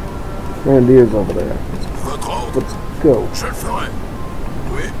grenadiers over there. Let's go.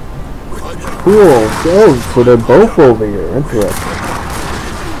 Cool. Oh, so they're both over here. Interesting.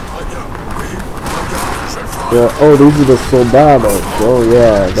 Yeah. Oh, these are the soldados. Oh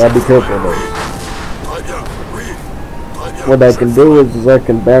yeah, gotta be careful of those. What I can do is I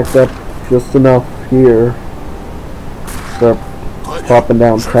can back up just enough here, start popping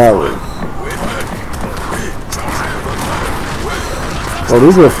down towers. Well,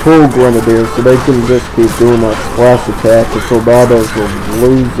 these are full grenadiers, so they can just keep doing that splash attack. The soldados will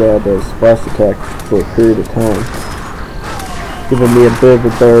lose that splash attack for a period of time, giving me a bit of a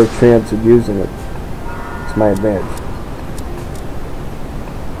better chance of using it. It's my advantage.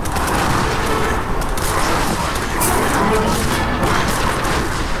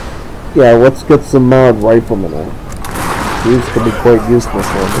 Yeah, let's get some riflemen out. These could be quite useful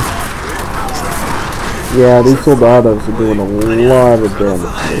for me. Yeah, these soldados are doing a lot of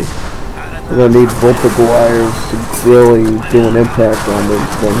damage. We're gonna need voltic wires to really do an impact on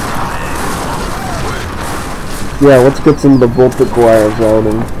these things. Yeah, let's get some of the voltic wires out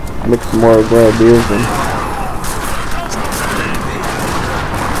and mix some more grenadiers in.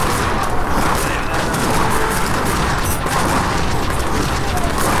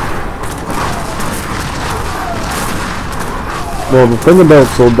 Well, the thing about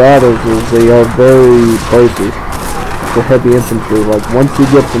soldados is they are very pricey for heavy infantry. Like, once you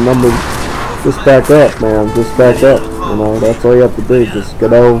get the numbers, just back up, man. Just back up. You know, that's all you have to do. Just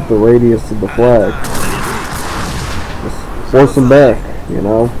get out of the radius of the flag. Just force them back, you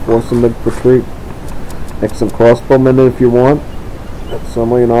know. Force them to retreat. Make some crossbowmen if you want. That's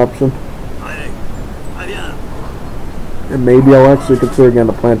certainly an option. And maybe I'll actually consider getting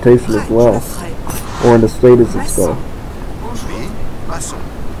a plantation as well. Or in the state as it's called.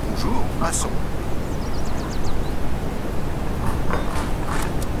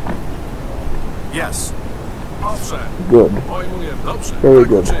 Yes. Good. Very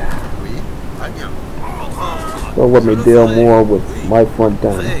good. Well, let me deal more with my front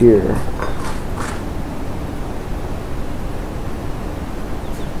down here.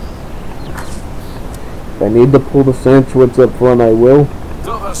 If I need to pull the Sanchuits up front, I will.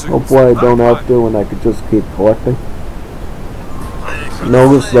 Hopefully I don't outdo and I could just keep collecting.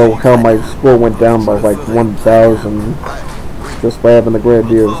 Notice though how my score went down by like 1,000 just by having the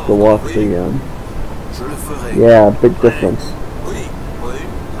Grenadiers go off the yeah, big difference.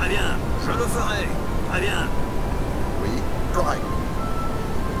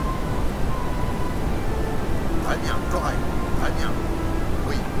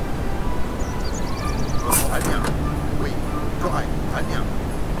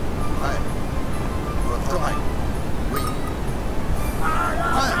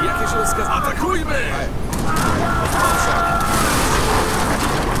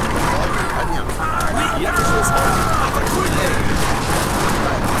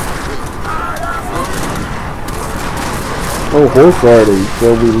 Oh, horse already,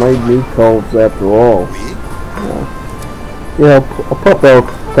 so we might need culves after all. Yeah, I'll pop out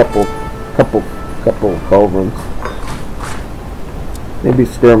a couple culverins. Maybe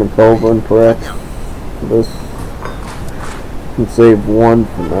Spearman culverin, perhaps. This can save one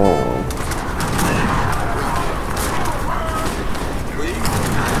for now.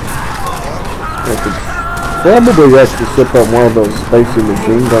 I could probably actually ship out one of those spicy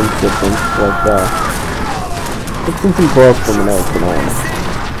machine gun shipments like that. Put something across from an for now.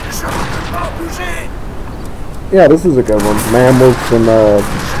 Yeah, this is a good one. Mammoths and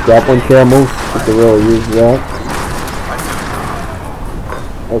grappling camels. We could really use that.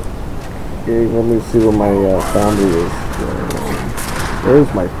 Okay, let me see where my foundry is.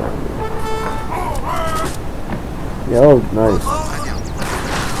 Where's my foundry? Yeah, oh, nice.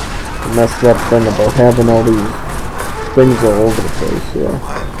 I messed up then about having all these things all over the place, yeah.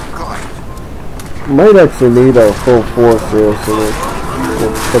 Might actually need a full force here, so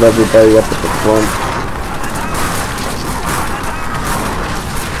we'll put everybody up at the front.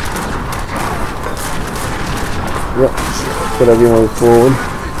 Yep, put everyone forward.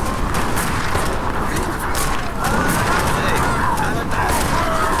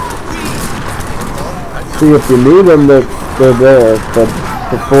 See, if you need them, they're there, but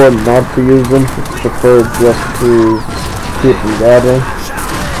prefer not to use them. Prefer just to keep them gathering.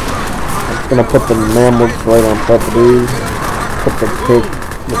 I'm gonna put the mammoths right on top of these. Put the big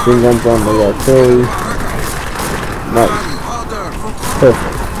machine guns on the artillery. Nice.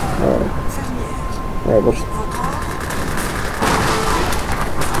 Perfect. Alright. Alright, let's...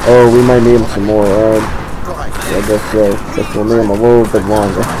 Oh, we might need them some more. Alright. I guess so. Guess we'll need them a little bit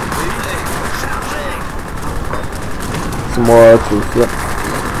longer. Some more archers, yep.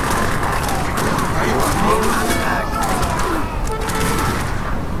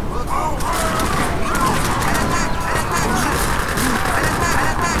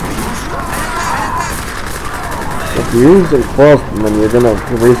 If you use them crossbowmen, you're gonna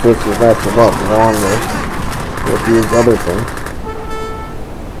resources last a lot longer if you use other things.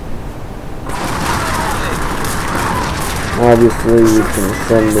 Obviously, you can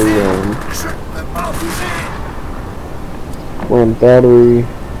send the one battery.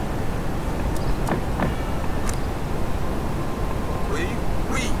 Oui,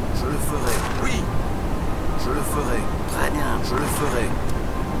 oui, je le ferai. Oui, je le ferai. Très bien, je le ferai.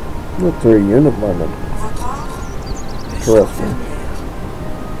 Military unit limit. Interesting.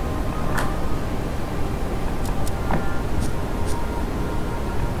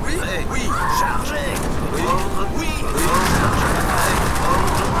 Oui, oui, chargez.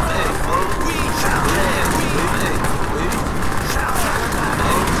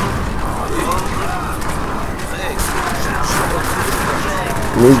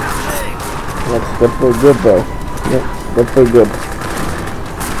 Oui, oui, That's definitely good though. Yep, definitely good. I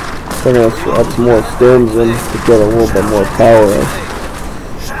think let's add some more stems in to get a little bit more power in.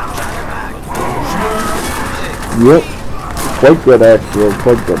 Yep, quite good actually,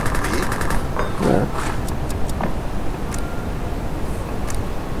 quite good. Yeah.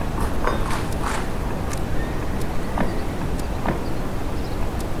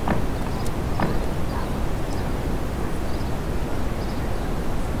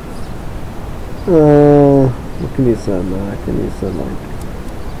 What can you send? Can you send like...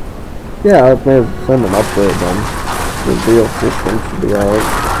 Yeah, I may send an upgrade then. The Revolts system should be alright.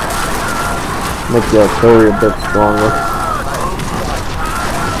 Make the artillery a bit stronger.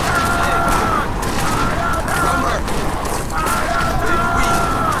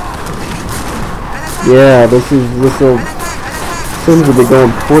 Yeah, this'll seems to be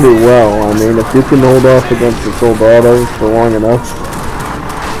going pretty well. I mean, if you can hold off against the soldados for long enough,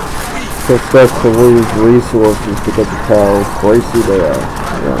 to start to lose resources because of how crazy they are.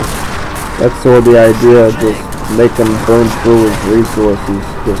 Yeah. That's sort of the idea, just make them burn through his resources,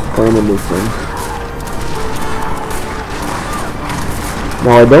 just training these things.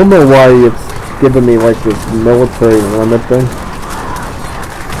 Now I don't know why it's giving me like this military limit thing.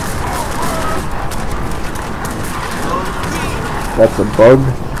 That's a bug.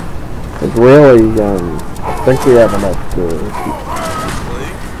 It's really, I think we have enough to...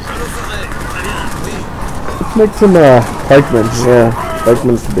 Let's make some, pikemen. Yeah,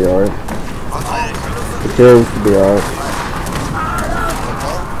 pikemen should be alright. The carriers should be alright.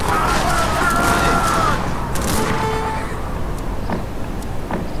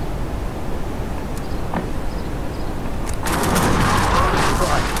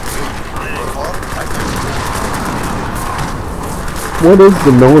 What is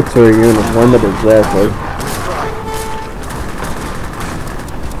the military unit limit exactly?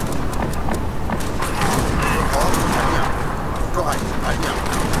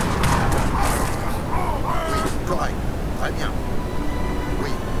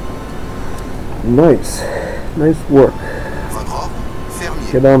 Nice. Nice work.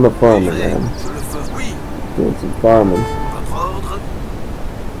 Get on the farming, man. Doing some farming.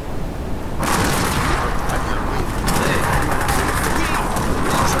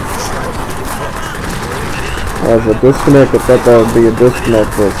 As a disconnect, I thought that would be a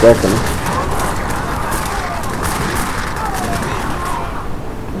disconnect for a second.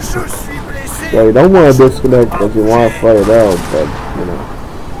 Yeah, you don't want to disconnect because you want to fight it out, but, you know,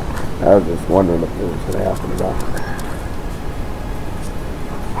 I was just wondering if it was going to happen or not.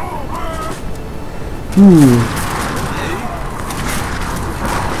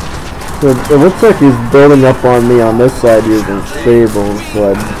 So it looks like he's building up on me on this side using stables,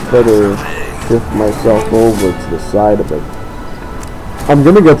 so I'd better shift myself over to the side of it. I'm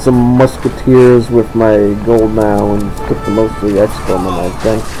gonna get some musketeers with my gold now and stick to mostly X-Bowmen, I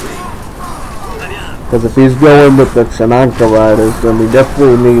think. Because if he's going with the Chananka riders, then we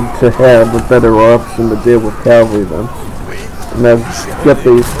definitely need to have a better option to deal with cavalry then. And then get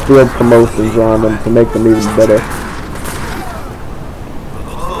these field promotions on them to make them even better.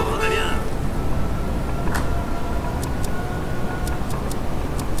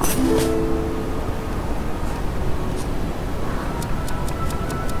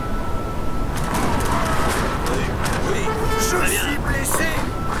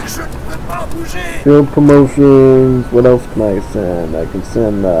 Field promotions, what else can I send? I can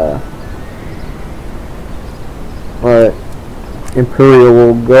send, alright,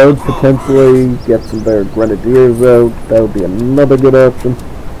 Imperial Guard potentially, get some better Grenadiers out, that would be another good option.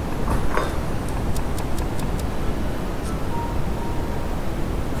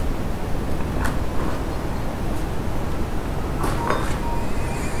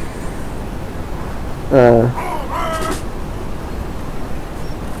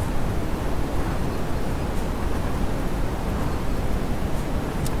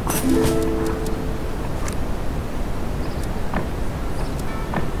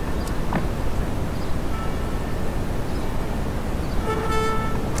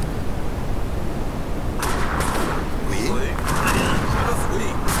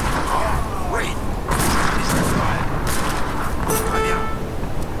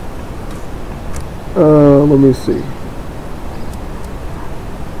 Let me see.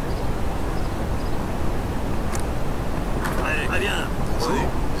 Très bien. Oui,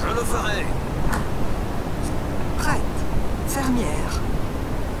 je le ferai. Prête. Fermière.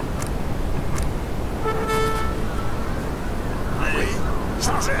 Oui,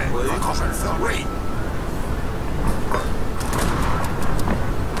 chargez. Oui, quand je le ferai. Oui.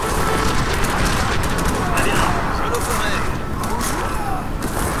 Très bien, je le ferai.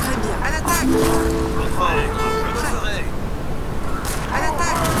 Très bien, à l'attaque.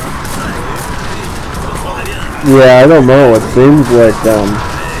 Yeah, I don't know. It seems like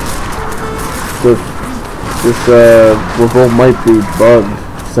this revolt might be bugged,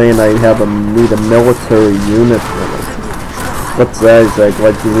 saying I need a military unit in it. What's that exactly?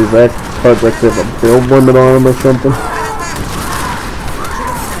 Like, do these cards actually have a build limit on them or something?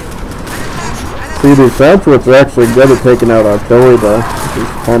 See, these Sandswords are actually good at taking out artillery though, which is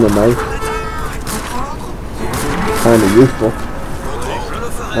kind of nice. Kind of useful.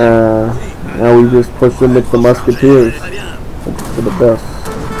 Now we just push them with the musketeers. That's for the best.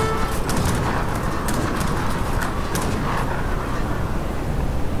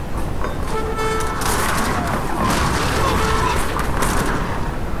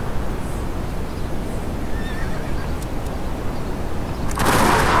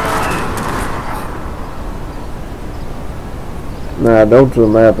 Nah, don't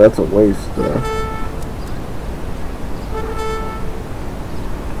do that. That's a waste.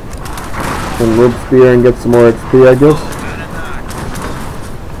 And Wood Spear and get some more XP, I guess.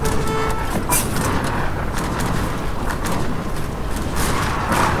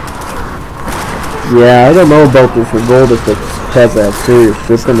 Yeah, I don't know about this Revolt if it has that serious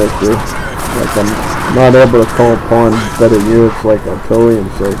shipping issue. Like, I'm not able to call upon better units like artillery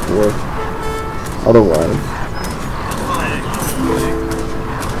and so forth. Otherwise.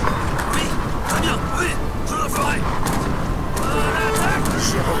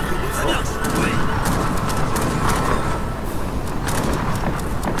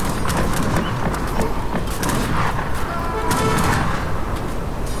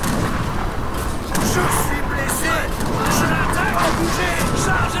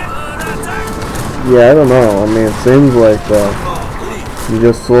 Yeah, I don't know. I mean, it seems like you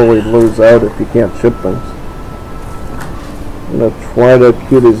just slowly lose out if you can't ship things. I'm gonna try to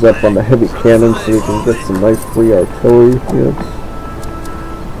queue these up on the heavy cannon so you can get some nice free artillery units.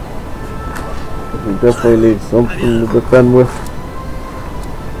 We definitely need something to defend with.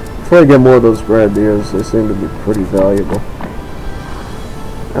 Try to get more of those grenadiers. They seem to be pretty valuable.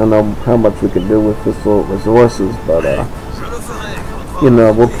 I don't know how much we can do with this little resources, but you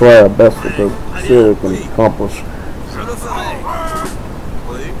know, we'll try our best with it. See what we can accomplish.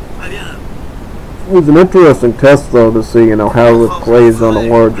 It was an interesting test, though, to see, you know, how it plays on a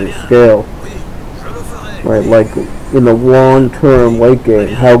larger scale. Right, like in the long-term late game,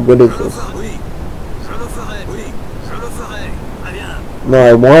 how good is this? No,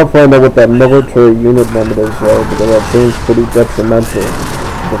 I want to find out what that military unit limit is, though, because that seems pretty detrimental.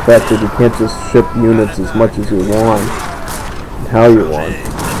 The fact that you can't just ship units as much as you want, and how you want.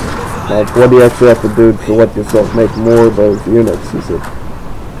 Like, what do you actually have to do to let yourself make more of those units?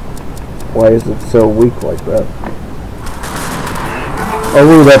 Why is it so weak like that? I'll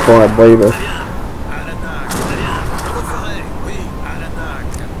leave that on later.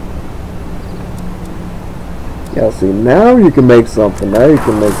 Yeah, see, now you can make something. Now you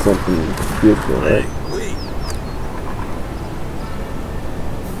can make something useful, right?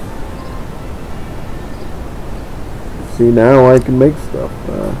 See, now I can make stuff.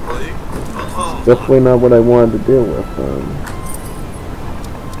 Definitely not what I wanted to deal with.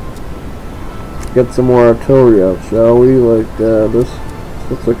 Get some more artillery out, shall we? Like, this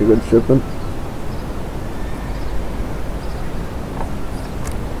looks like a good shipment.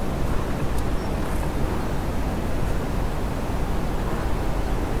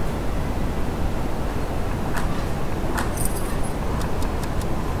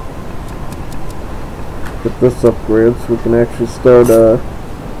 Get this upgrade so we can actually start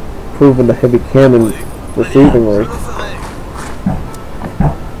improving the heavy cannon receiving rate.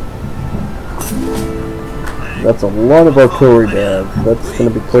 That's a lot of artillery damage. That's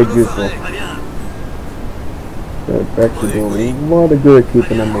going to be quite useful. It's actually doing a lot of good at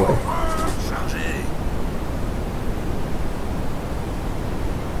keeping them away.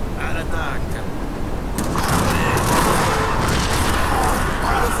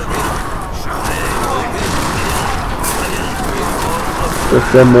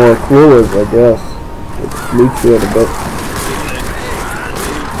 Just some more coolers, I guess. It leaks you a bit.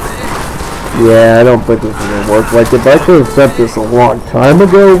 Yeah, I don't think this is going to work. Like, if I could have sent this a long time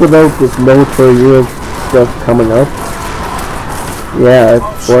ago without this military unit stuff coming up, yeah, I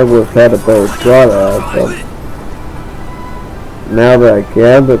probably would have had a better shot at it, but now that I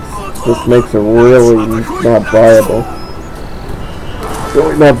can, this makes it really not viable.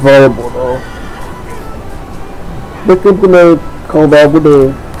 Really not viable at all. But I'm going to call that with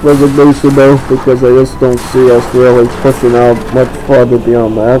a resignation, though, because I just don't see us really pushing out much farther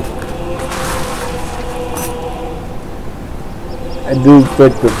beyond that. I do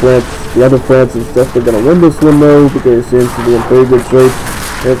think that the other France is definitely going to win this one, though, because it seems to be in pretty good shape.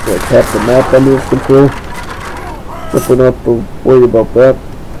 It's like half the map under its control. Definitely not have to worry about that.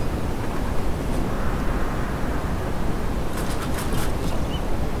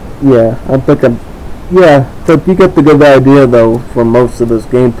 Yeah, I'm thinking, yeah, but you get the good idea, though, from most of this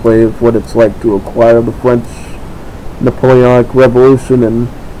gameplay of what it's like to acquire the French Napoleonic Revolution and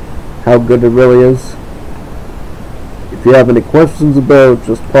how good it really is. If you have any questions about it,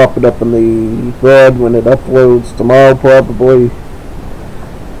 just pop it up in the thread when it uploads tomorrow, probably.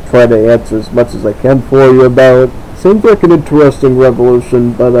 Try to answer as much as I can for you about it. Seems like an interesting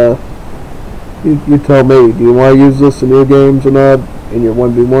revolution, but you tell me, do you want to use this in your games or not? In your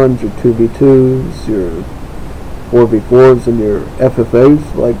 1v1s, your 2v2s, your 4v4s, and your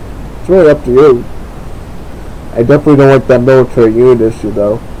FFAs? Like, it's really up to you. I definitely don't like that military unit issue,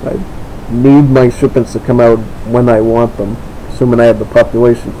 though. I need my shipments to come out when I want them, assuming I have the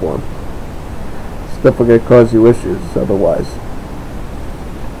population for them. It's definitely going to cause you issues otherwise.